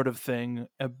sort of thing,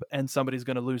 and somebody's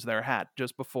going to lose their hat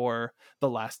just before the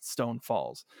last stone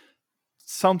falls.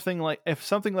 If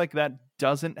something like that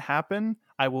doesn't happen,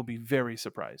 I will be very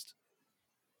surprised.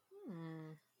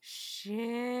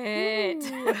 Shit.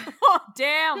 Ooh. Oh,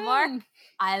 damn, Mark.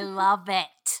 I love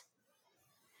it.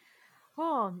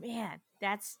 Oh, man.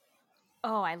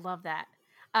 I love that.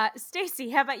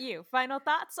 Stacy, how about you? Final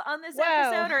thoughts on this Wow.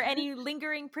 episode, or any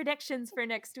lingering predictions for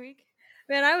next week?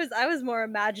 Man, I was more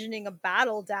imagining a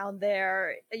battle down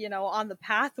there, on the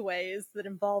pathways that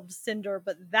involved Cinder,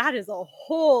 but that is a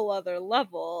whole other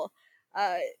level.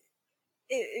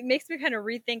 It makes me kind of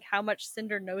rethink how much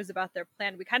Cinder knows about their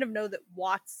plan. We kind of know that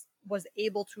Watts was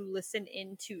able to listen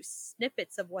into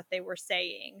snippets of what they were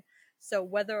saying. So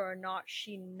whether or not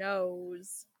she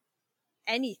knows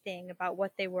anything about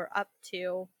what they were up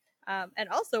to, and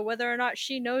also whether or not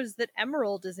she knows that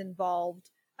Emerald is involved.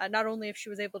 Not only if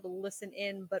she was able to listen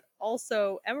in, but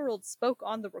also Emerald spoke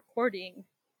on the recording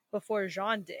before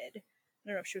Jean did. I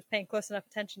don't know if she was paying close enough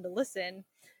attention to listen,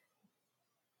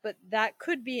 but that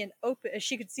could be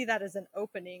she could see that as an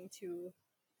opening to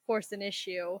force an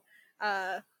issue.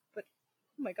 But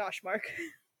oh my gosh, Mark.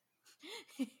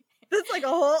 That's like a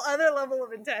whole other level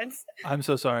of intense. I'm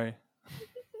so sorry.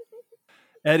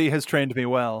 Eddie has trained me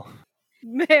well.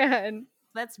 Man.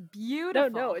 That's beautiful.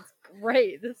 No, it's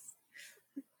great.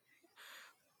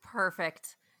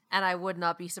 Perfect. And I would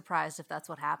not be surprised if that's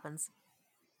what happens.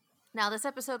 Now, this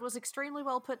episode was extremely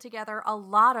well put together, a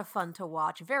lot of fun to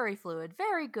watch, very fluid,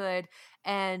 very good,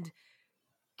 and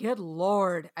good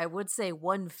lord, I would say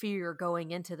one fear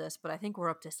going into this, but I think we're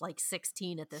up to like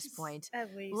 16 at this point.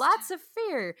 At least. Lots of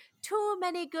fear. Too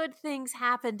many good things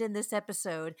happened in this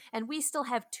episode, and we still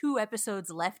have 2 episodes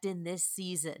left in this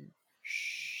season.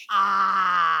 Shh.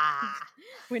 Ah!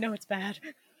 We know it's bad.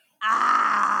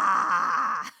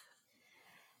 Ah!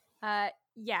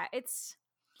 Yeah, it's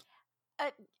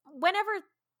whenever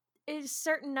a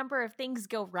certain number of things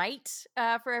go right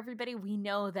for everybody, we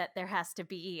know that there has to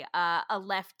be a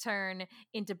left turn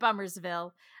into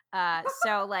Bummersville.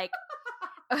 So like,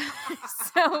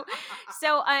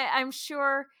 so I'm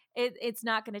sure it's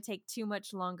not going to take too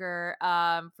much longer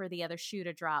for the other shoe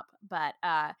to drop. But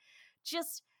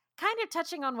just kind of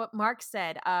touching on what Mark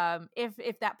said,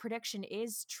 if that prediction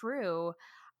is true,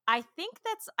 I think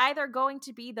that's either going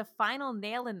to be the final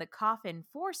nail in the coffin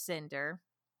for Cinder,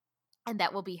 and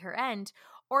that will be her end,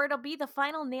 or it'll be the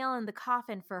final nail in the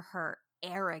coffin for her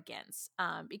arrogance.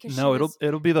 Because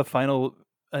it'll be the final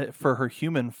for her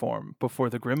human form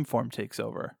before the Grim form takes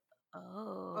over.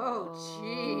 Oh,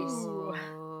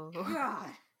 jeez. God.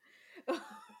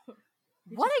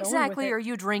 What exactly are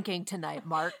you drinking tonight,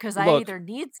 Mark? Because I Look, either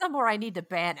need some or I need to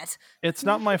ban it. It's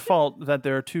not my fault that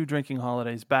there are 2 drinking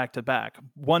holidays back to back.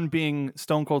 One being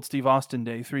Stone Cold Steve Austin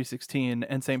Day, 3/16,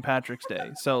 and St. Patrick's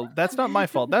Day. So that's not my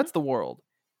fault. That's the world.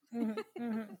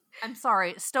 I'm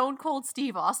sorry, Stone Cold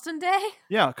Steve Austin Day?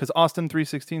 Yeah, because Austin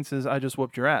 3/16 says, I just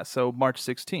whooped your ass. So March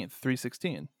 16th,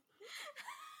 3/16.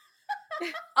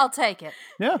 I'll take it.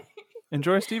 Yeah.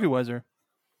 Enjoy Stevie Weiser.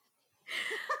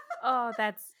 Oh,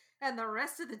 that's And the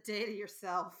rest of the day to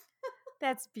yourself.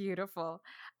 That's beautiful.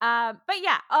 But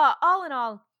yeah, all in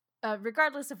all,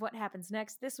 regardless of what happens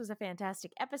next, this was a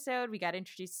fantastic episode. We got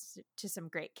introduced to some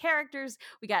great characters.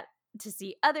 We got to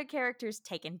see other characters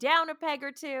taken down a peg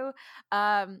or two.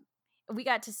 We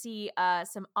got to see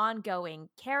some ongoing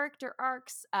character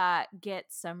arcs get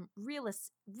some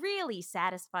really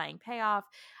satisfying payoff.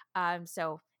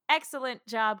 So excellent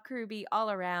job, Kruby, all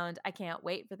around. I can't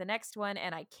wait for the next one,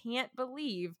 and I can't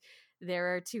believe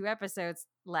there are 2 episodes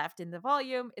left in the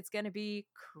volume. It's going to be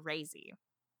crazy.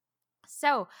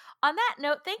 So, on that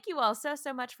note, thank you all so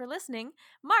much for listening.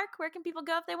 Mark, where can people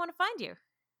go if they want to find you?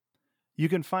 You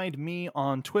can find me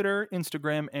on Twitter,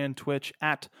 Instagram, and Twitch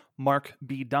at Mark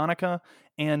B. Donica.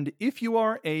 And if you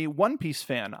are a One Piece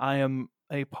fan, I am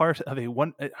a part of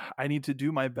I need to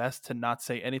do my best to not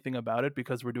say anything about it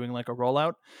because we're doing like a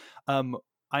rollout.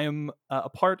 I am a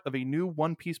part of a new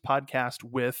One Piece podcast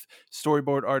with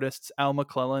storyboard artists Al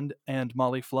McClelland and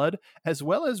Molly Flood, as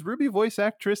well as Ruby voice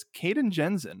actress Kaden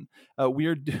Jensen.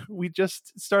 We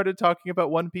just started talking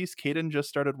about One Piece. Kaden just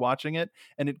started watching it,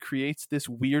 and it creates this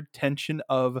weird tension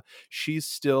of she's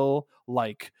still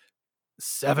like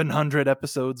 700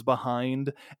 episodes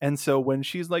behind. And so when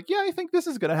she's like, yeah, I think this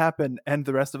is going to happen, and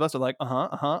the rest of us are like,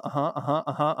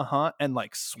 and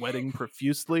like sweating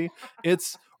profusely,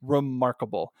 it's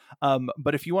remarkable.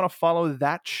 But if you want to follow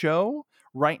that show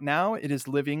right now, it is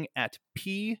living at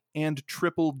P and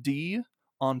Triple D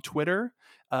on Twitter,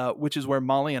 which is where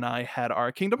Molly and I had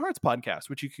our Kingdom Hearts podcast,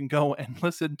 which you can go and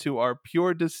listen to our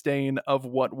pure disdain of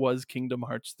what was Kingdom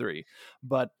Hearts 3.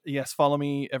 But yes, follow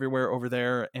me everywhere over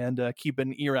there, and keep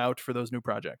an ear out for those new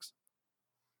projects.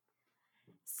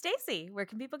 Stacy, where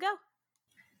can people go?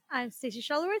 I'm Stacey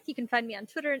Shuttleworth. You can find me on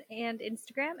Twitter and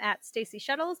Instagram at Stacey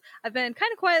Shuttles. I've been kind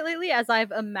of quiet lately as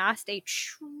I've amassed a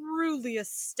truly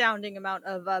astounding amount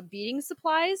of beading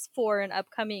supplies for an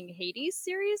upcoming Hades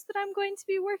series that I'm going to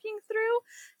be working through.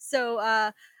 So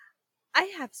I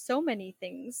have so many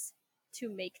things to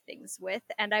make things with,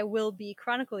 and I will be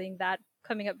chronicling that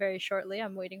coming up very shortly.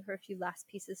 I'm waiting for a few last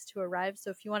pieces to arrive. So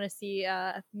if you want to see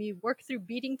me work through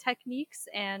beading techniques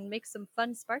and make some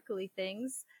fun sparkly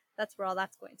things, that's where all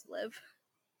that's going to live.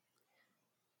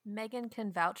 Megan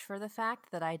can vouch for the fact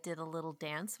that I did a little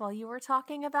dance while you were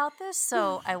talking about this,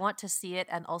 so I want to see it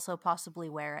and also possibly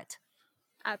wear it.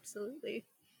 Absolutely.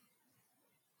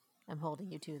 I'm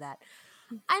holding you to that.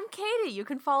 I'm Katie. You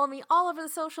can follow me all over the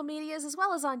social medias as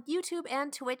well as on YouTube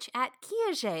and Twitch at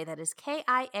Kiaxet. That is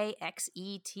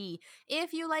Kiaxet.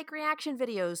 If you like reaction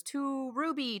videos to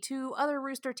Ruby, to other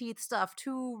Rooster Teeth stuff,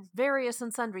 to various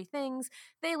and sundry things,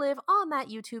 they live on that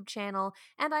YouTube channel.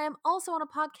 And I am also on a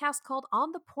podcast called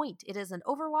On the Point. It is an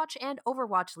Overwatch and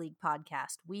Overwatch League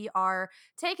podcast. We are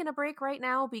taking a break right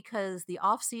now because the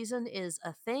off season is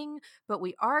a thing, but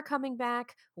we are coming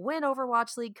back when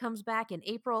Overwatch League comes back in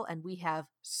April, and we have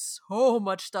so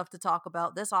much stuff to talk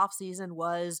about. This off season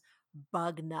was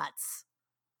bug nuts.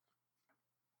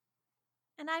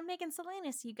 And I'm Megan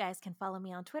Salinas. You guys can follow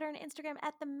me on Twitter and Instagram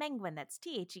at the Menguin. That's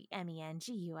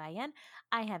TheMenguin.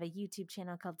 I have a YouTube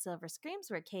channel called Silver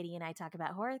Screams where Katie and I talk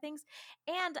about horror things.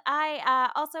 And I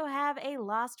also have a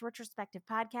Lost retrospective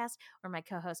podcast where my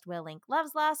co-host Will Link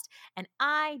loves Lost and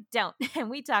I don't. And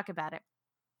we talk about it.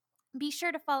 Be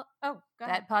sure to follow. Oh, go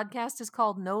ahead. That podcast is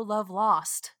called No Love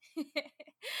Lost.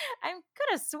 I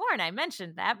could have sworn I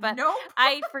mentioned that, but Nope.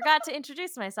 I forgot to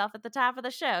introduce myself at the top of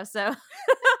the show, so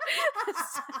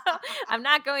I'm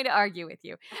not going to argue with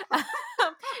you.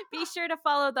 Be sure to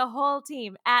follow the whole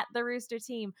team at the Rooster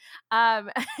Team.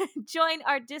 Join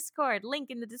our Discord, link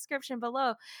in the description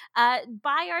below.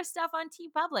 Buy our stuff on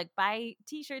TeePublic. Buy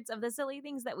t-shirts of the silly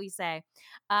things that we say.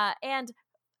 And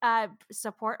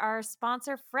support our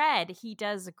sponsor, Fred. He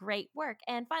does great work.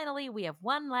 And finally, we have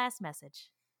one last message.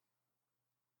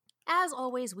 As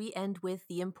always, we end with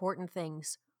the important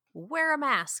things. Wear a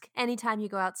mask anytime you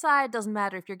go outside. Doesn't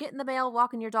matter if you're getting the mail,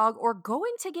 walking your dog, or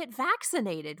going to get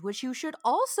vaccinated, which you should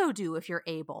also do if you're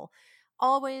able.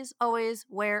 Always, always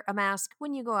wear a mask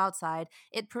when you go outside.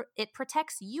 It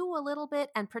protects you a little bit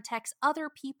and protects other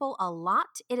people a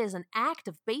lot. It is an act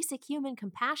of basic human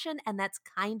compassion, and that's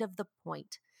kind of the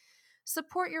point.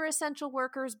 Support your essential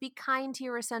workers. Be kind to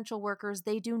your essential workers.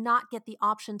 They do not get the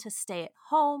option to stay at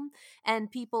home,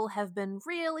 and people have been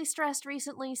really stressed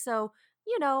recently, so,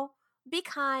 be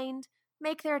kind.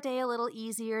 Make their day a little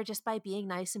easier just by being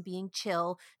nice and being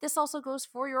chill. This also goes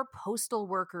for your postal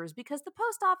workers because the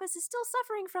post office is still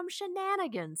suffering from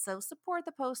shenanigans, so support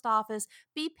the post office.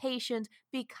 Be patient.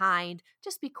 Be kind.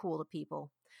 Just be cool to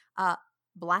people.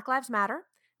 Black Lives Matter.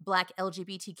 Black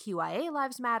LGBTQIA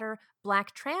lives matter,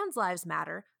 Black trans lives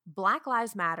matter, Black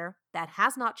Lives Matter. That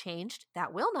has not changed.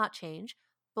 That will not change.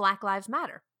 Black Lives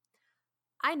Matter.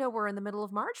 I know we're in the middle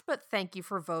of March, but thank you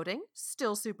for voting.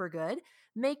 Still super good.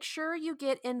 Make sure you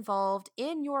get involved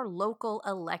in your local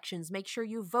elections. Make sure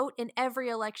you vote in every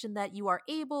election that you are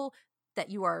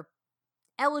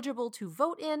eligible to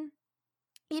vote in,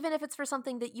 even if it's for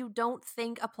something that you don't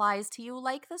think applies to you,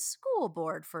 like the school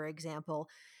board, for example.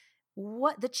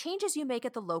 What the changes you make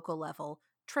at the local level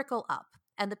trickle up,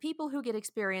 and the people who get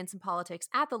experience in politics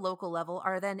at the local level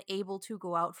are then able to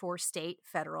go out for state,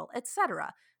 federal,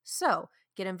 etc. So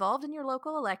get involved in your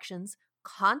local elections,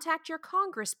 contact your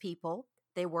Congress people.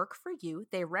 They work for you.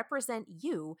 They represent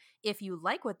you. If you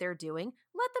like what they're doing,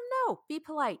 let them know. Be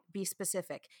polite. Be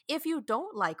specific. If you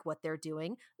don't like what they're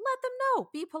doing, let them know.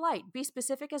 Be polite. Be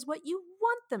specific as what you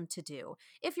want them to do.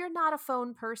 If you're not a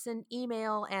phone person,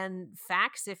 email and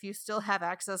fax, if you still have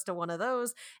access to one of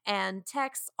those, and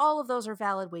texts, all of those are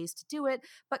valid ways to do it.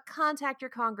 But contact your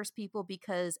Congress people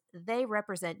because they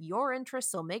represent your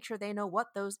interests, so make sure they know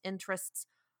what those interests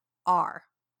are.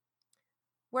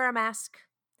 Wear a mask.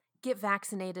 Get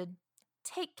vaccinated,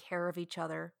 take care of each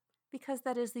other, because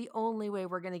that is the only way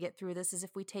we're going to get through this is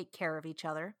if we take care of each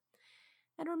other.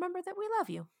 and remember that we love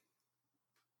you.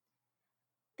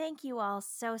 Thank you all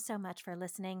so much for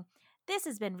listening. This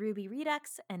has been Ruby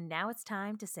Redux, and now it's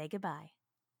time to say goodbye.